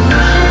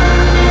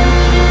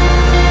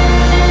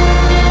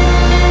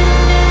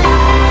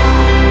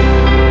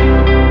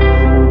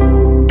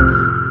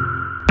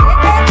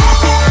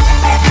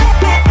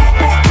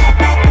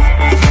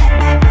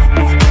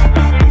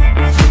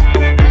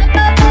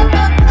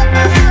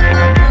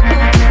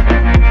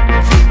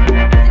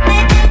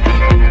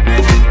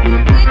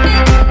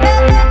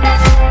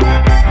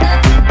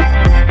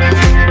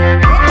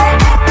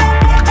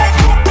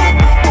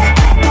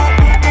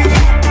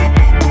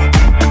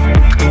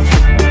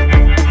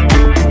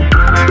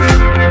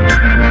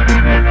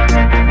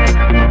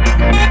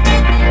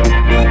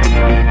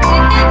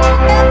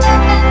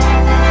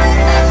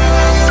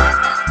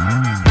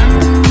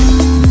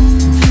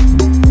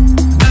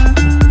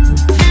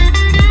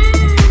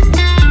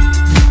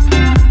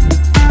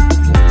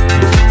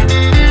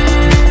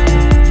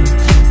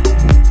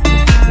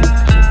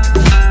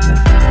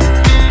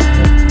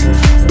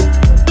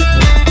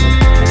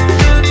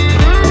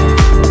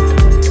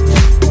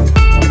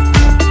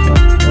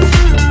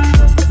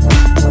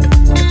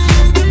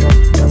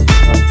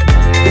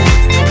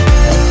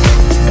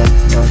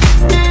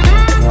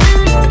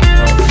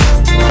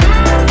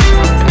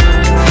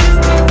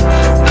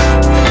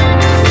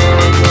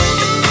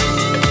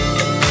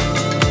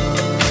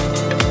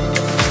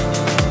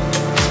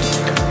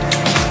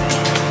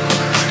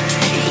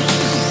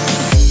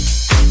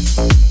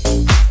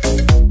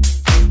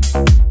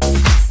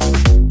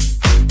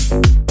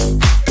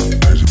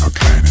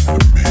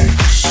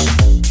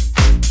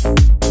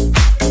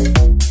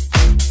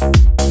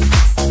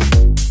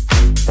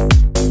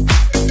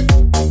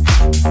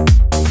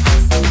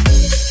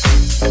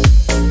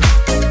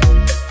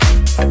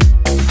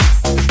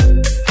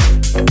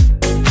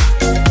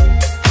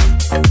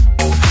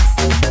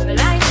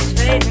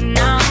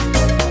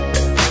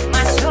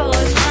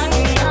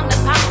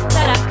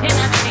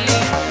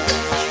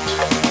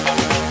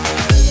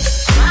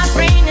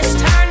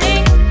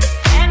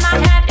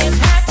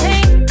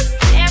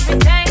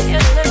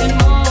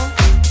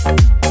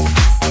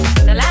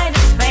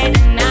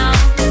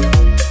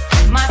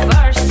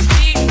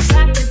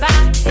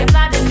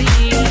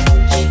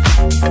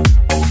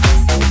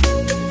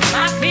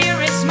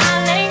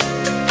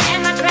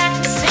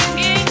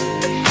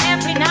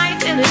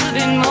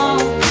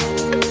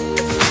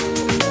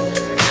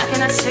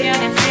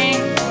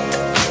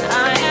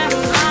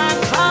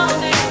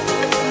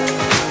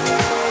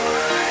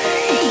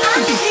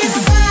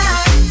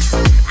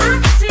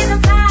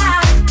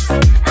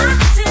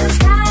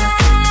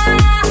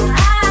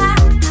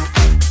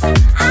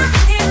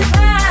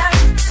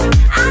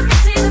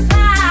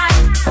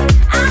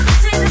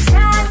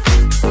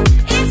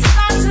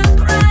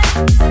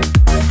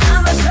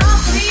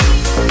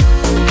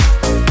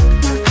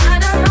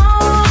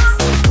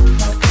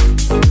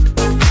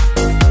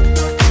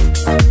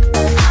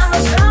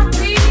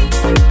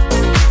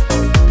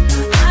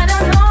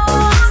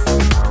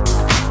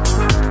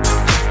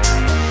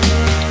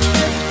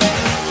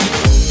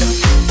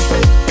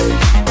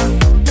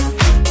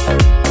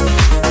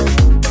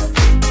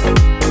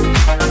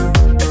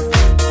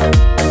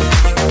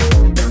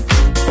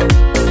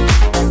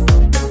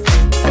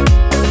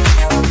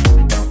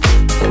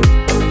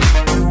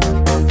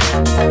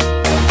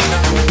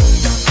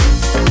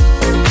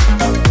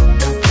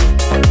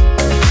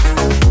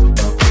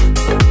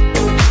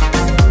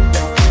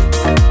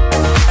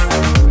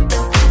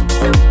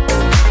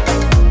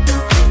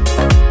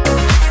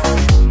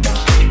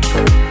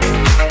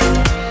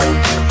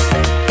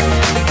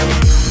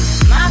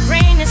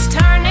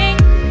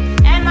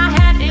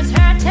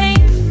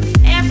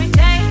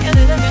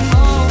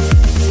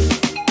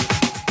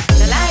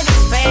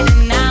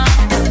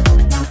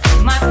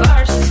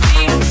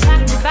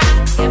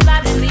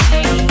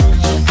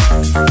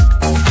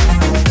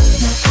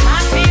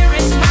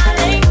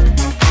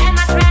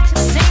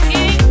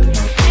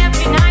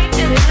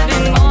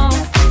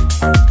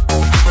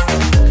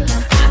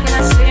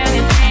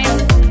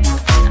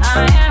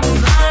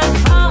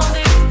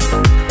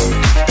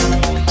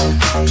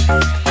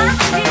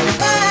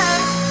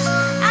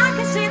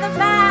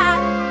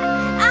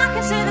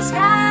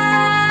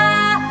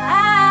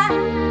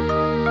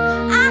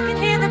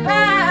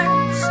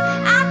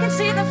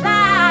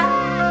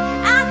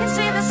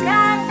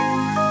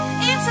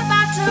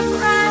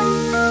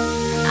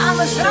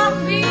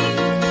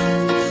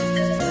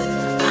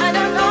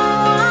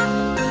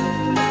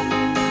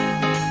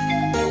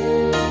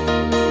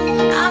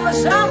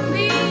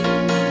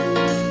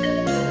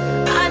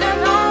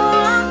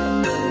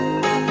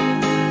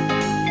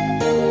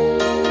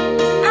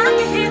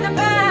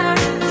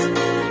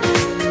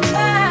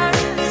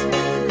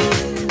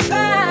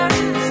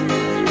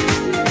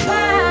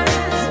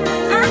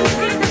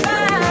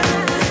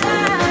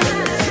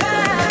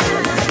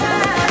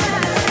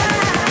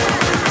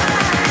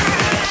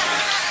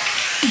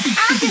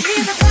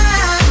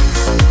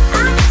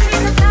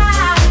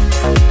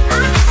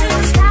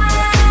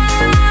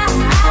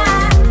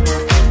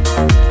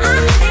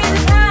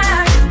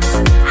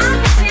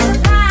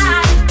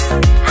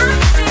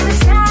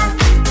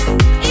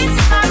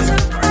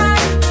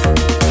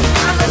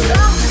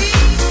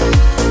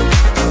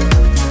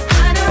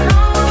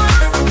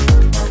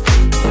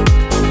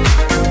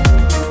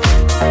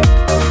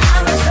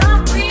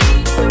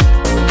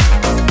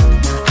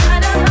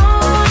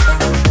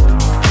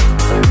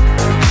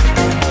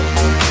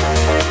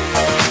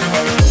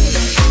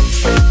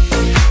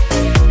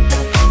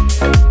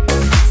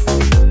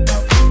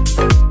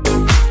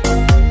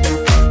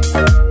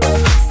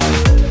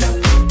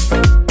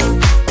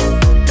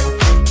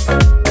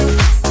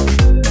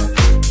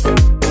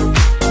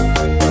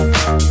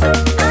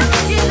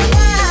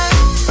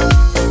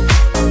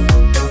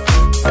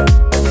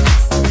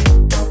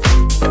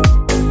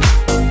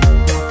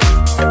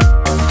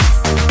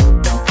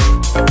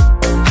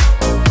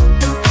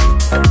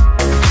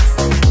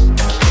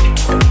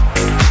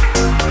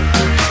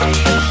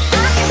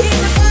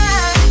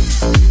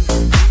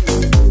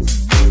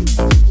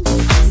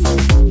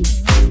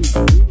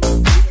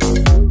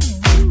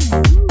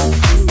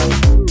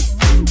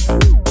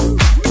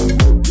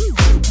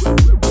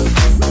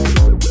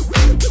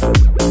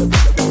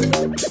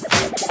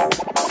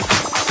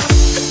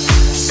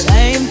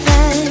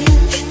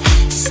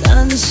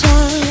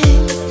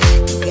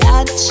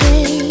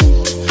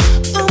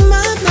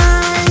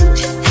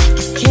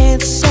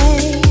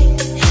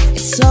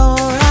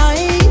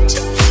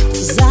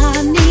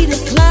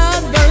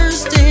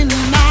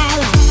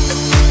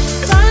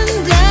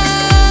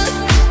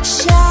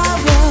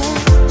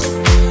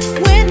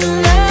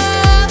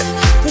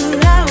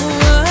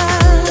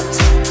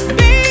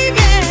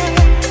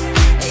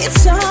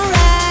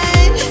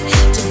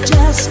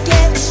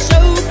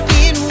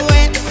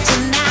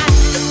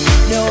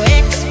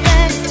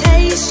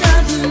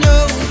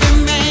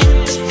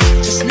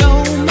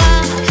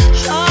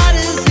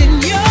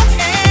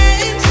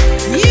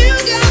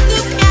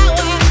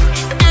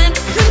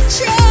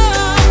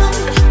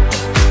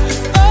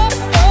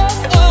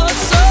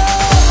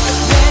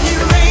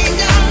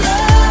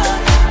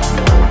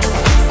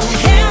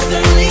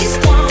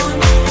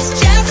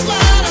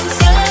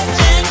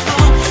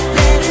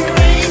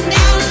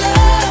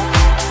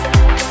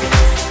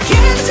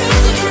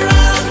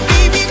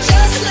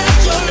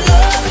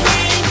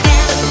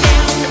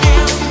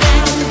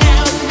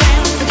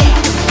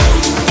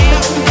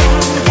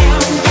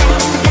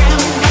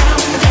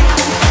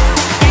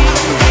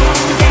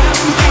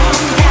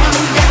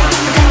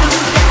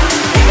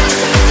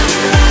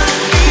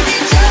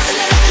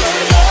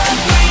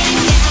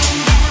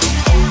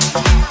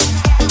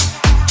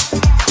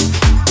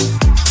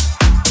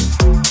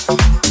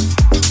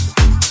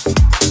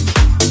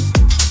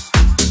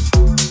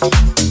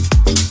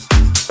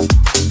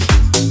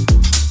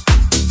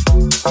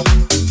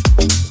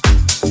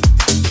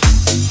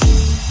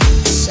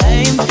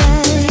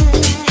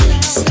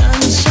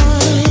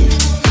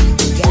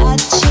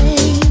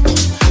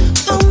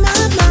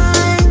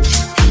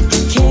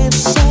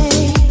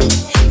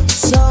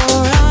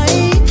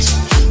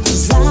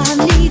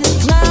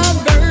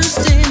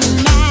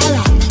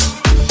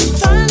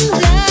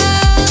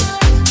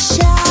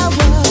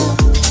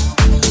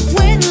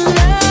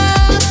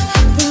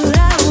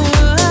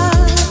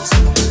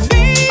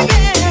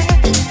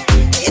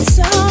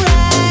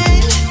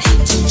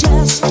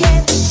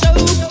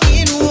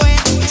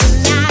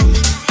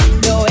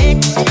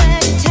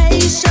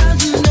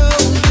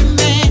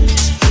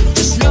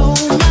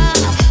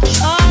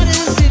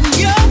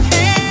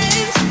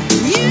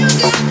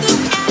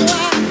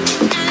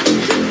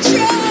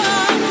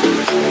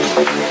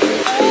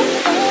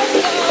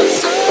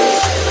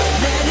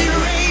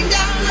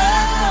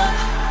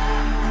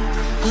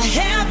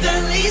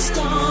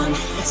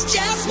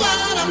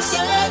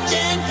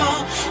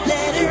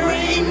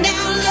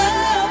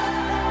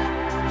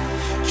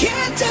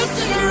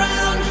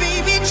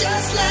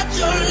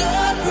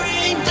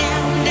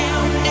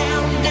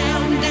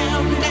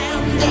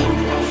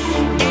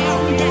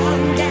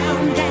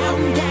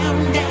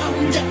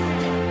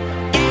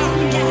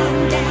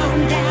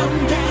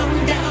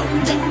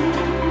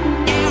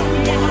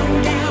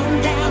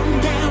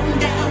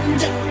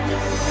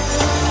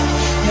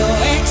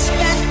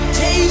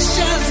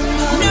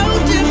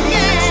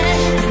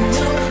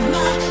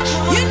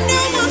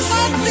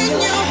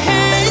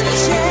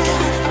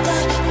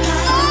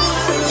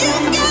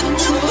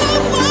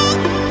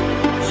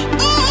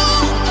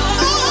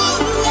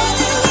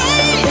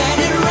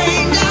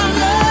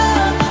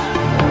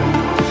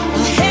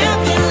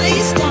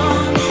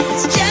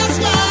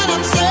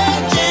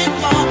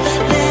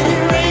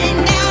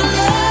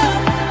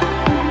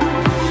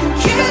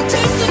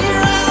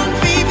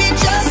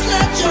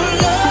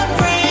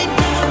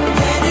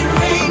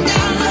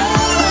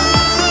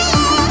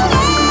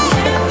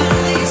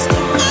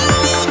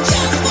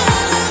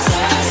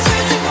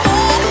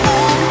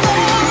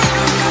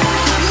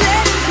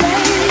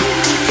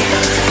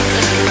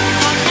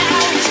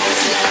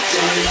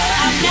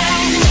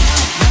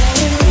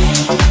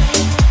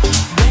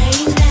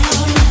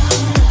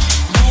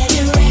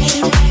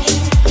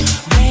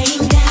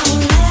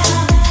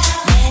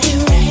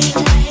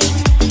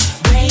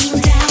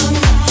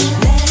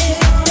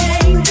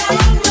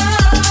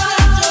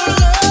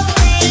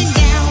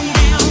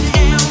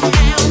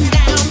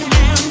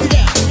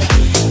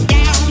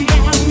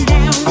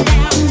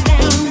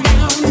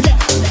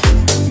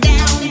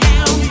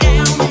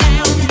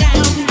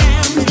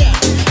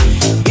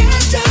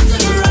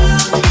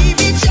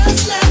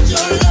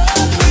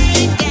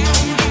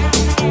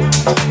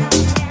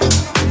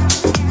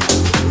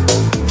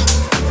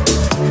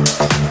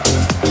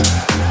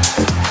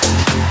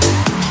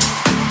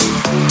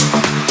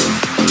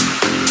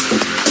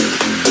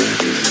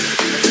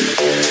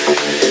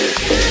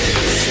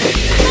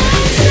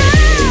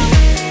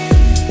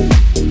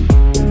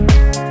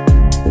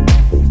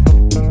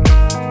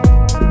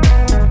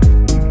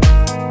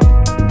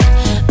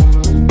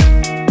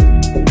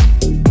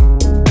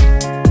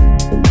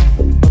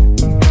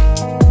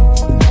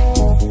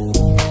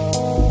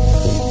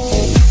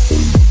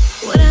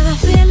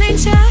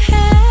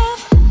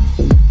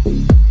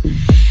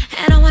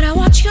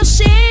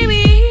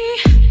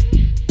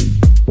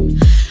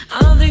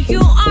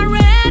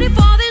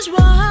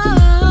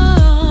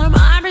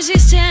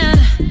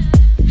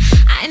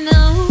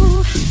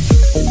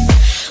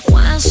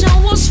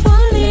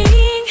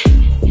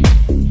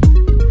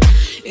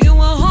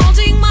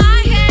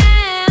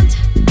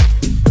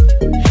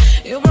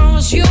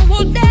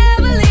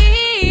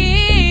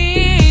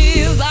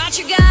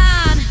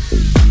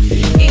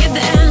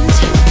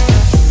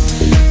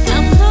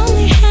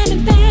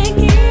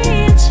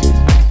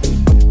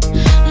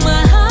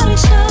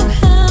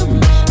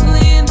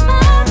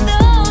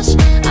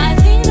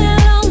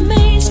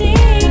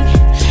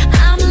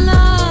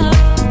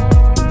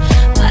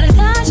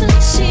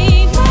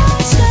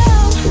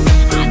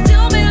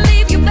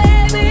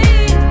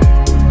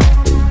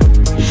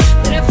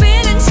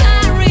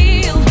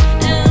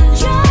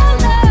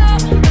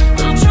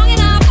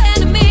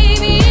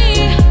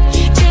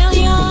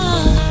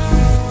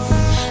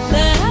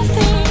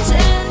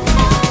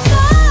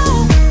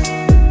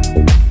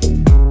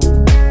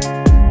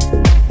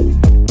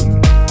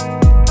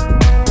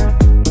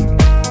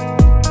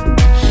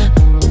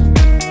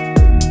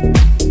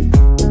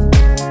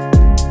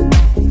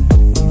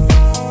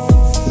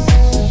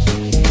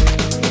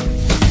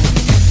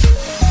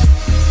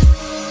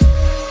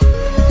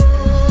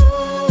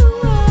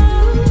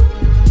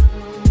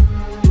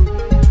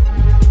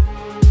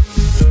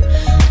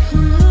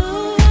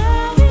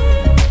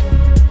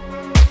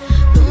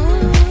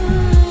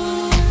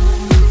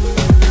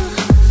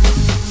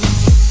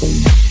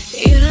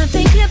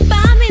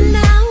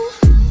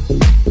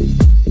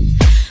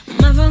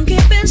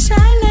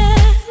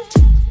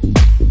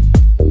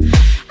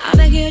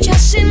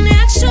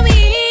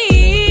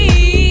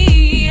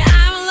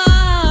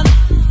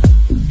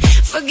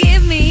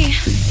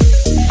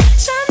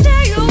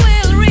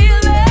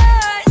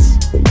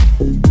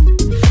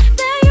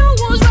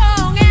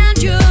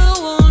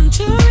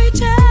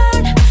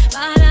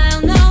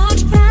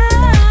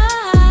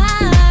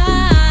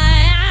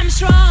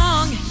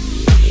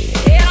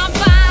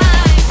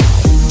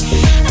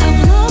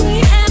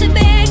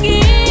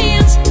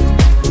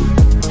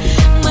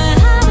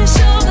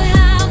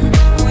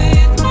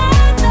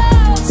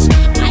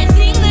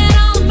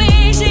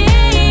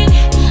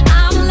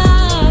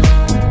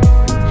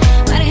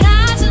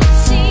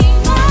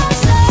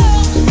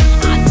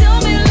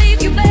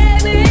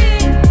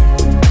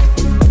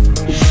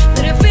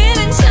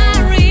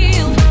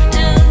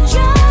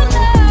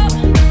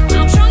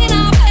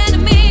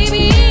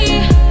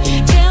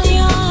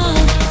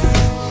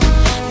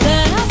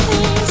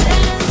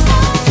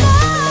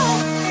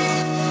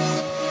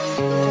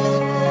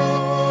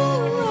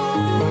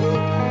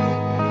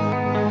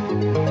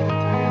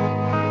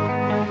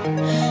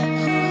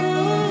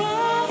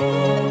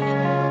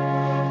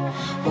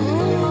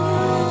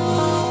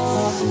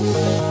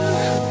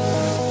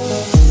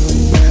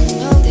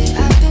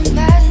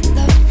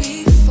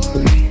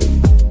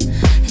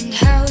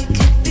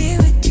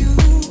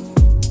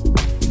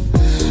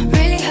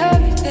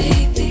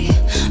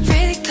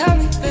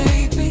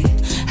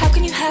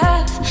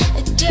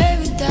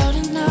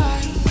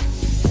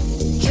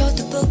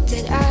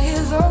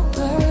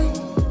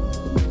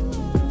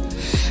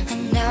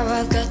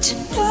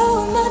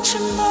 much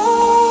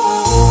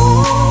more.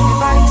 In a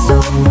body so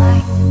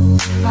right,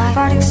 my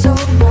body so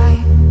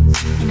right.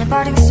 In a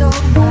body so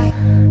right.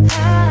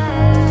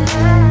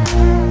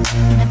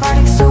 In a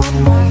body so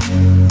right,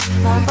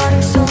 my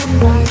body so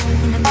right.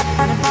 In a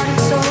body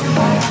so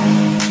right.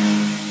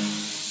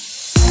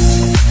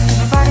 In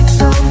a body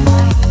so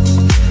right,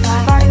 my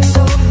body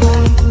so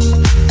right.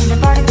 In a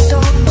body so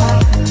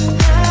right.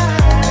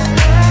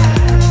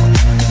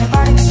 In a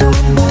body so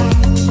right.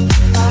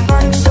 My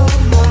body so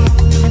right,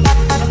 in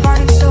a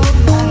body so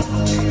right.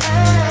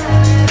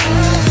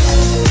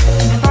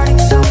 In a body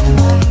so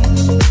right,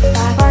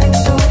 my body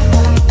so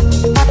right.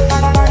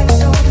 My body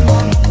so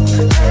right.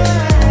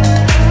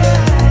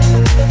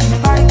 In a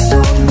body so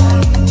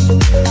right,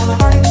 my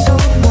body so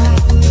right.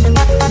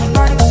 In a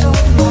body so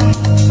right.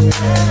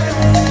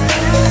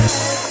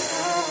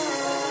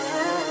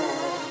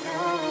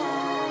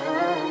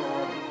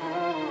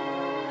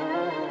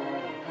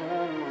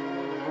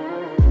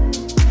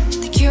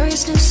 The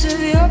curiousness of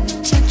your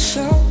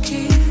potential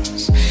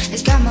kiss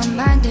has got my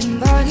mind and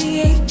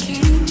body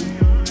aching.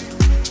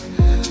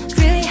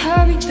 Really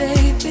hurry,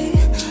 baby.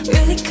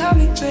 Really call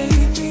me,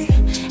 baby.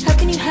 How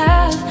can you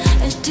have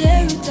a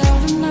day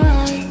without a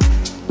night?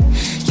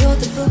 You're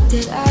the book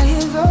that I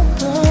have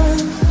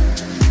opened,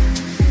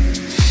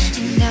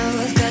 and now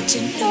I've got to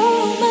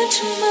know much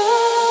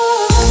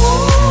more.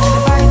 My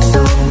body's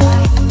so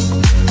right,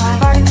 my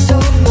body's so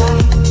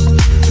right.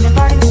 In a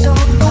body so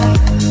right.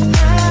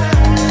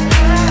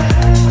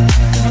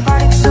 In a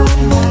body so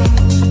right,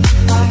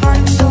 my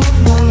body so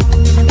right.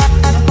 In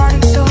a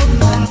body so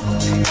right.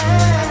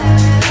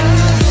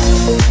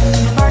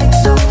 In a body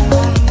so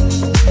right,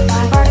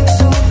 my body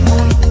so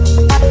right.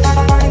 My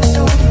body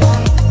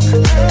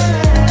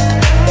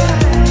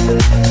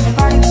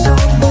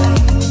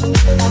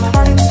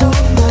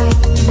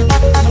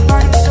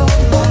so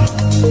right.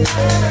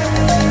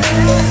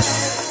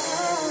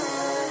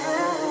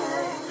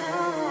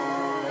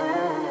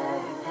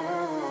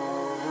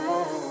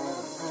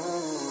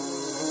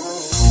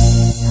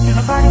 In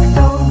a body so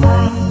right,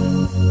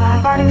 my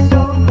body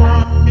so right.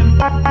 In a body so right. My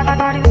body's so right, my body's so right,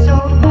 my body's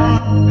so right.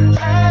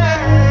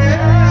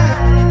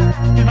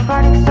 My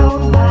body's so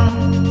right,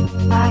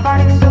 my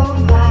body's so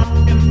right,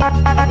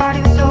 my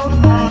body's so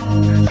right.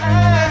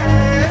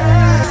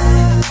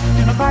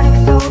 My body's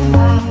so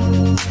right,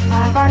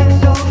 my body's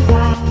so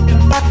right,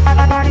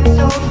 my body's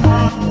so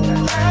right.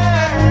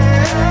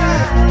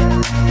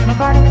 My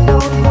body's so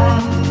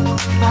right,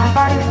 my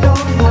body's so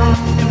right,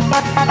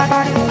 my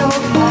body's so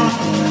right.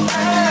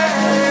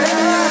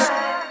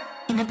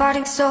 In a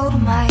body so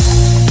my,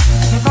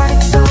 in a body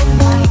so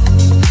my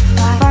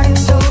body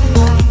so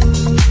right.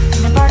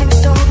 In a body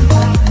so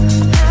my,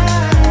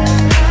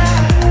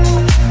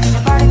 in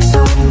a body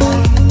so my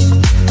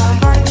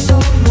body so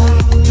right.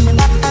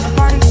 In a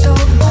body so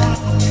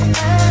right. In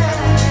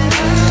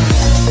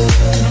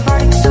a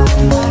body so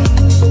my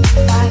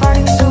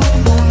body so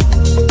right.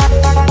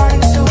 My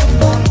body so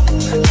right.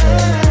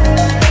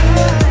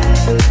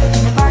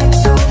 In a body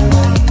so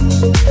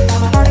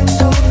my body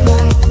so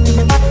right. In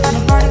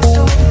a body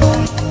so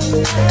right.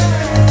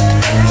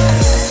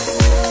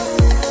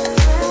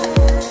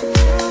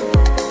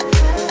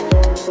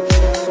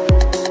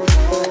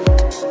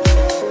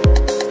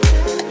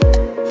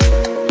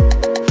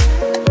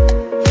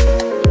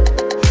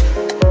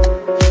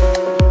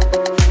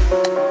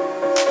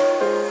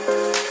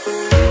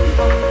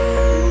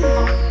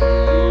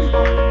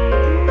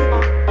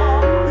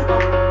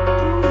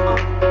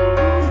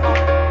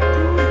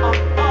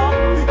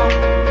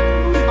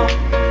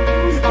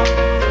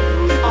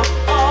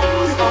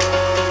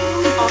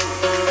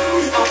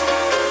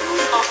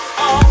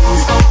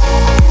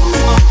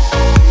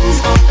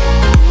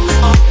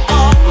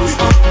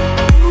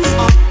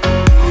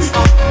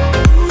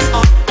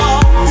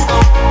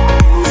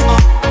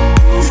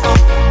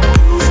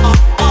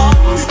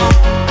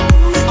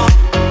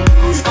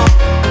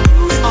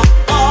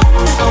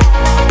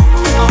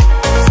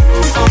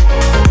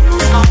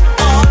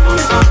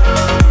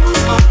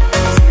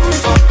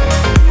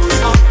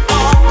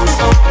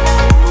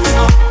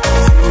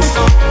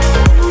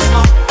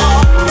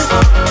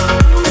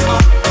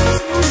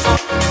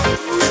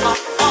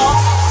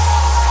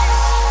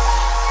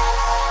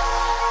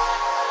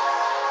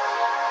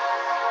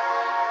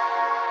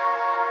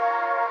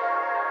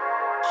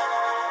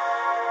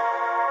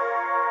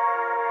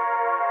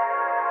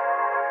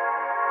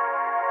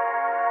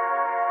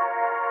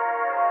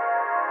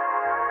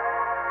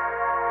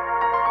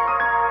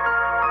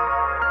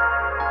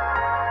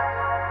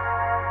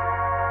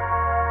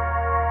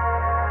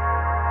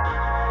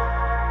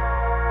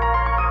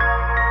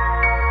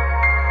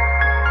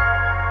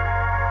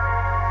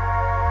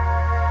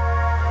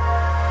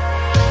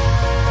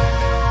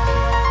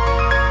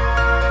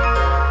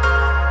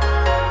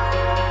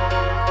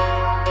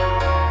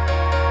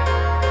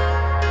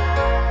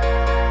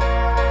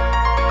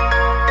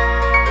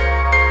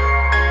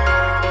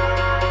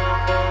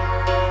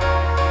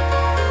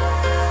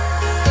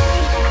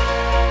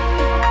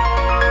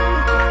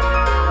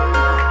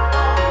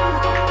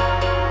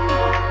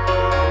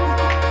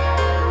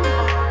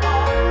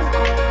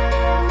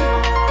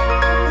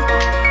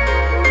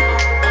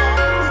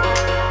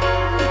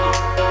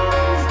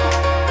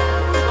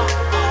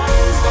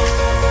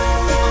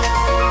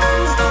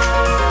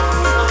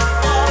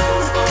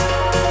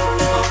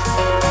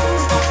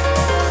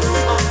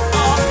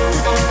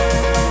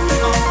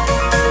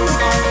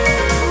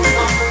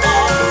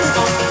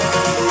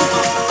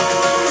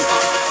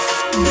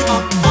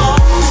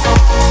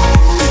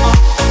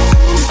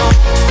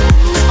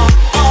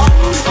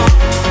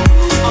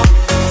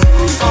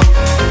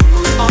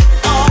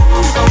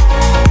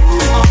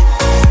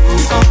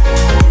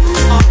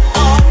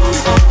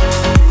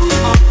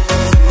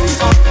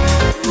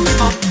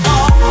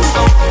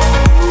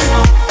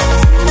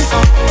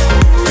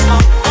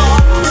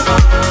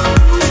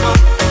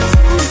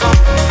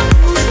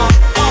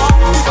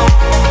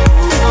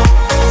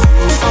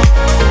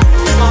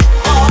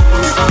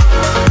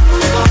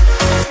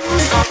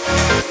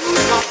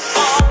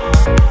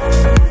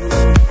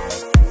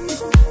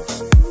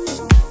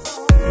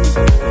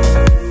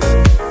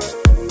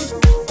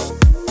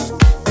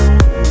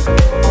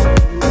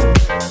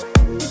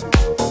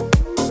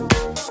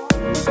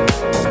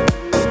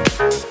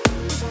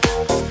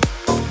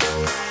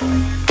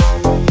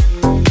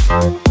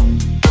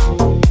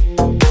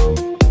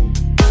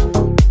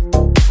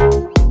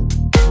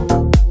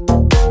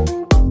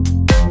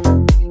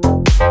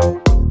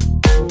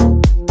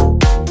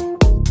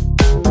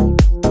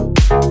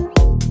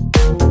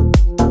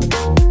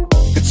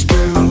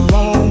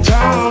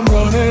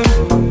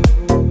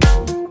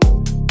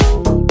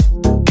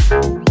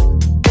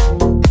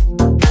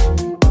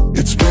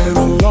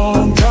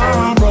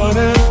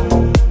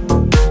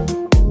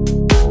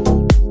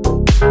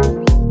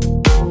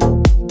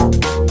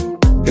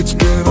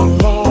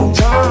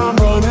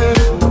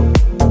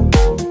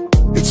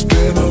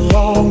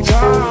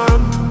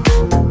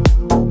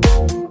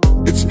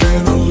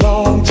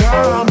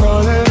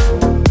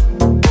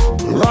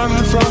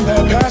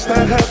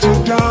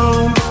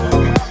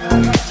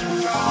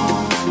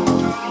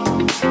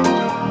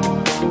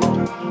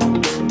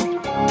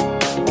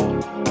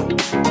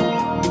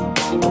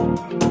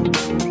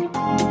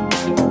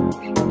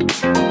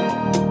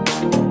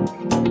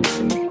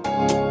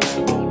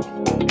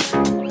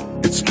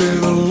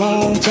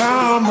 long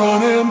time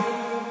running.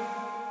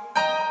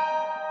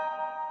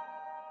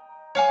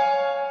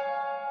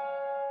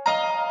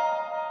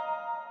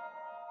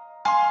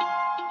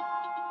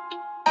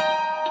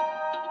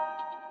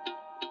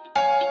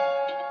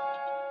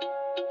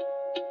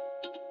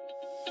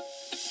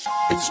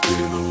 It's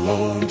been a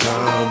long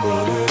time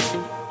running.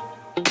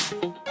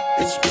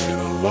 It's been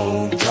a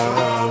long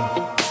time.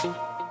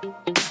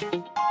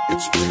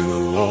 It's been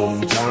a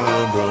long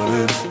time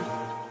running.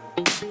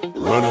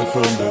 Running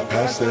from the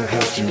past that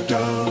had you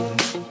down.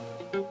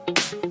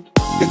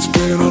 It's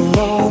been a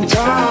long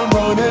time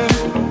running.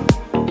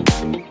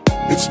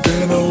 It's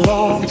been a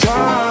long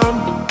time.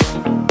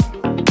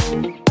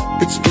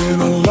 It's been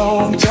a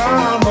long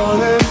time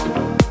running.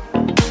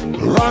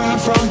 Running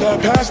from the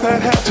past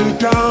that had you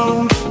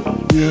down.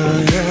 Yeah,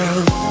 yeah,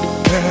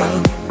 yeah,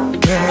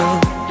 yeah,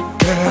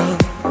 yeah,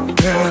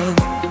 yeah,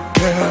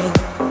 yeah,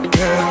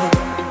 yeah,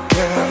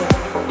 yeah, yeah,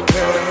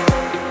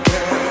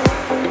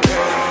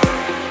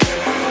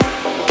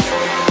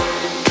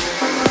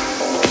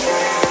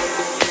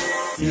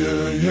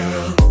 yeah,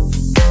 yeah.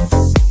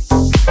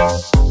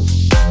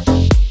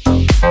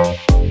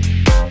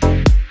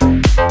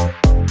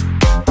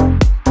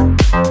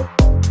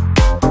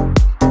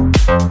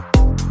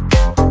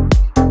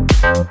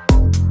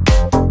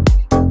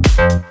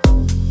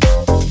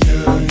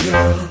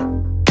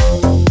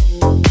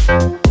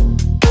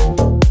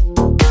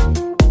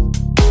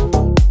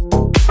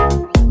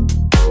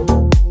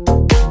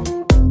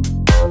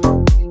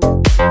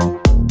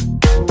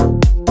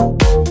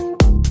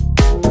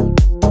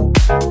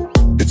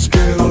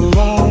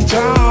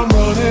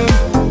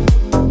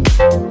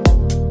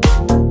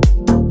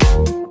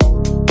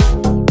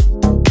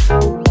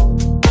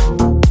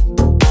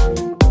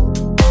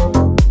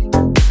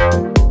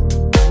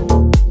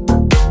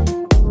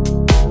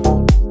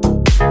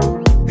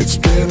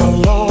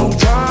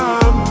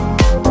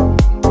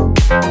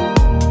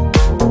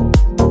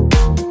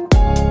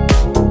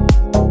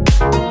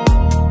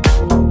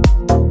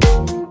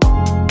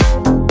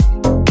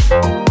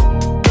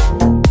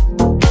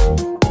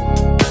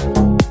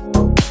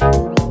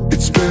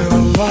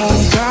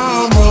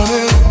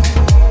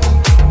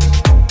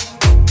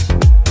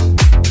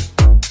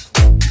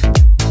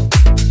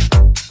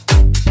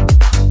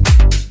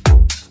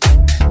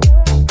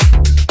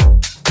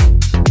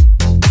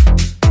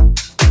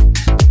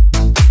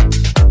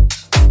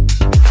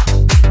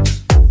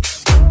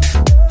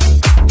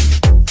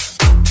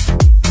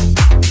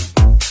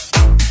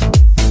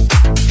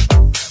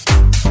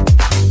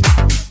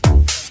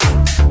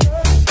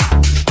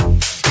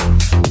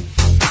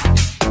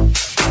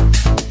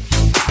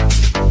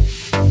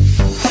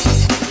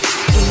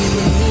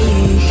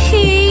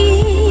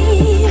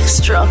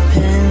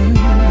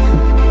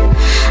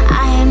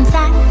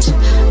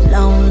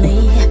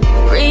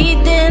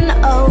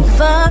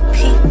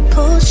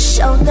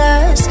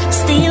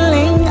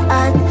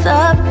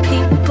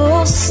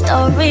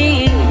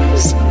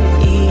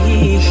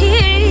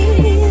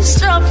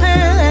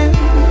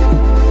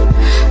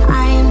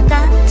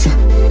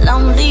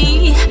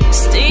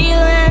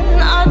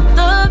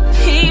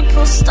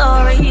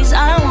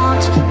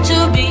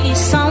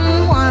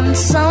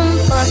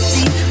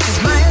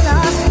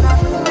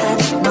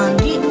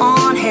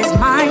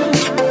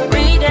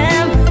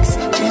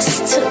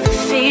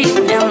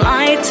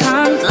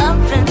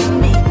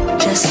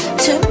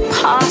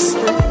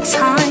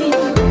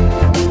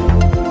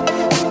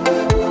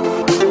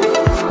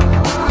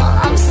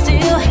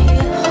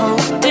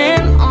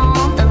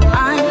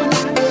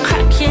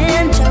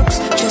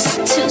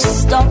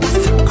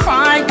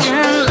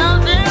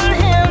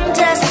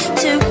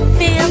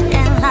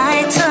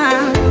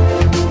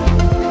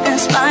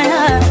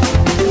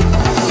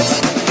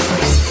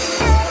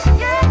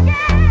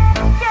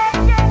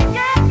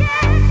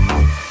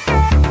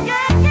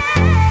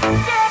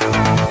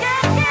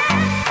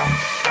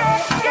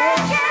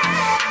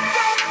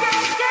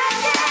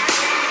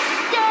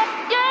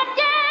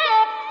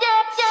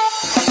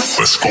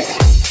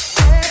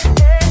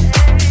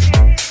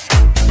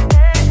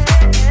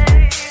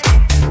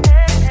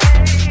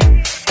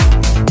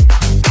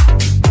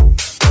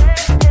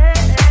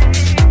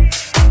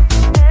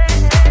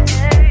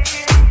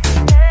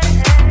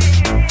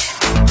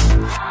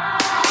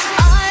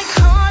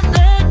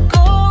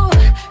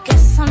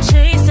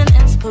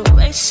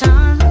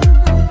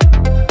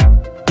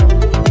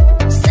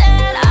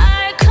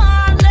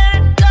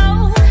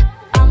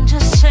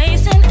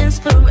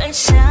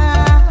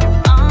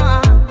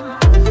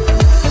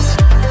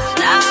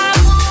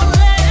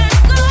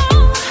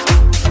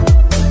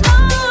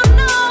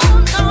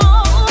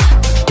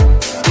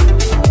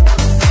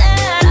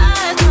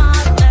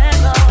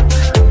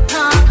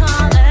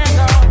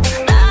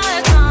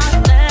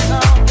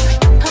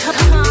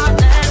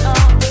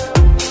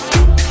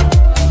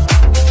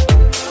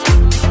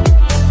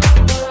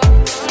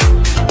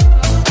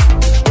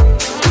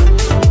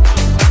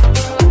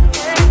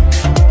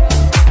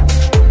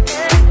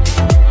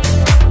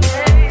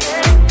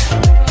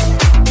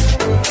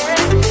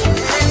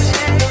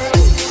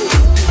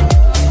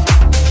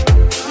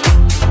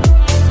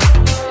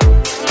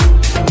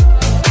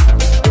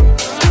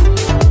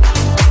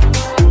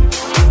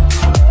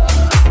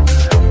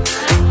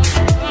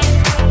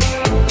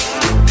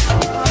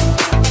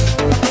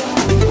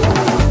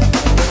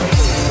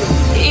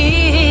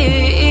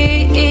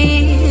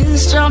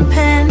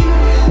 jumping.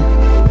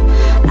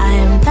 I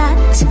am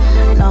that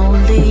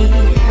lonely,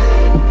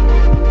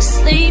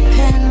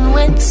 sleeping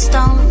with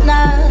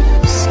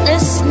stoners,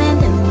 listening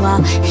in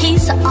while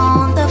he's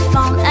on the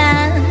phone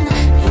and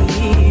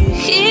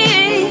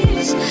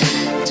he's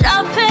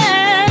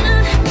dropping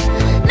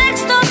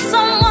next to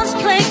someone's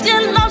played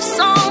in love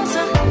songs.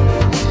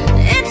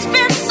 It's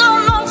been so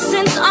long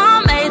since I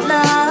made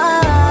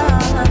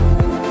love.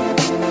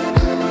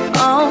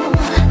 Oh,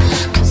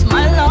 'cause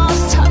my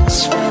last touch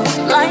felt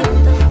like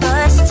the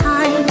first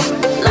time,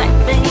 like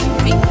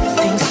baby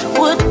things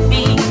would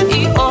be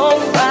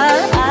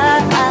alright,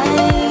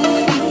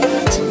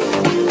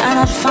 and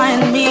I'd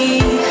find me.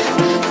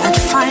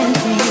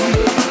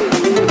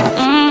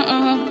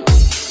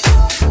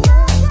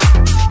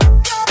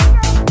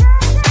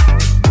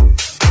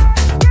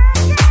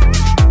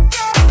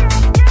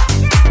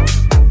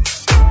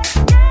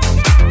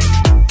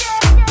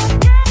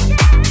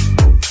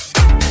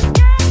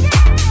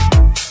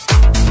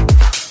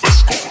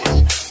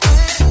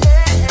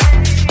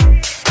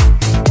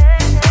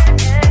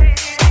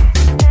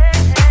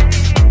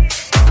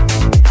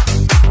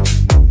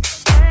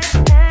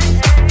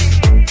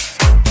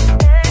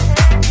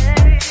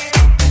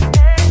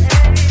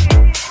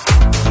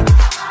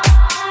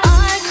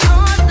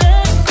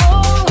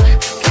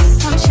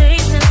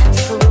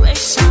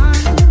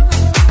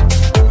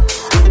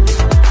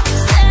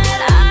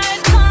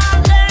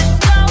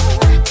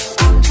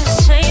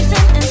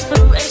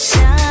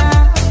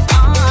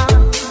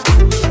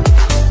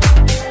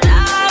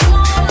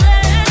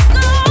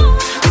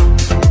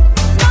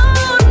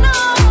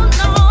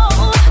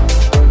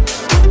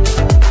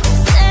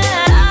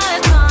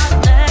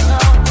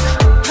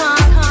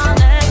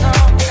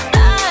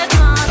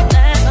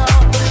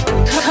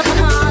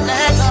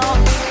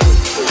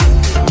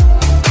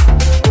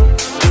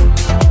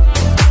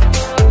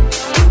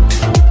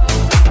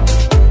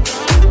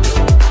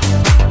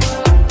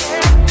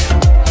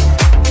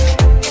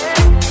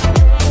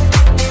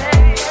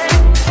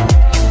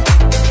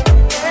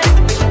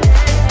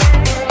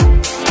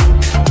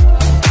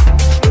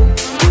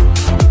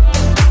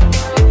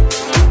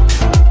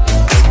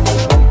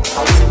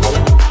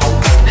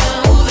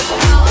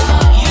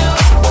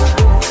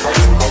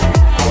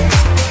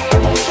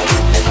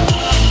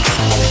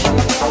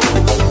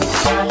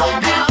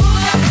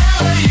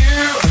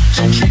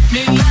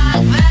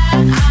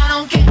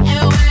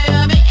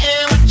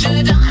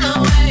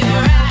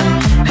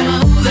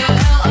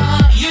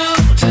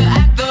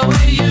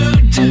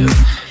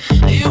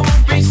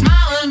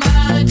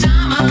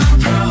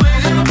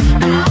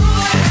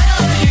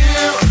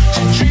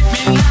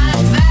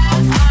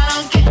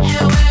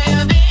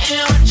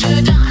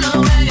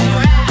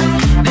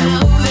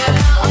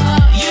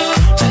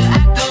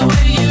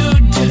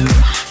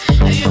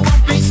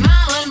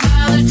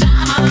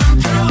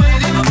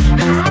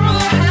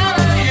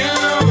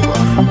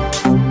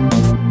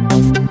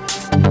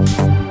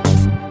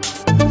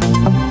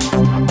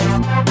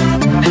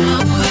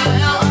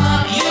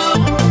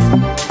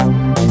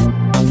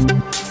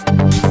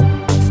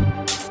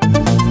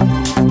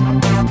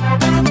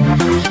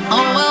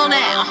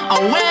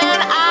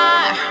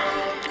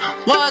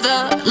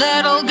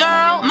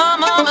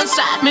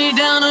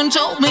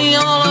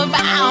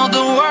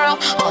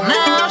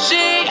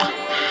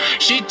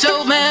 She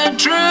told me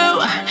true.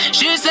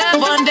 She said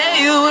one day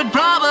you would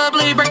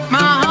probably break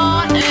my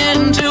heart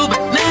in two.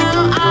 But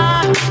now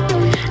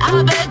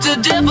I beg to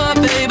differ,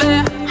 baby.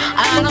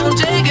 I don't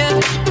take it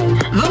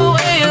the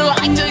way you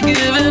like to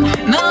give it.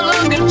 Now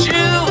look at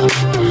you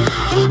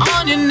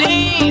on your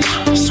knees,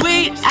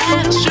 sweet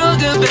and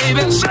sugar,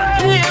 baby,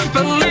 saying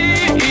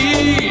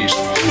please.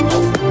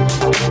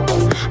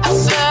 I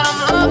said I'm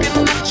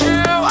looking at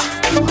you.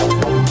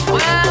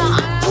 Well,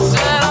 I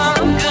said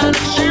I'm looking at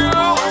you.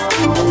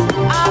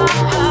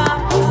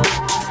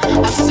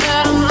 I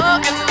said I'm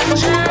looking at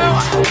you.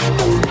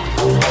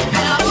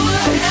 Now who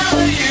the hell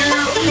are you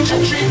to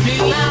treat me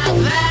like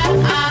that?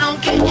 I don't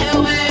care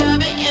where you've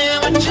been,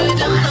 what you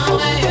don't know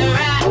where you're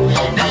at.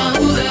 Now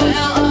who the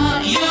hell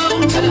are you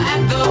to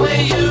act the way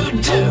you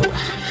do?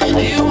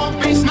 You won't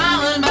be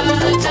smiling by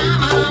the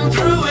time I'm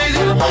through with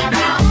you.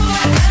 Now who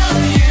the hell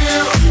are you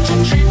to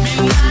treat me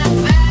like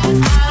that?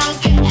 I don't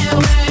care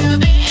where you've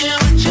been,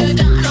 what you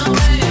don't know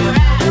where you're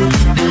at.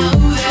 Now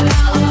who the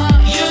hell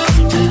are you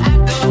to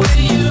act the way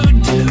you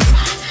do?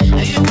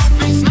 You won't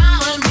be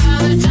smiling by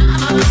the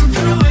time I'm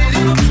through with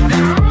you.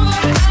 Now who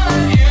the hell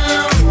are you?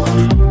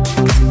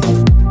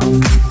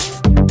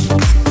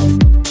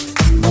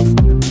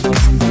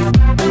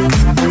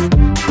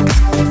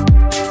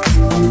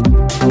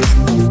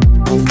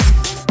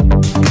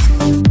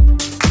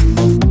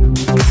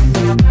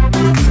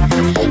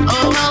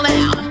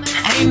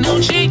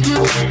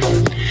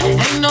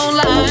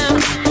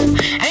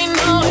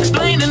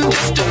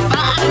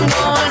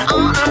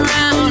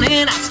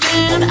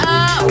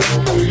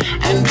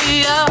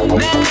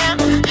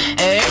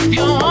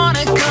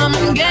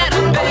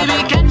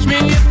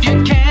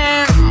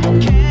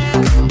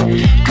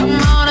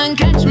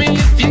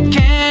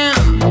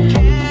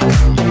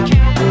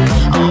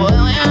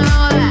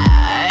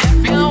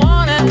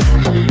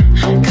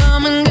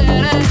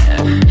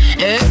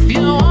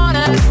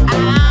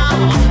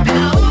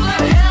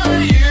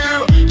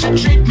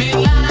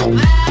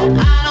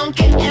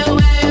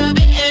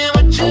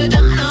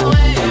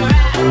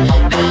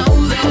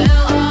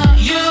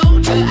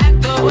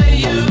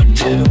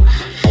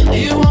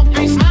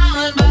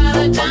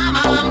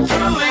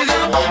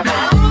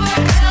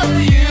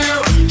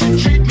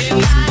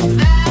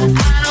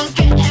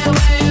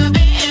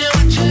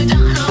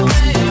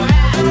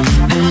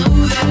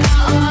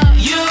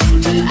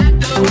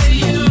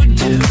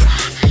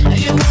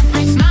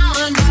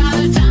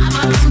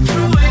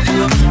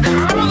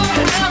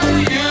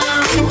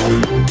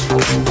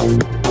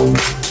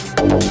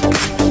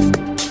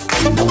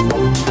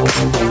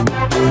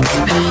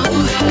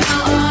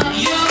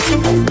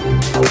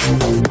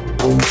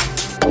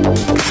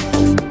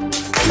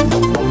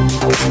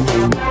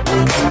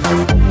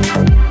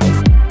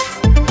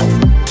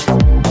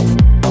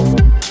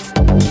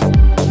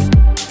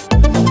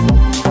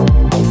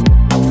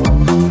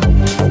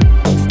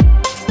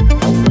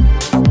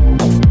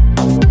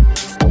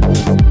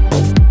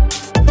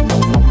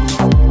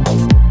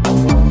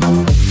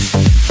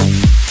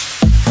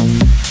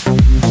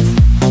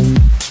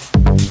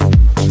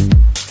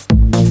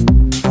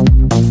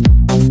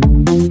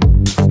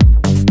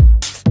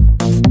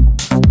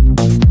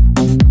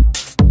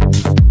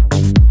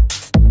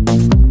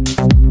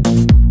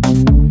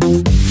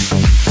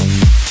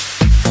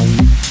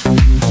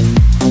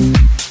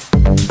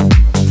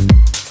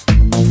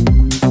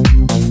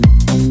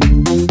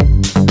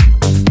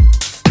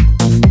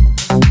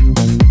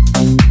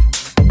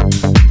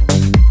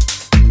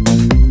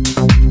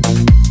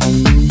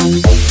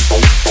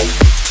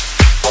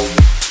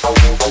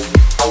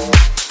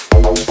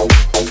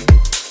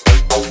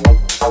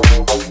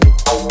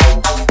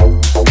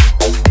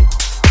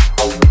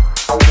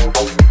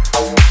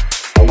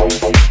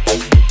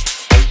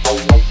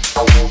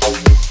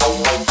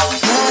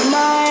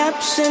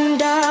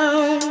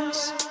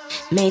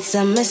 Made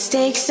some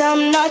mistakes,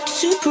 I'm not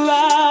too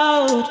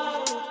proud,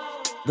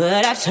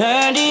 but I've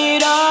turned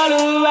it all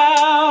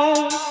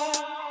around.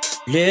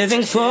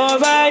 Living for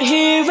right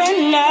here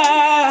and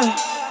now.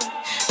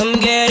 I'm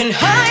getting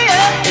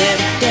higher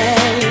every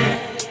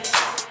day.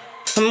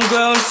 I'm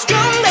growing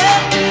stronger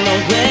in my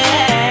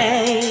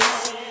ways.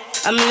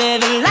 I'm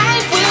living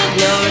life with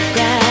no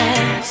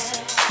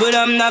regrets, but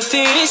I'm not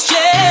finished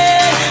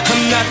yet.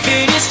 I'm not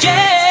finished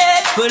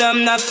yet, but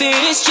I'm not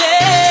finished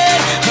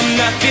yet. I'm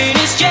not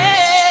finished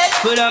yet,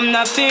 but I'm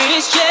not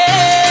finished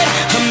yet.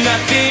 I'm not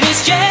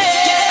finished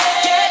yet.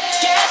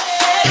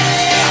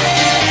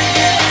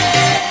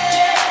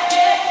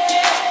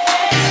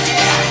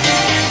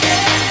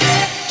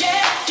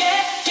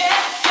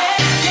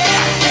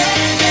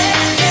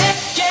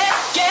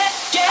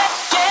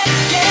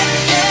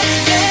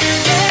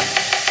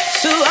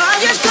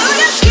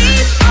 Climb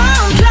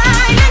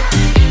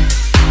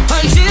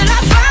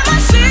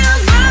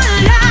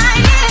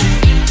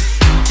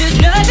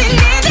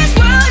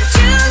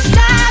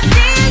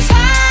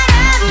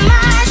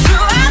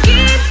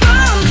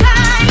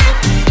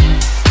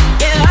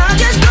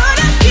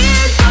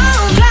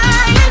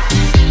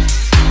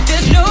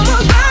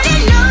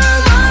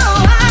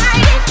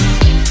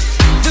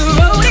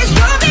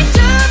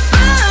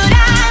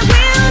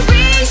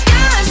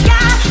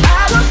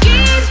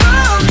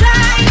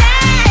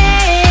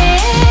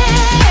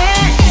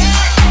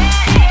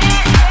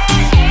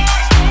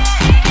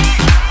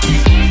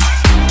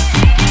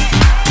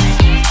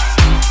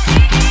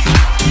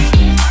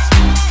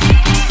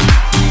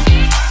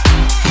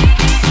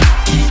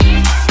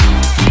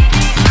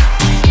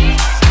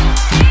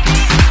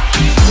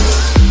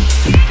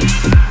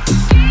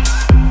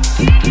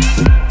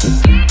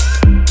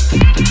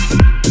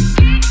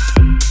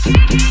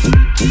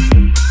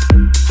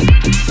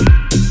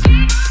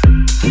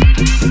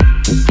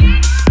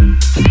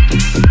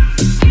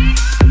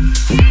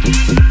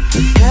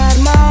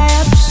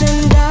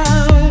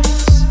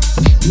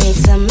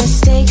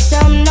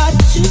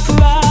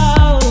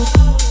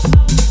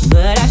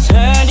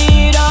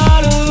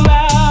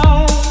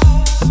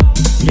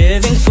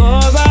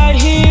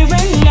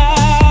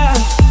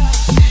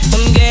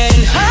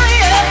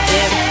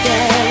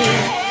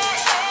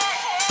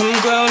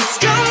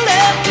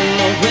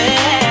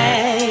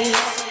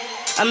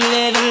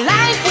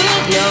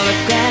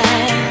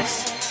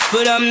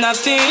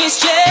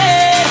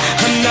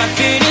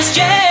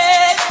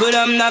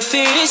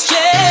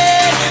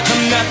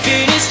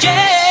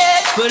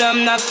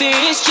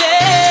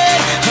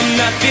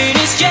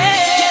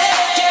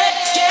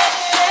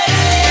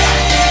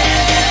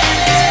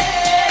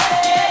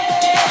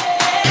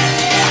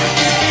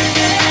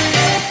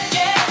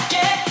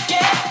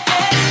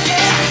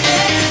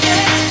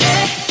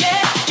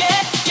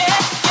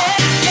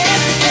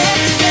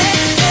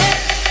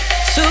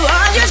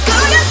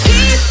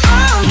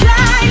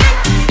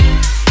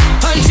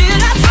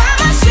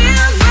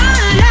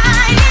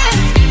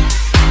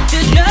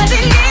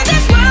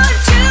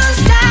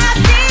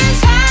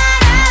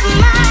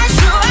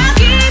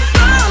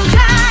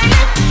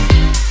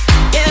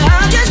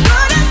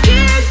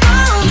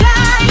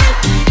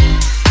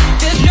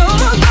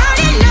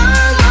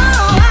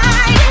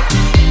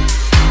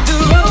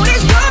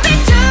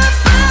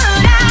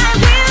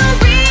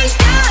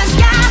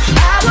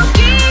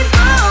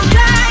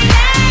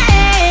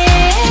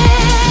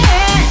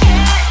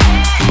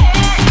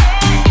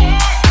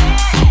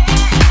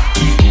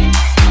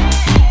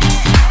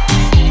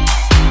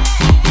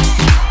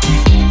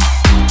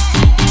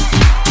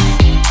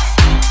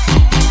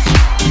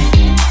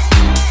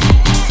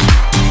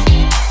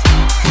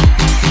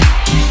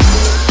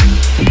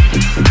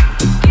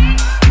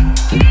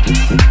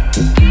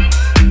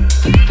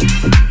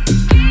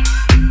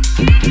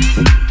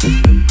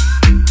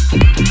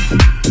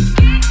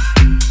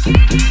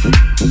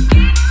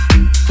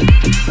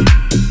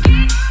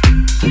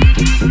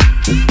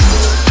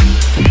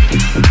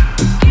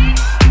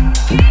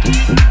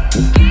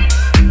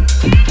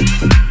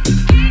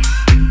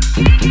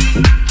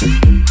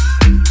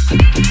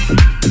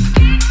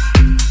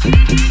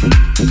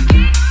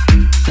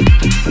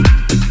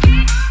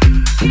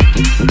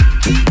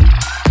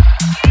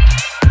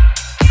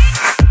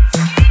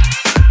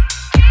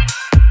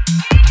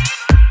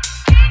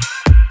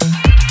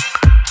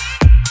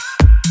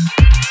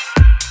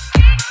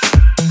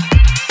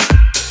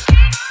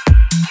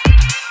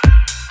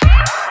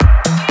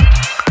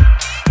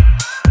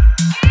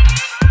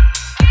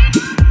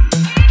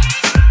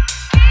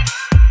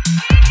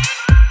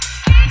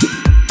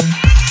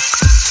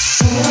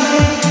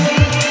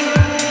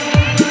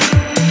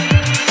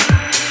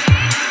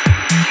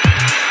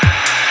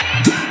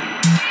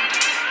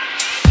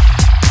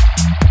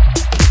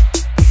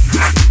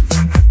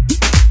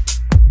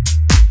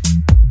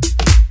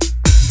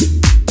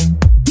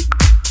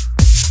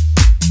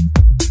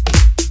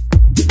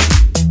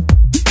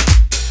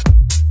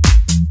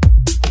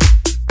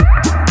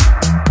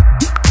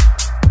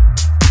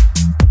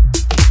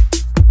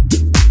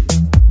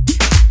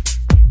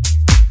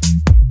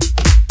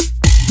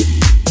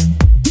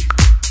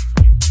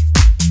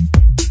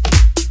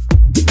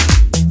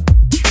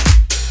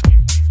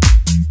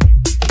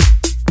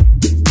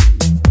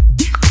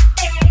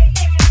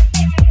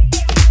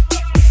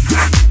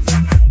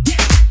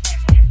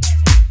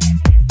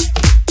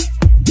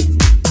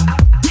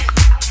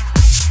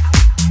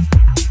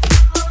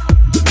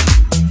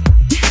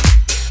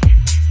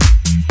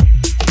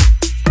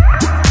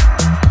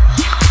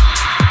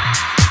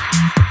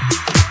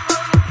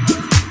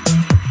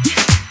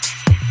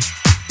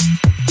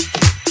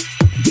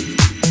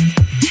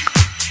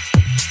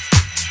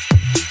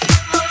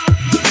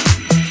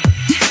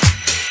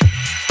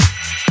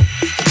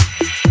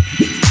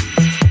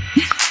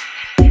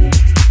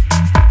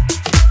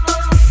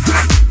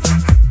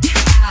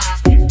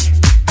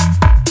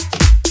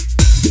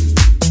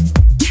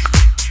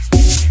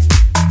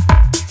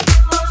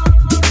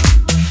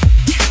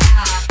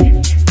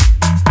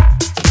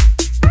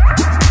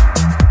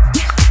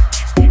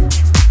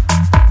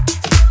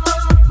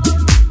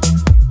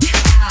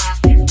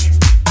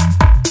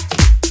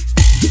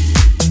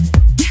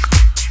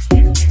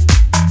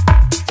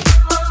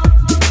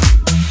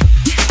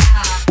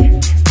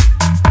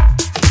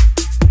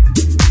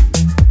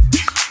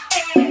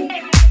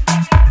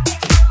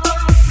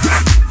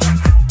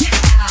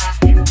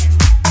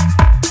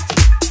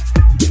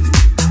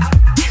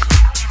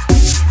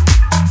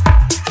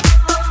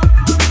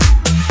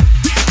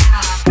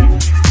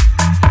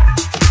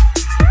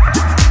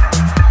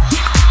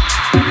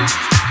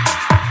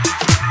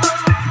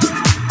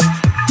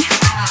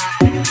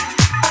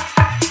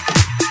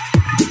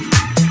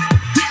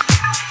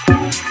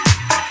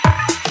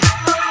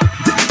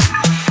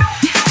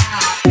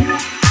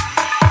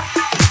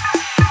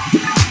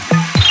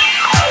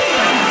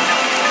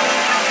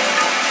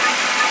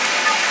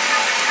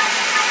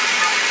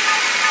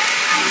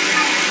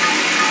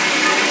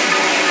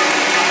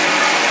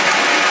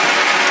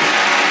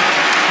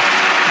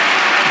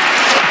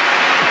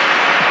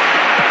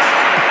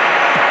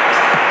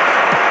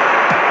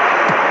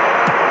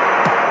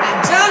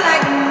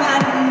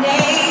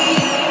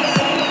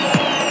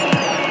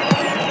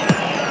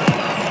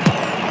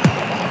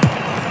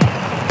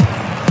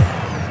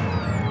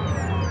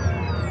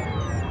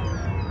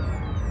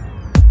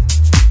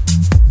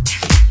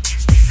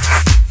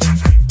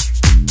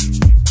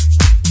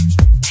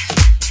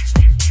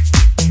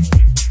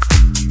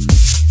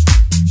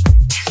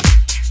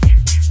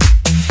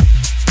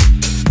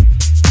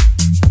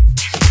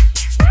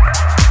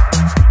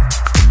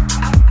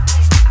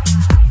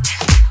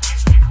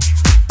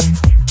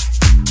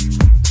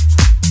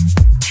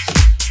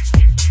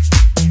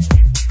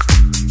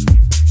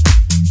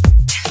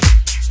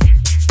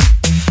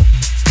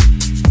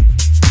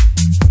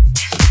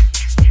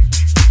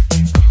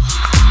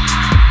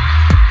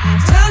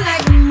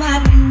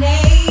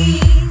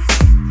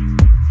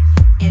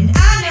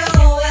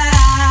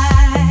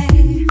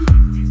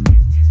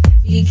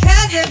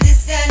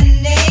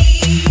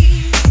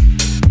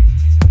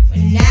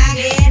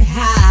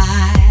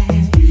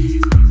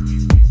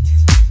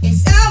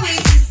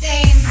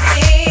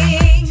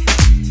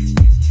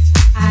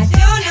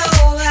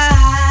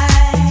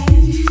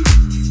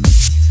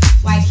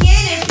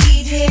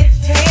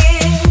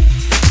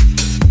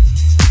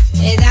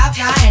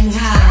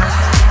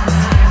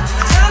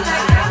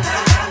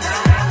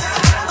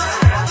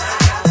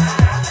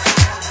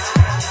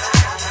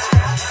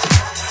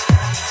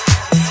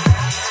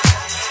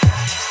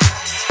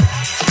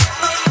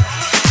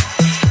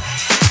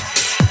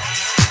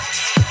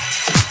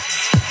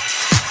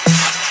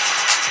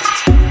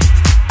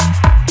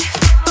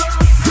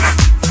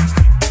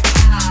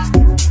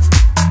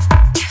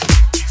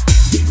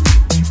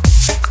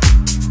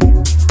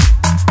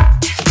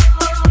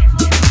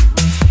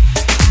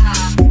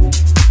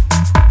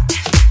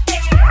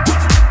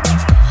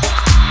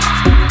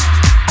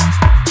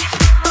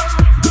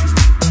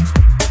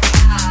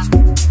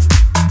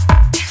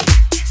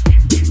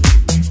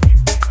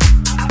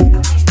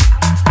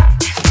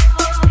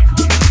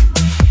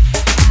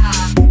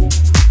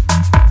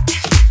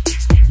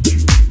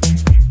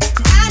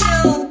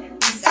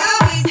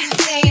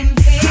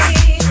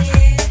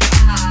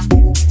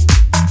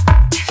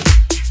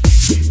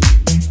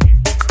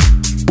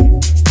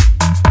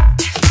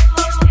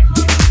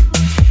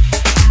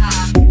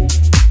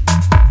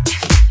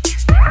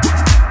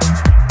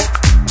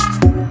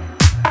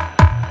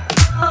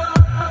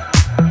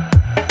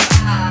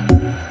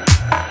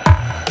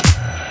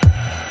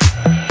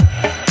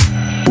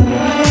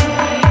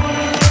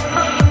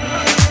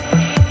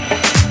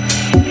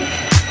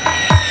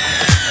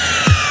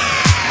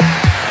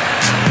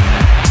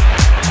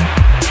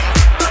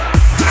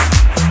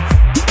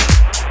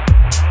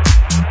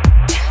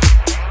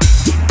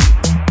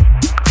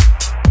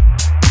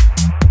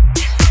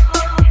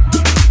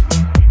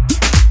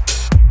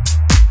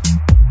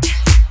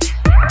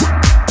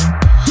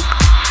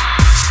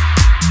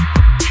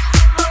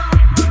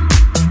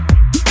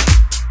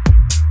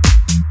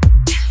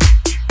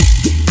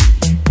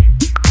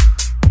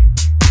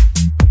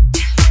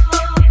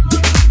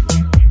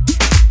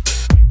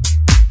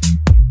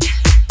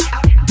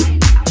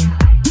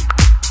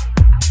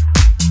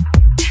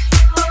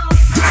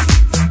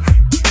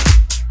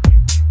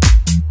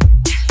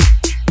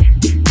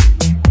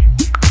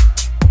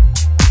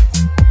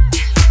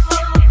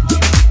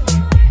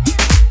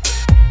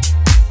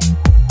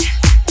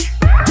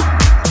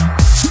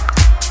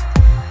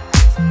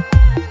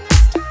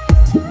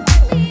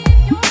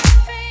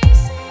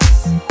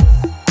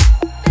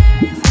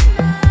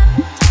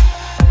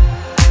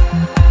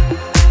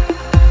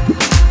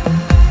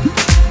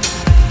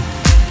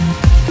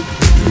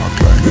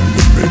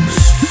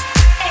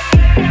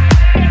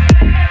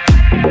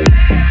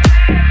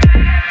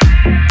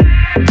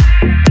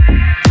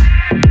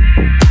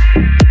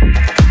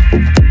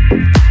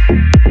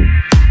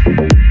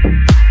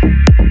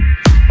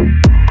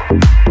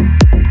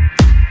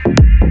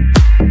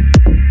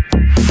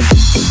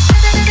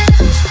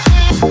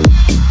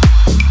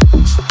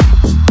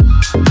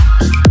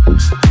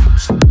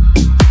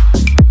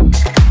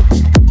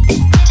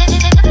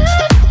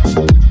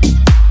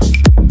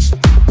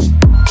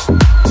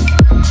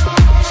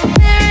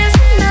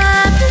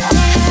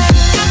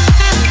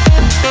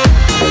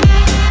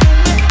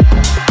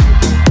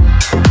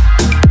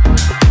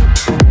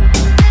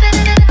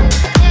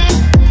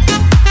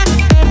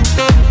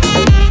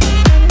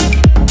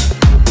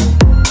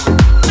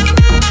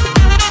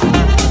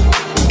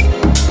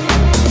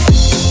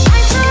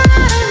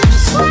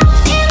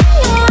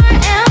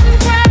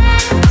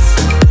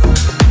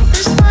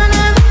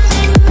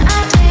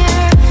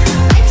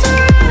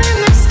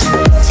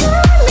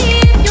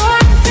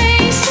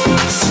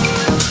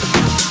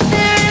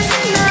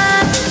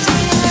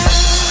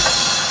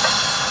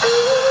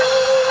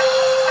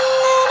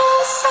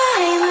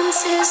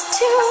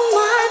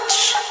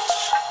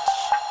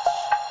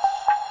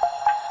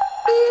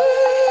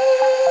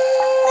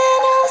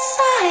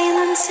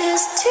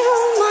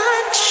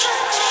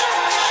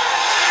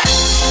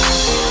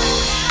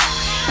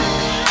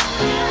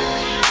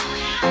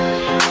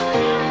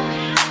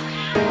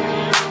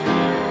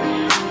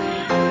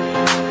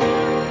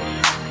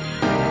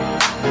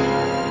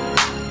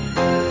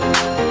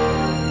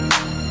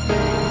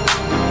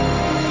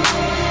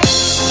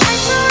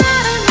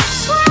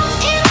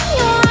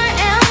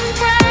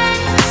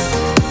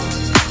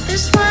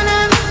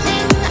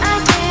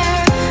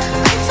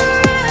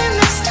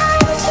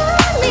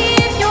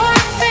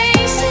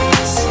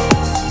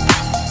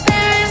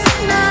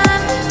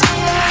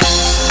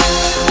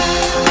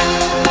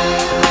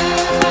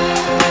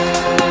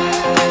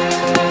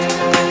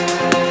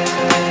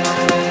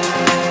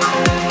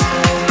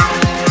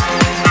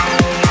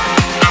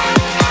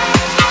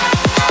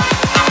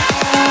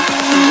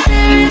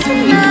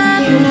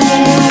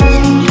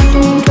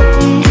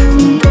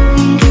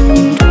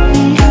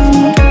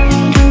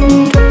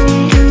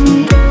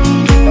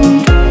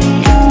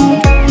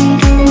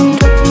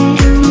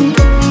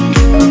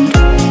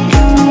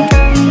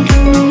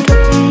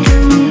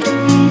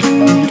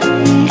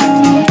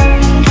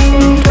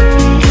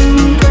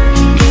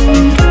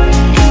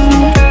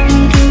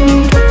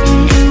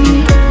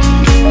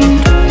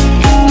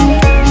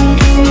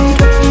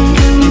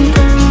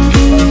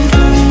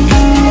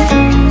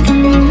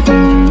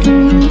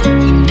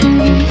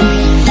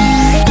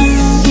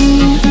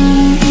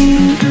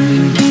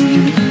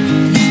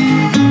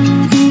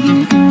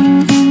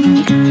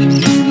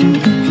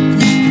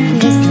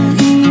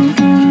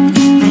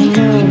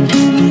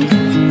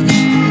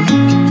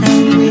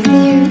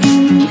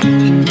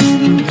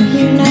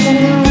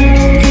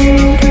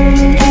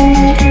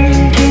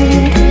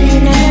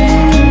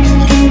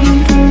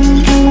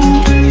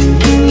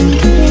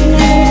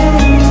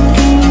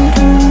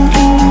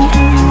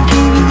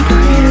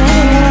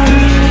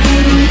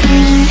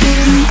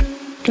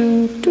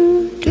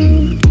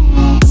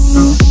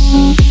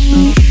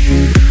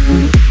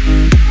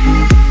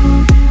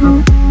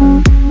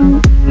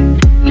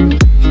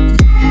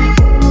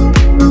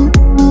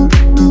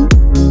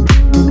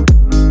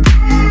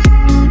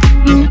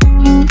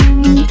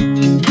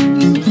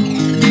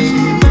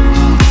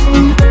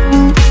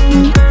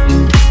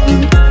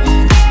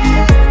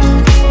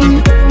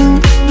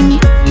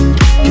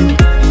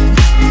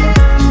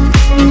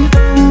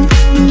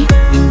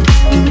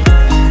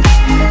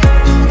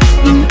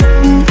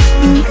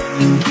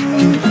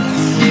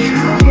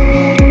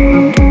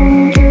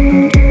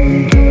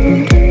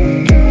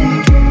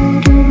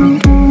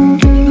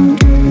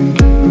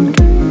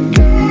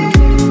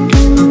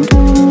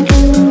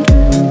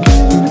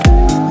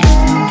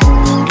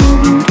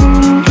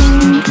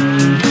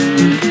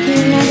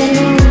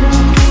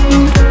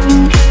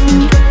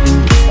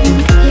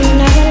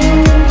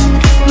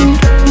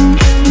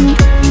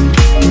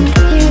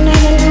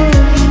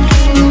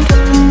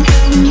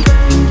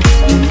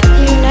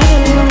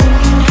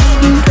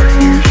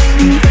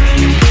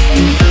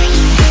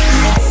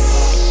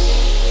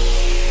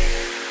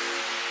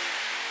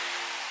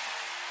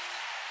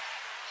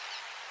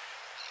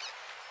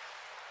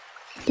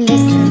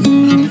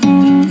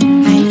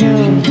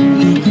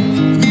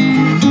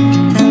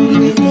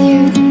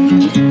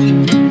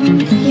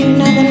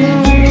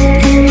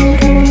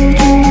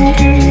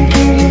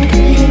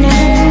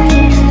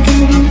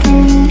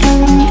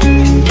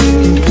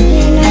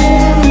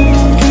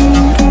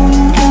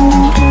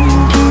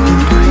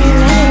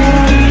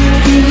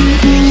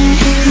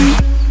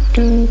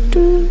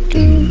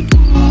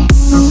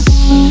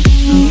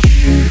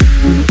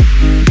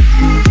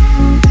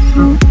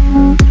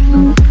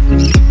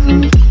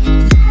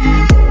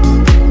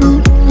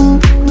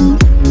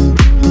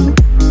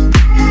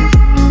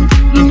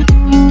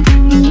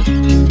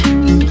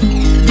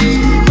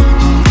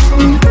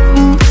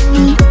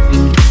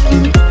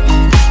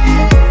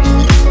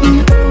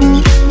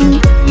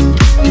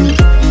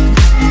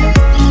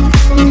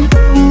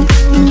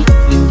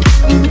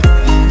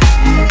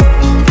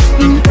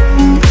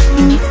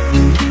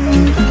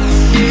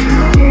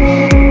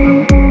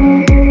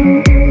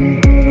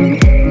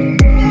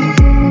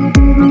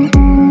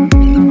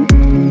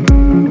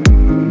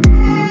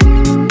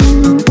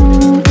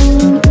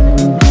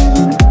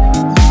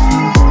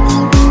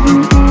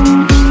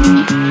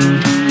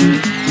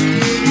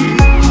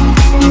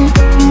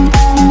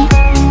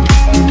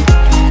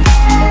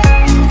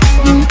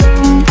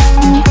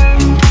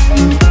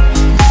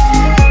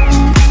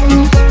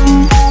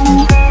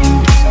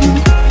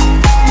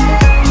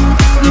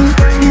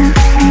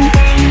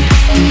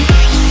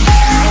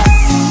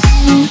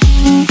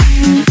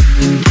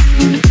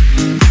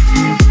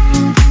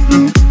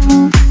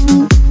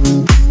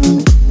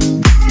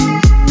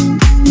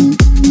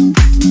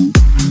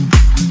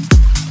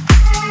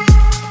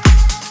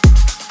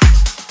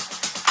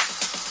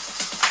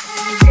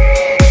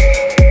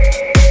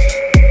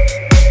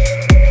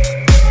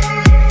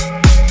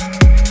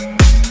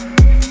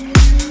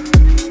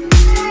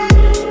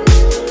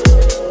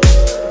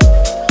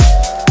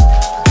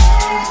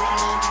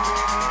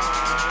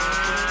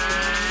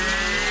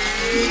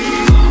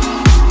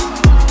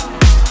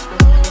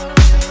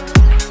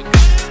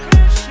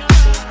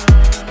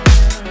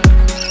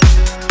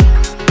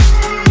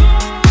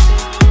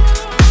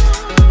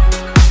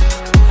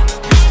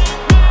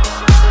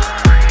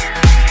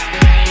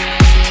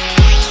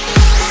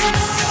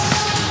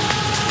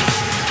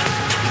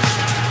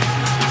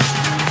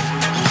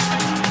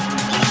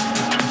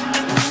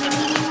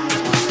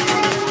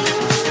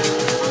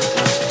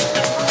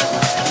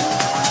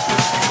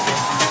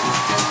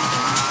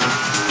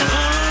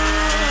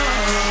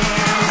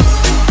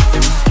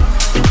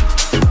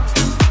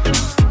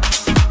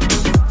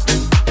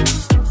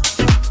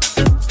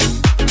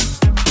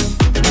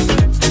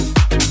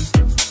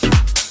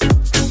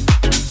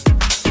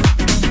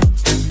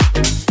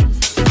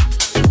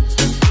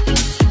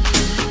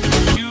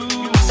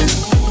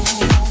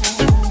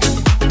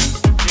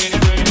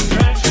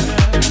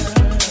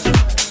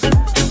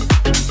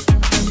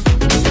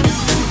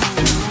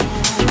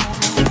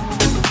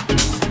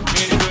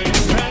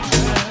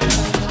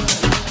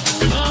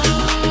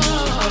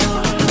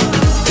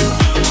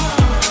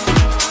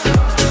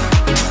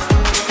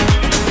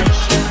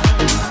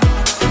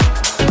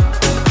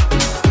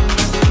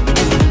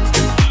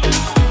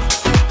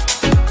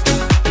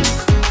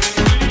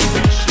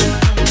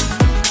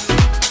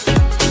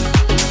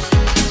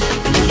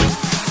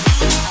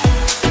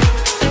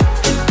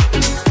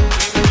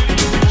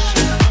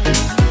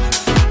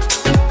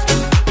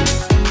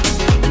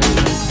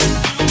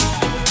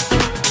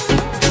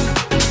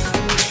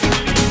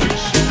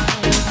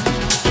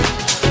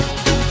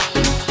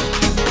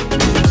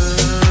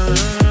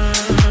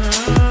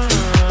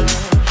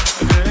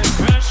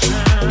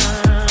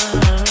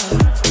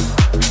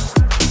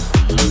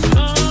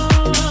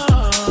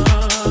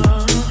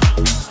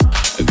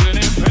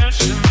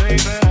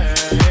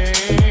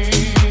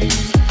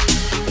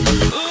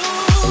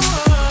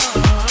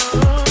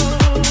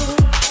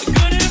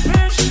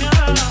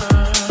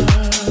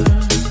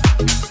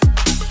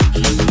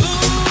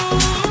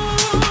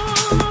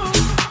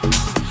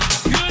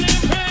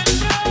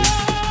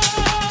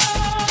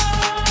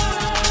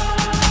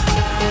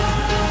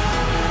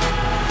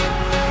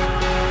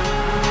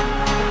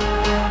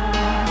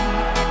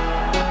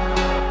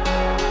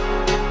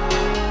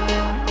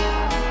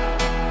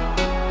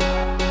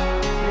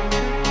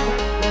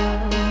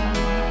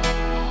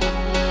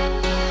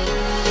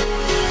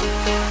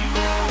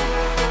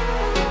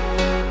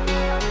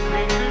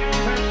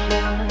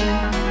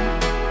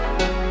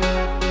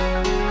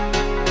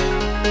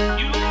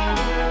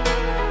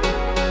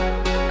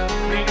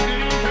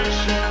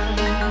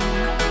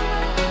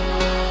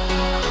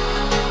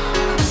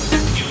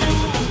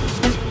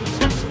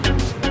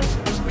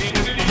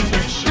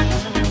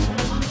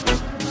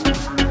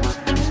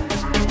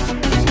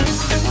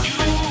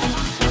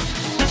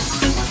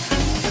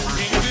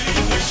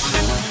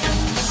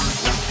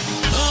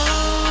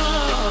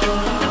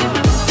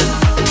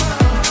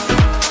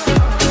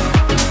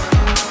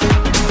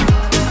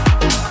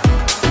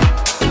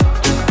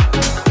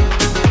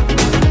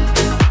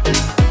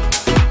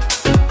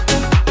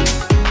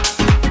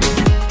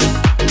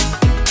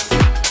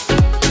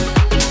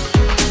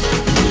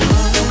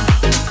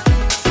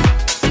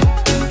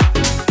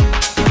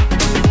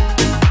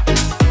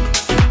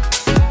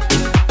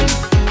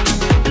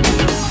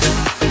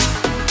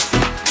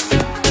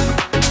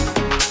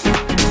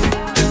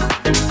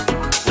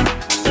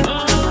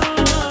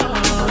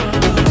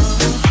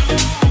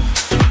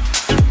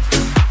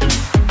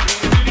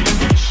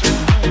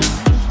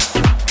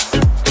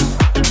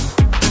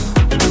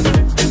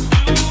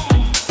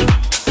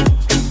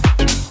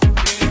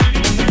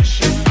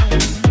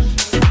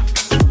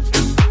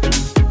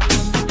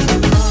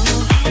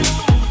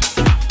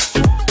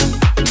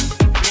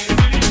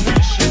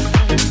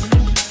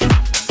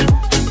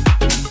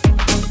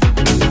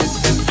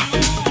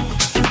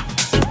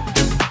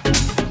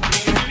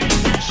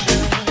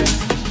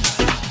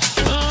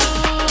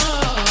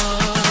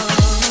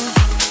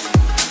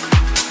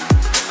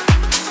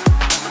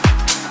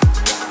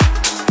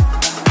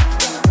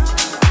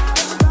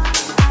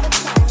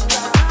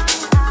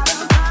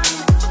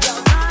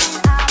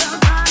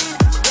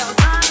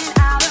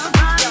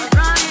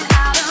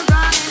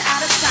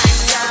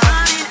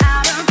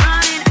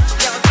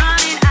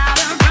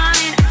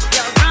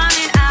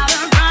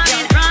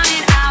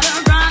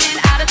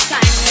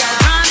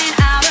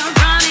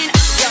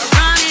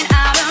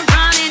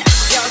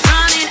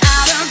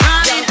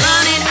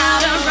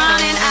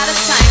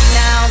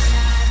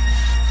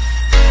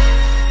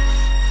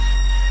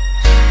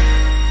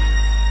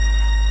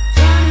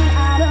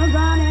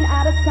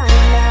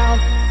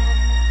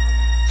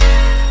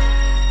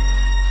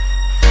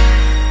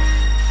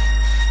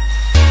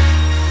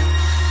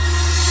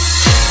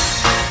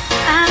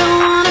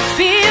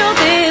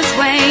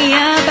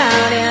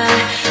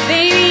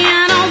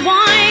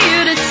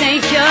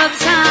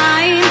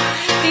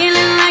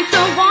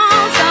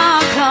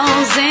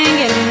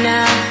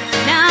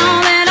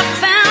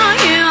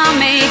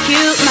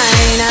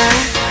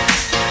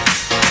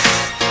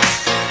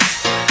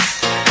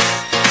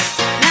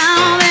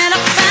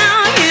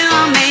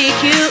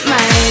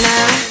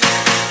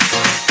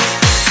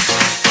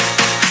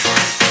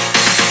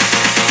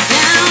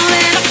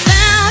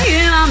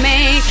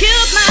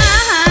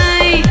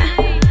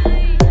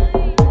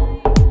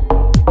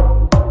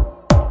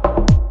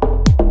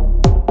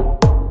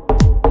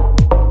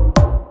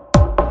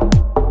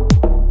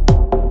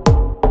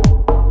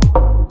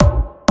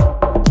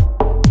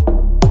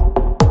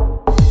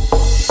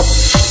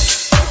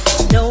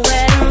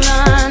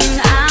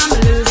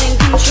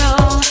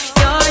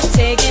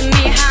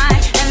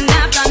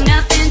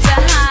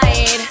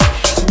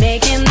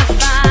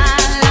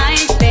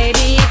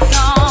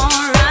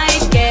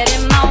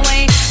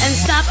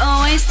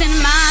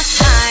wasting my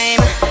time.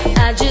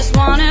 I just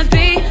wanna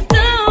be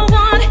the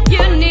one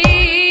you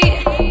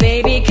need,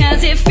 baby,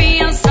 'cause it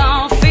feels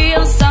so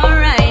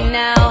right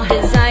now.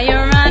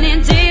 Desire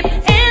running deep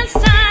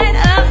inside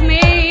of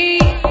me.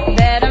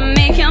 Better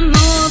make a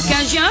move,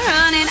 'cause you're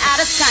running out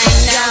of time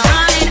now. You're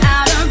running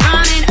out of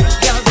running.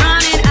 You're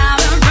running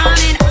out of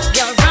running.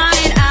 You're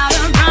running out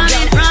of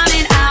running.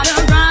 Running out of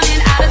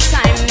running out of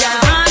time now.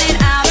 Running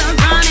out of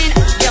running.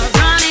 You're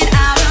running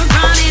out of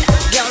running.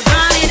 You're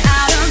running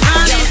out of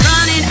running.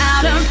 Running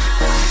out of.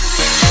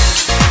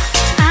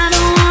 I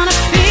don't wanna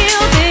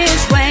feel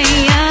this way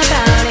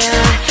about you,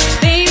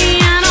 baby.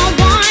 I don't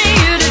want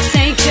you to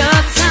take your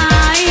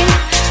time.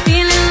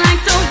 Feeling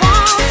like the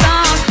walls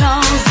are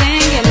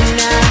closing in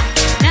now.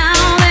 Now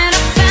that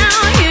I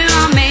found you,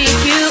 I'll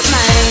make you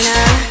mine.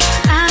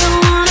 I don't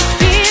wanna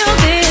feel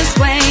this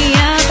way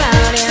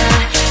about you,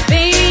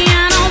 baby.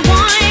 I don't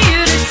want you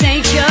to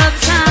take your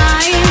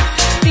time.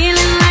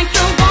 Feeling like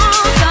the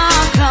walls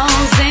are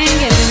closing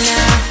in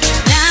now.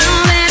 Now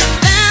that I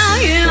found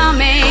you, I'll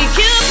make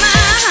you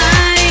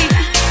mine.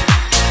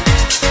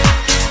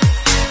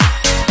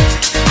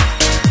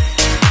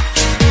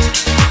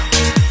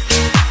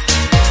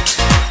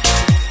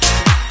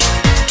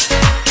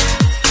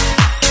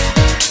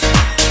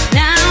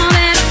 Now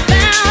that I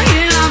found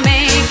you, I'll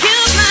make you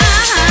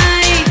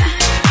mine.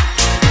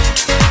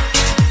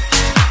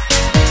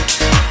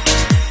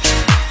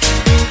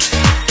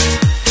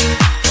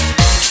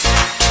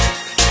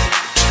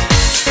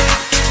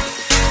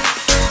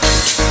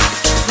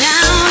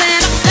 Now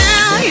that I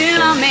found you,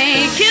 I'll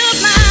make you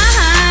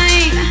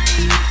mine.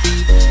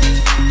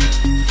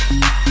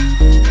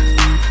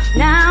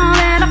 Now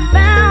that I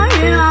found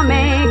you, I'll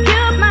make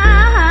you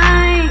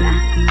mine.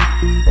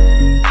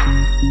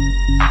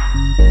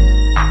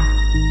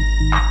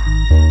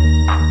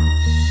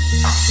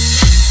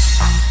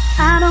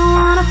 I don't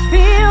wanna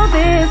feel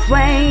this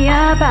way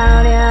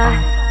about you.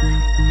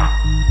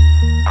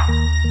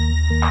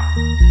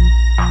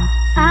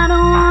 I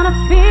don't wanna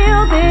feel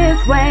this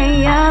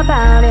way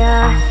about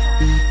you.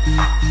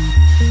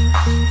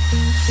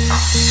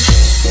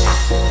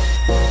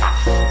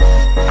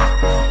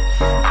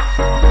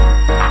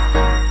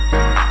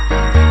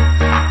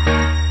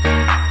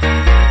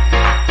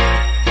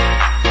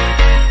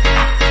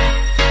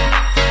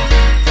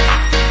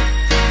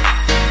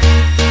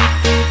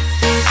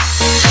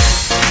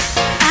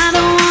 I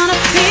don't wanna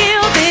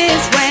feel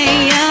this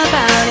way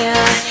about you,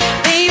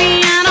 baby.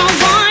 I don't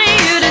want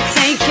you to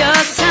take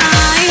your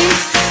time.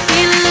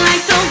 Feeling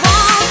like the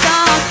walls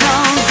are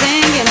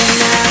closing in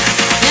now.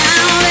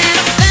 Now that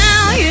I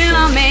found you,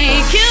 I'll make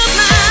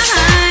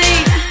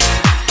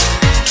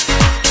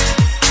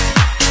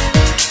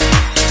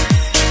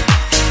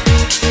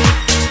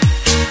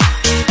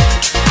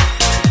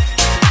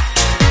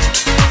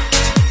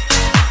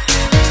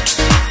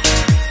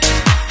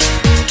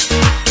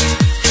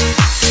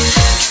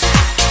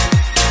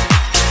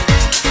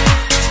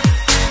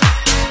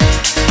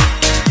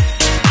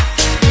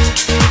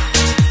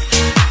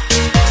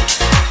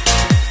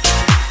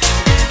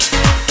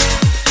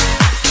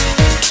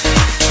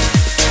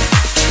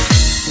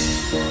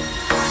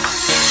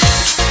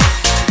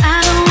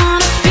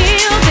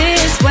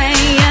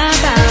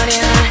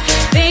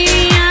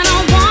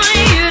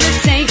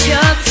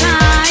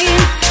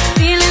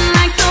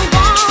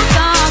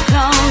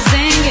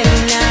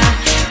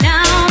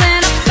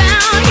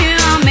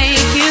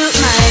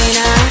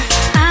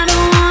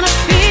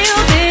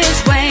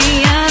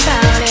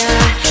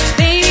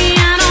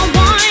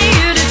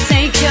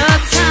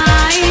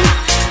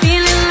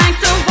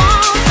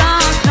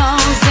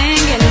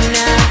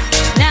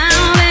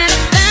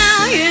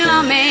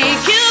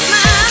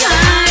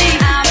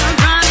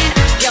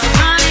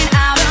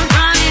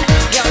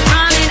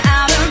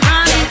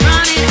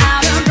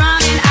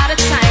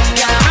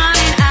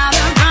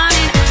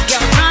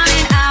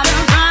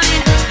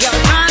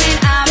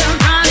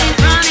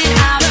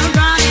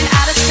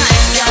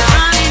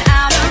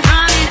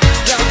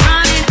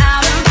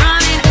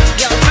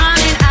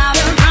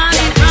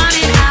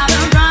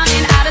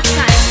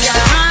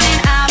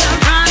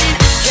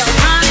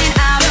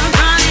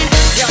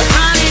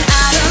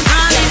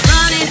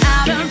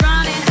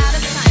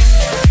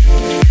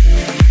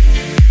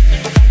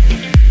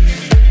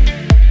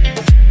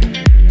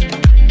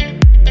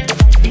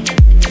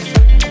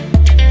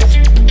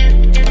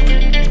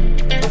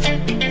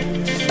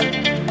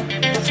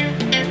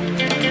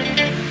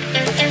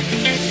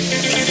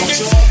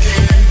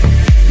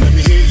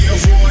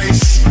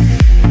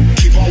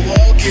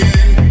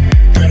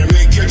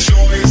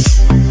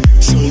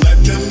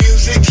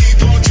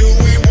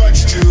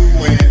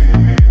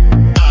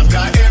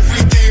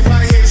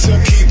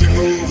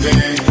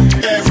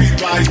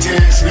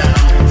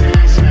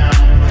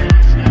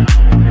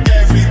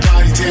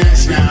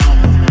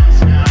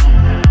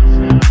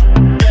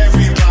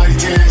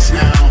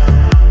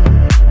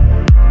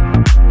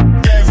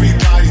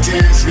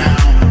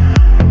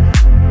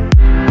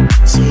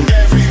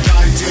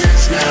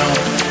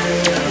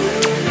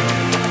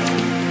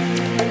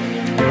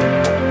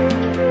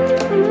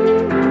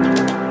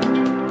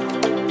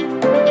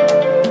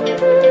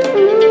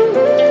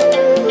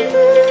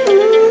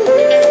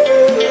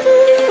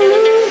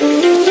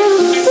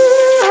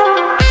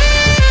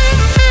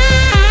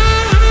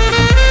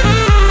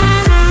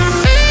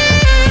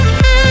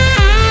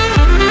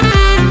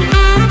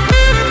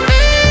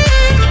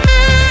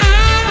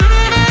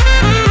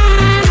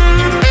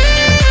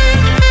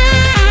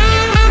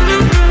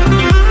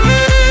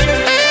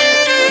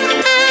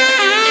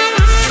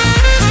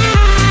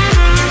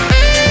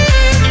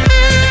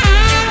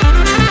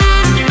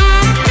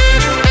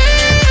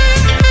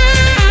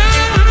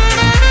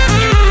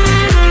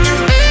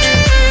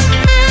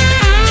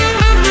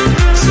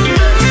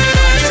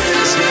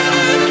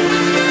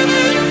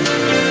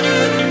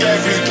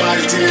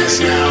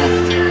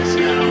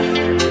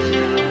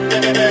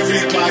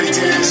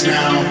dance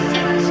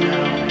now.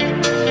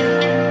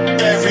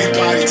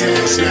 Everybody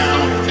dance now.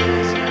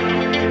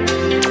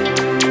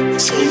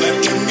 So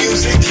let the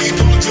music keep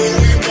on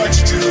doing what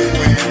you're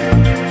doing.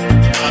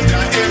 I've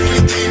got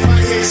everything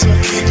right here, so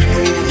keep it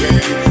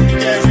moving.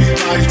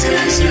 Everybody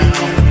dance now.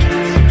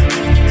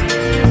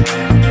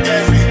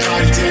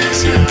 Everybody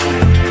dance now.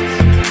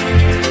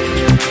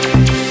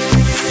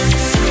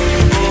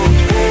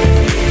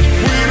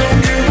 We don't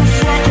give a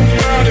fuck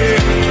about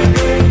it.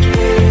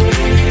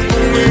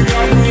 We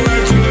got one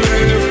life to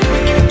live.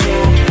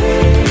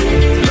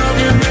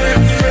 Loving it,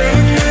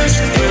 feeling this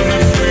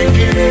every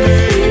freaking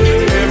day.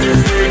 Every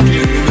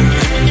freaking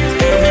night.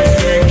 Every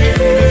freaking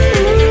day.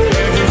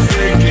 Every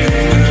freaking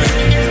night.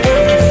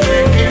 Every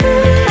freaking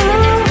day.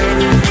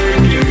 Every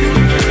freaking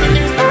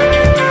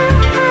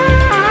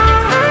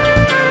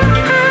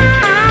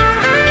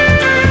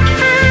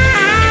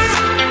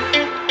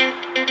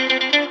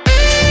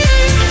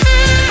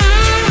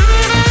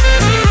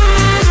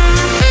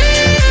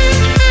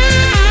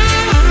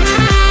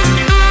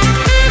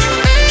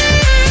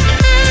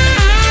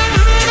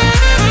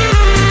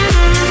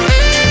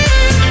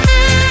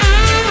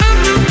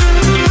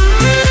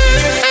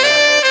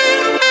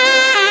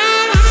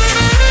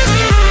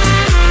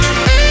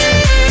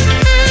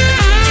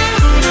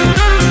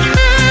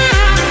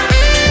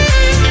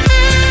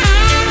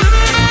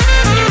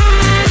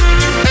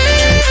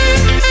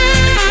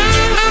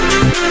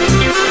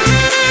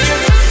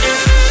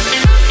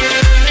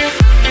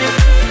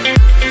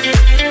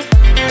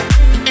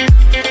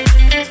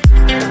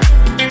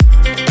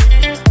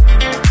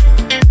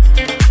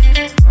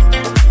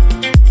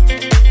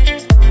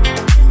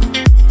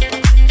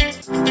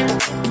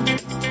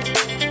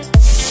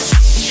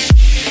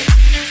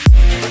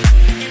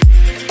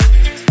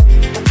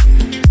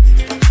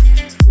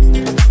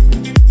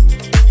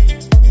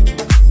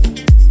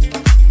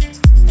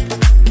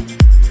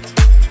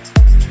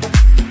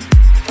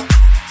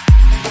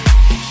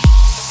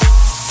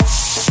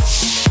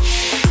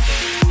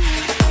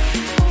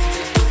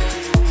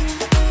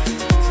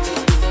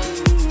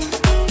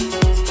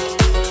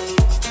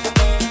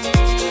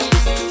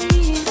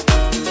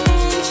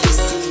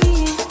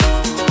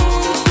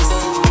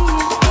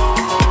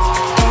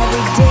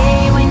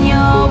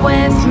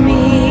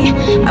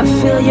I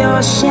feel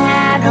your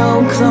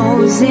shadow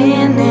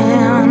closing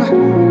in.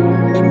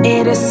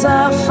 It is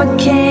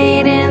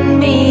suffocating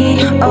me.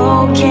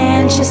 Oh,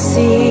 can't you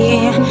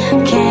see?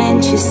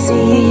 Can't you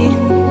see?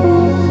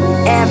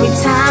 Every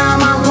time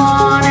I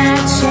wanna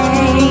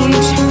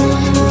change,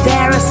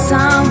 there is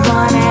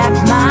someone at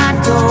my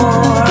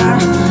door.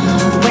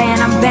 When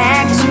I'm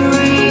back to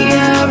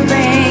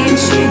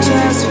rearrange, you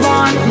just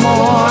want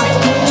more,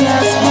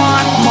 just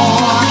want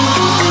more.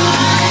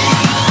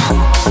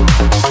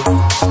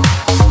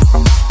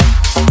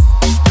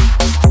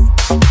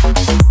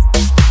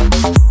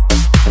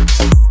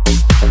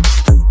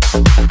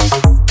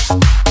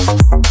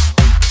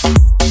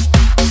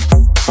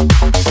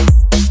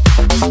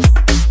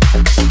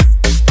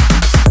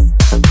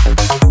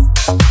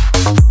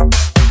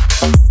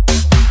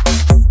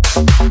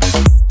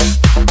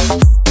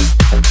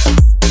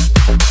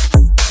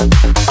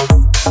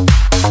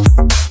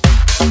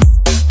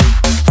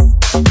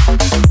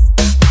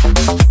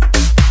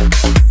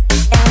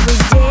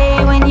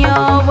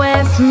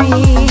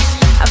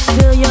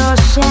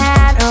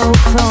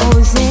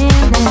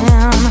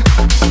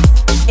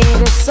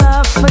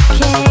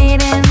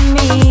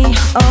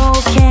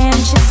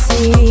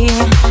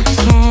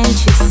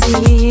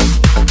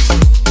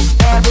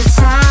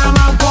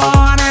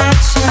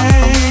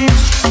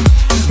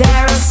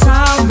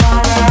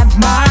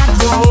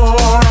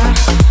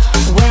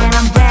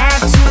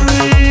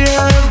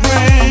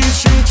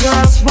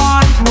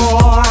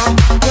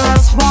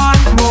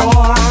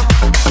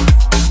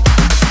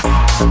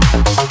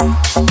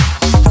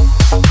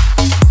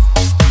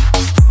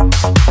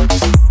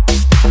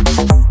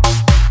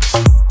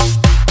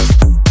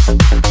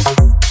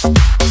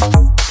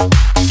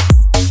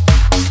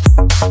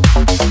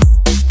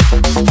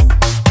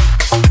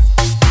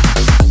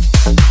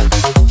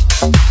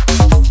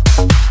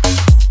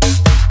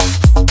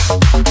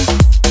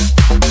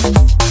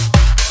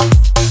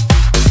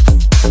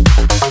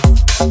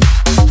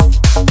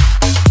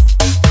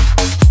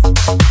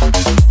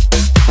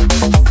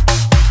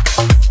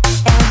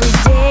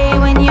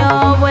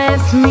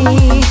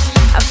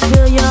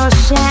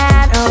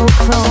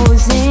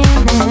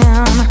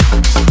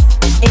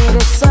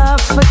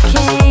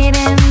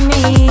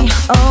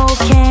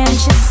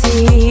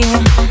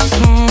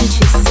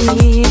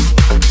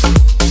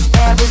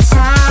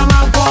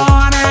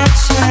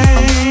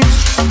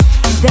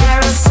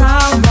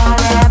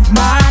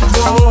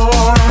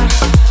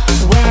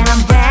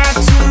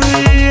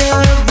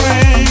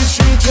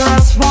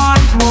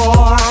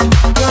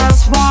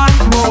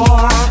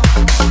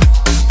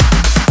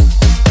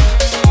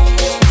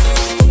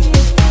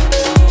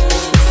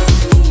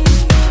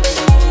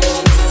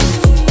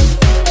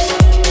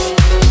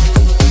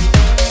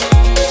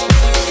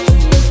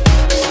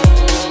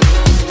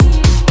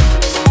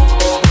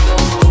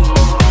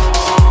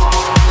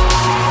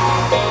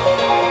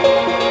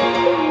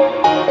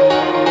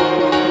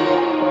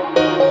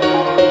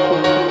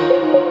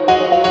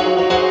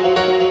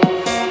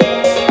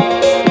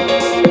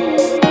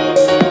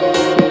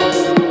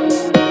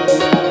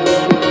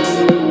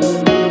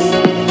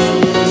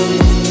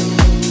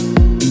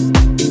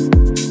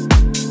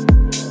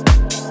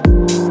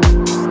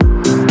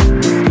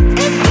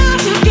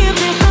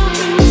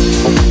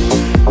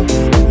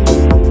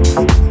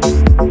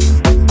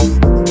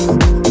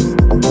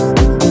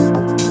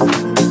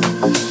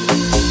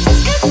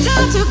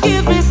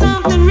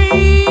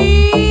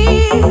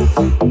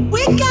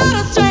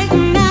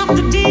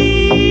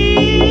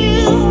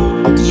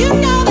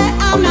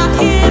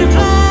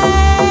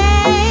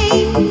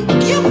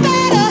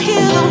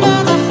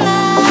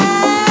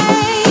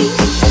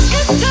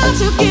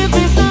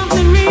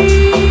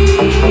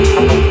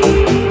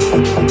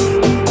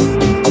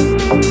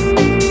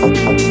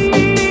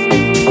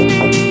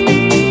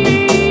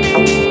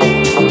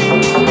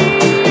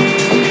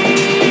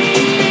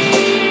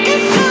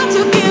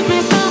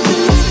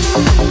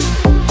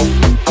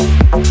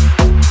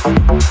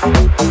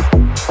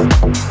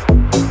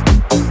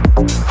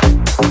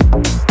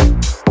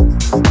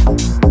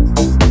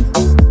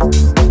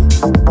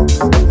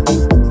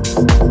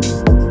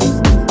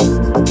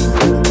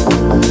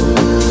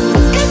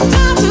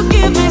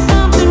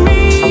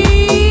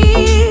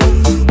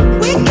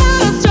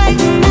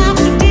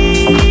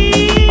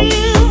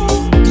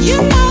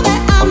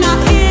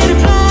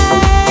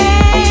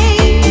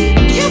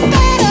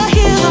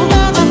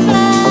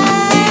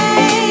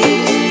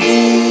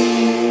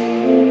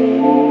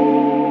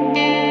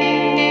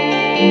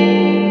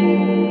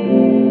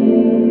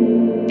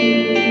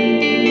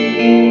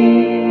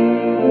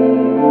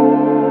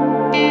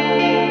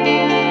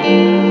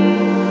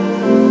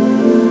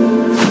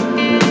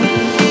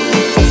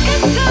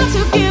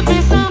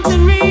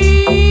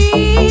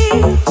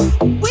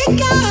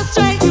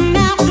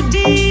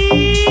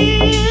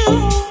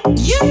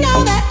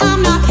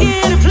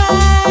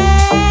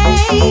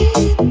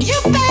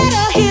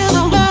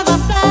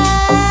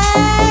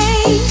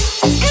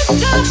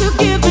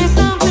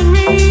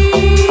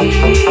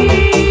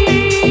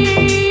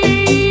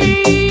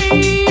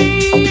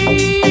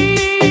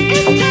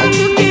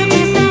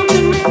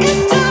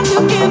 It's time to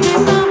give me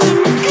something.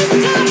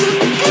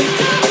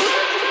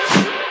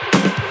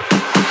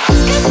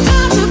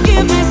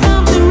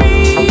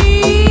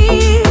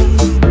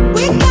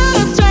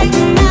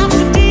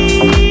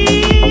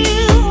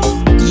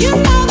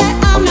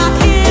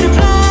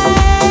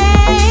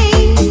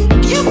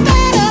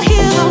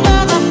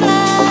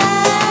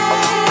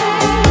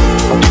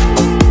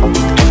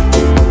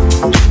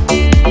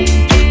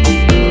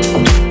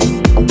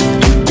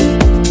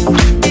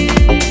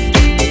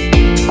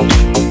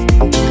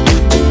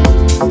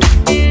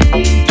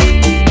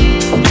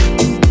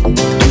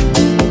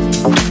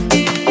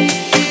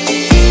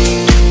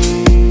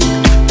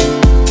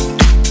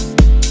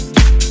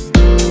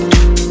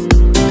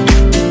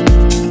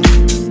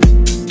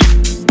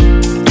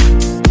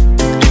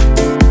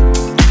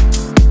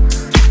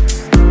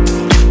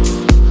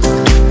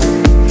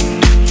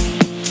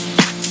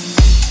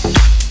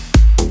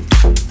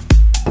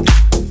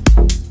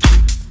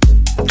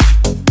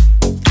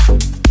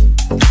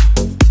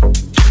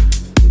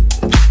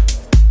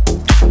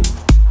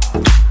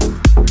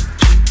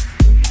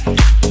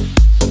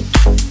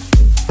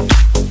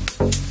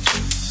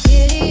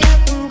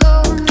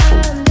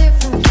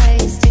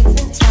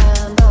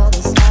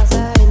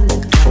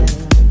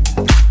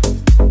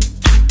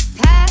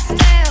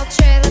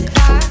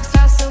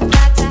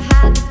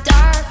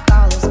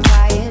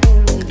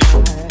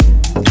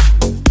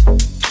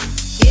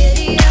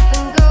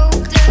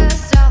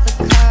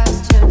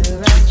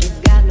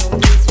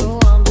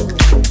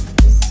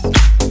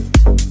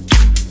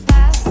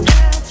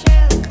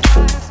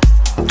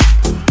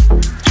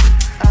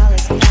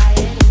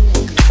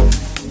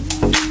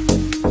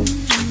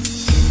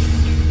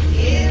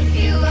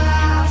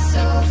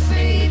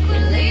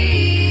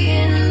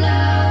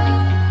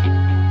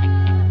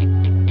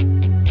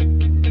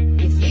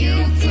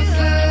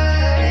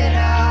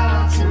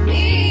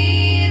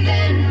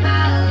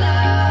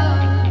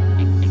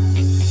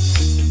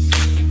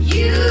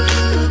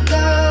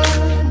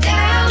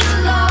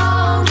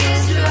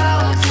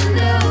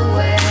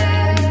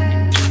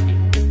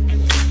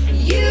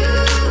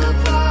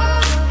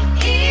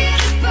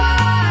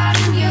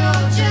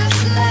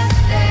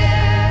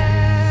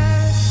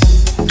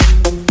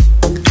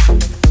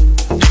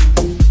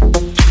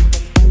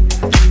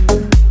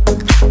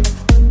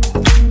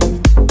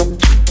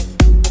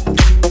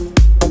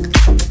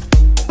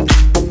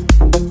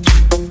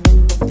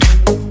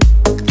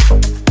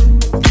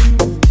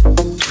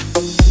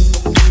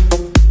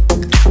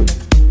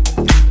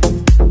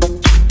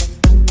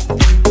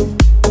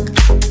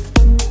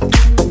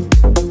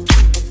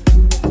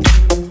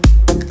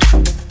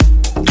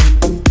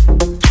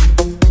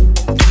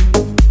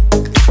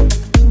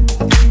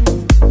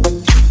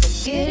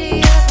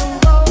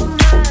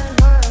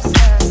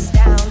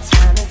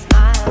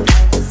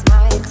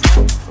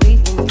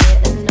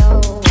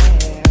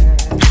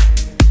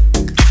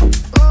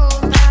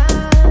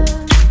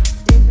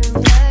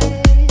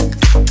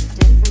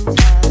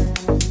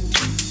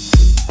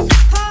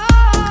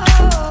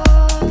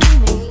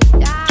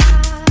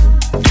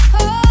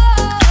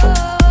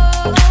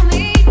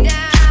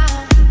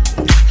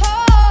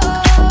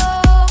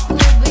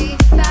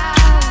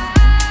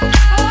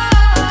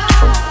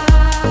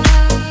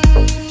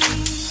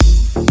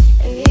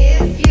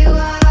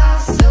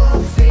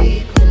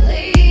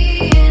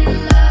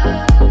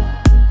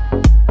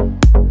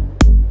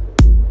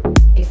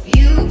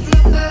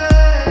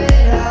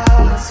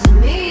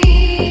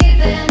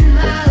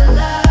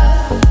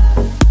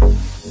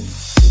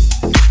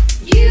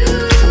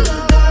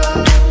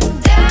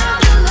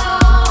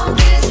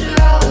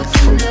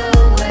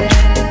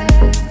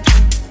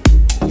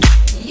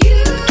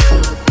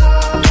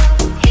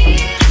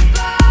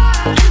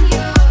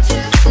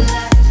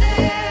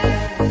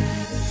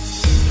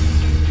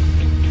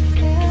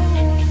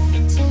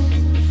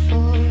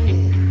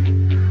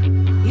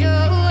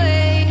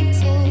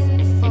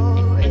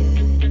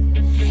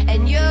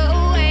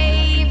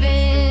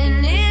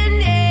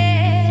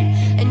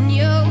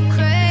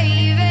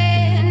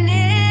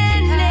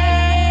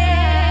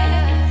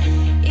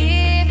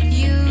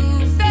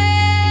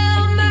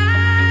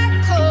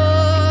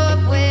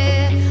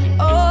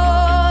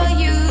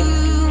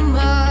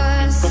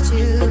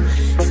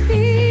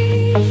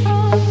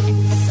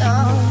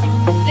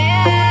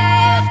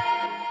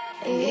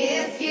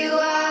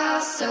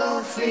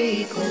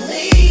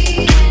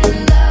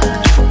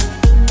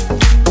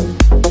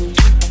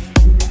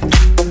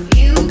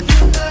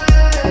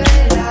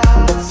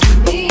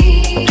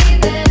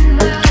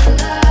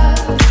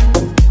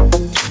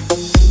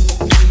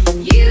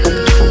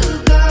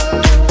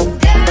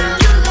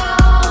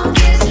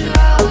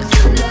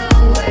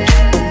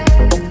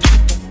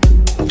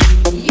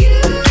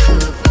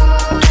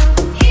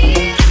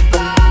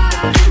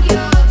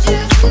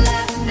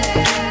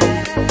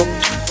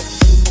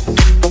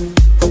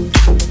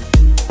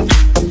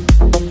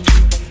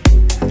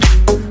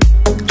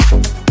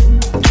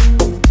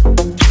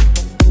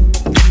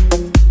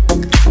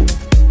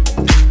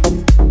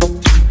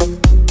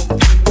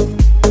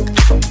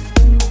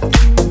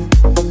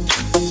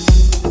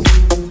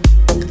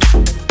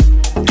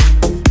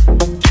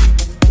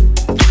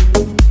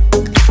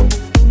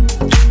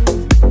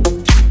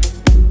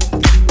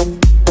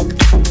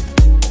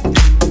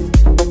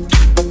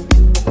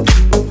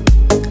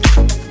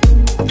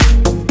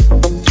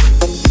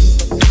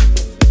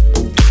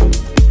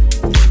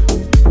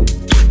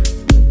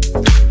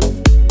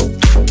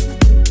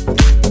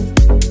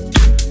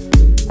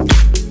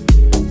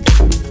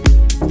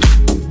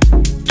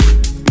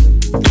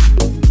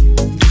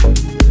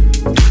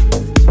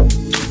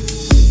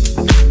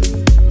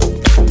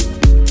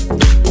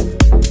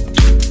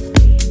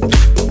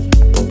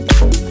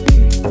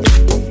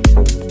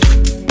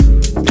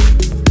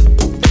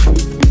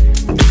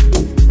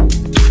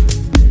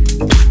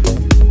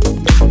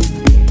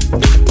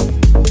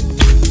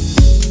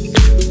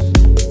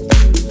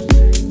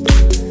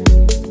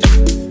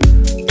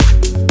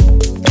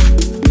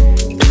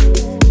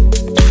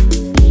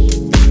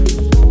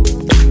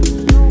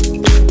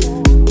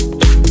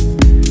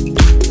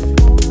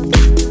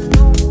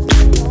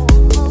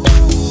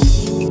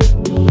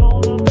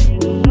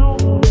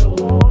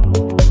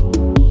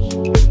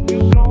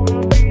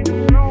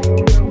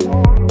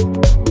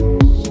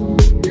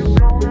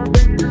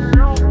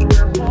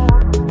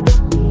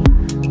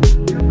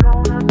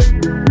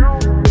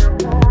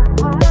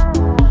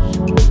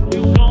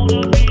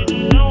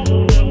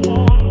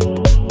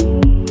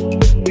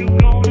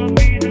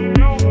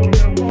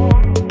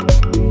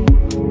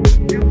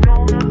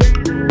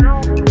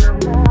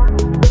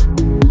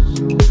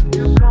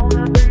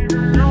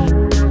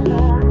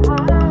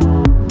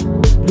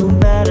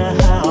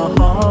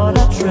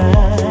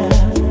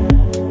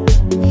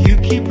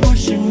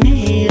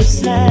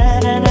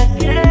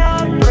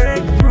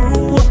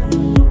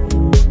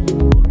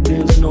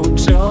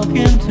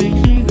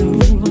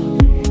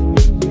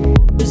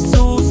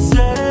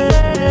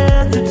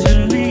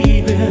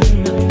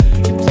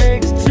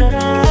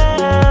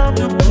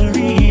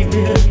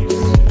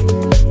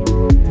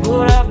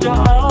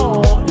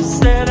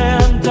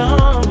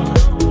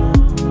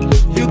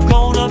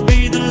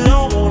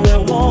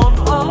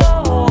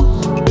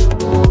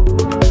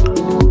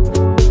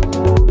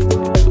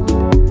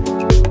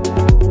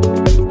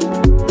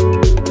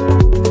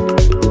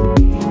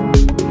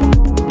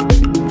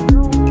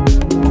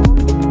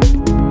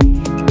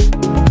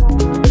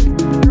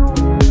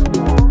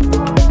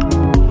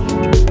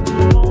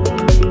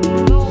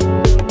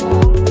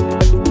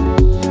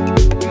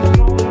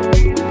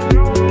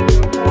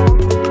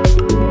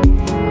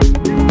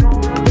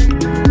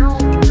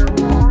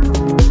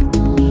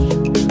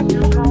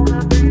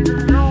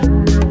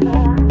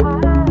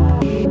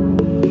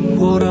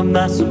 What am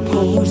I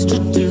supposed to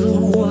do?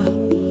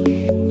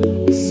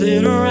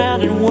 Sit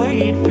around and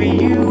wait for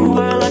you?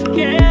 Well, I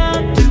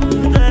can't do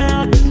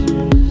that.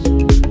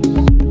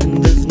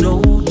 And there's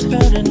no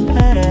turning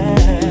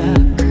back.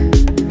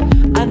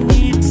 I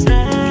need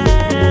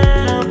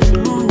time to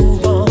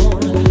move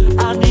on.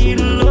 I need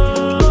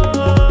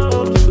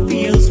love to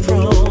feel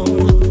strong.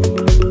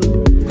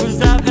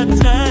 'Cause I've had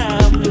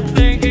time to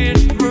think it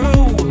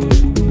through.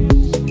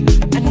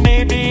 And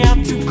maybe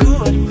I'm too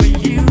good for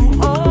you.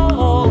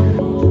 Oh,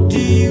 do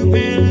you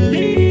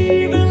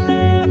believe in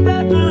love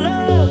after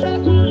love?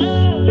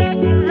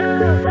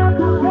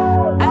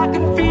 I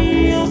can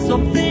feel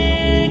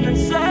something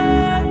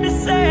inside me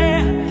say,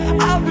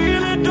 I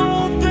really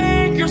don't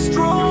think you're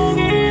strong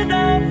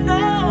enough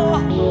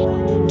now.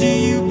 Do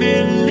you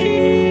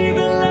believe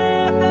in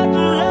love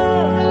after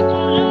love?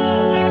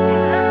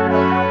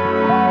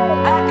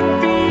 I can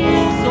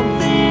feel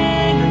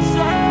something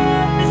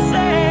inside me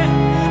say,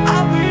 I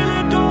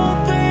really don't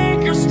think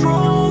you're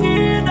strong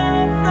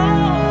enough now.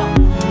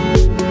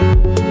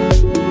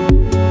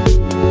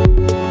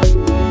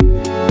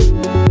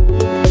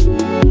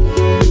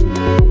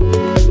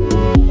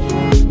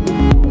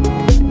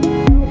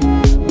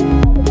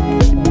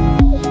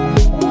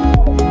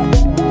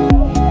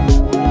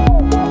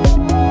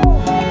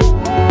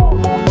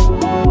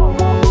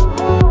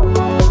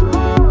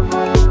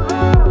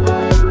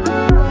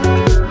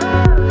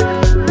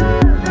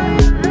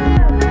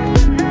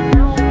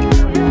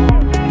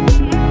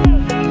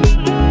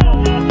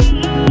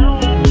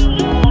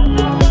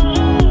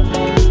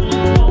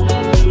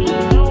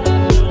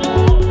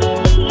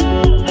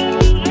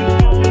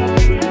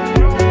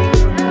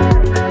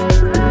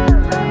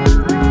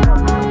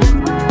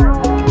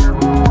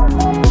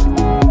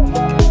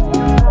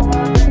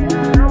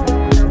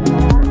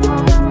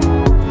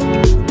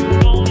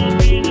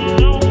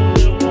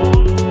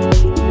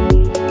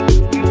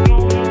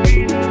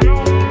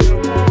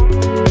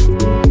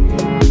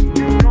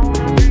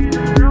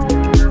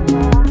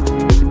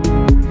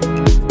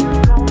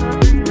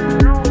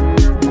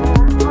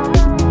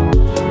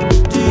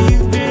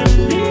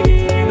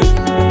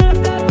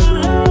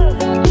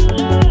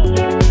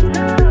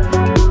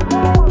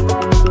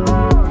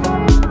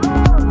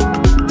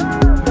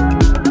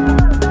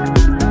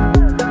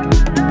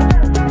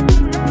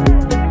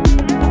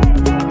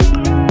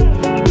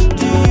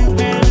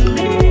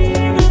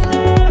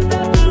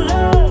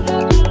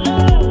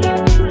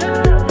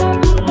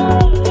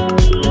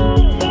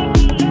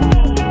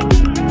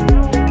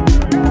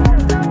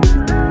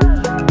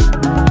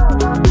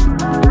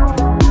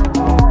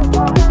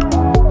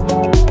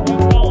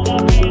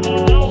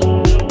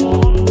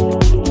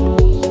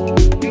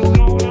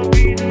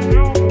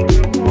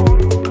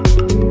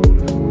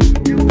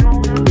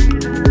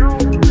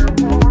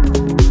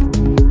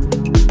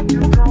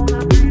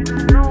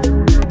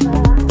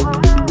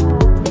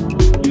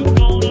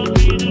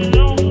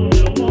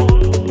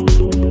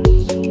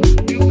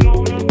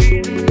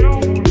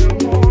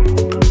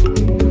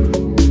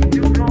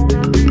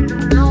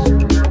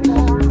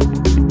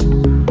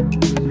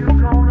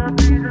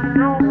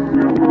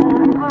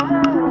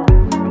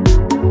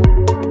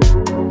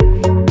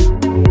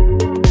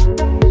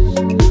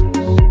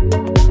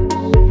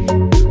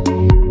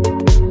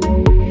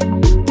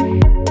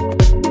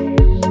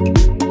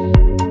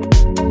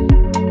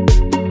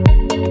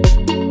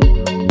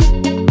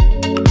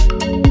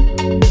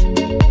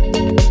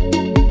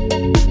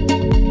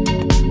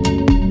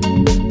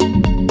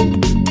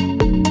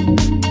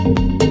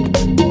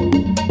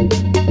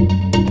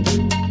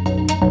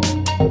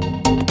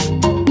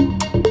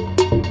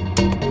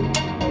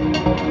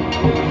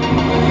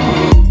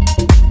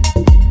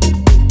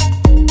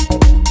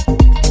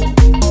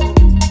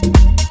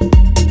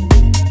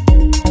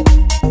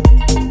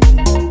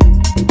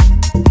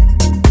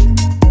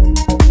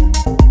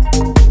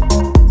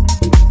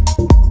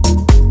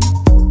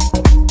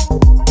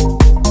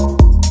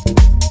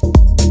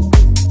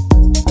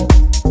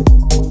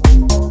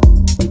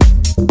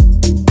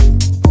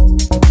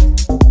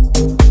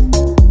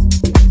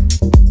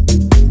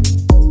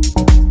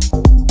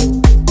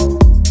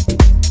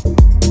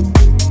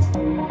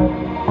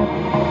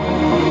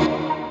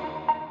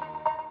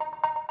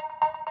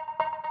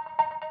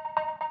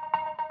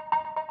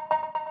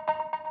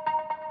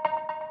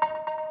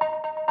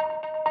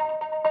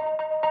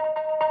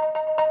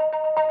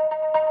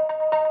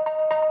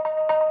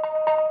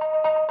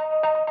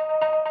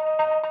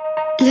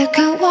 Look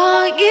at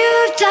what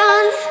you've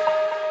done.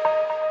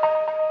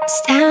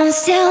 Stand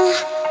still,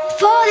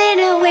 falling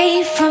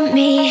away from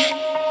me.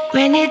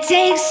 When it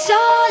takes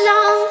so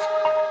long,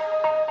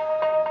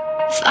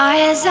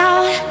 fire's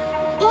out,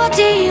 what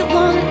do you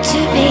want to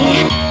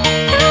be?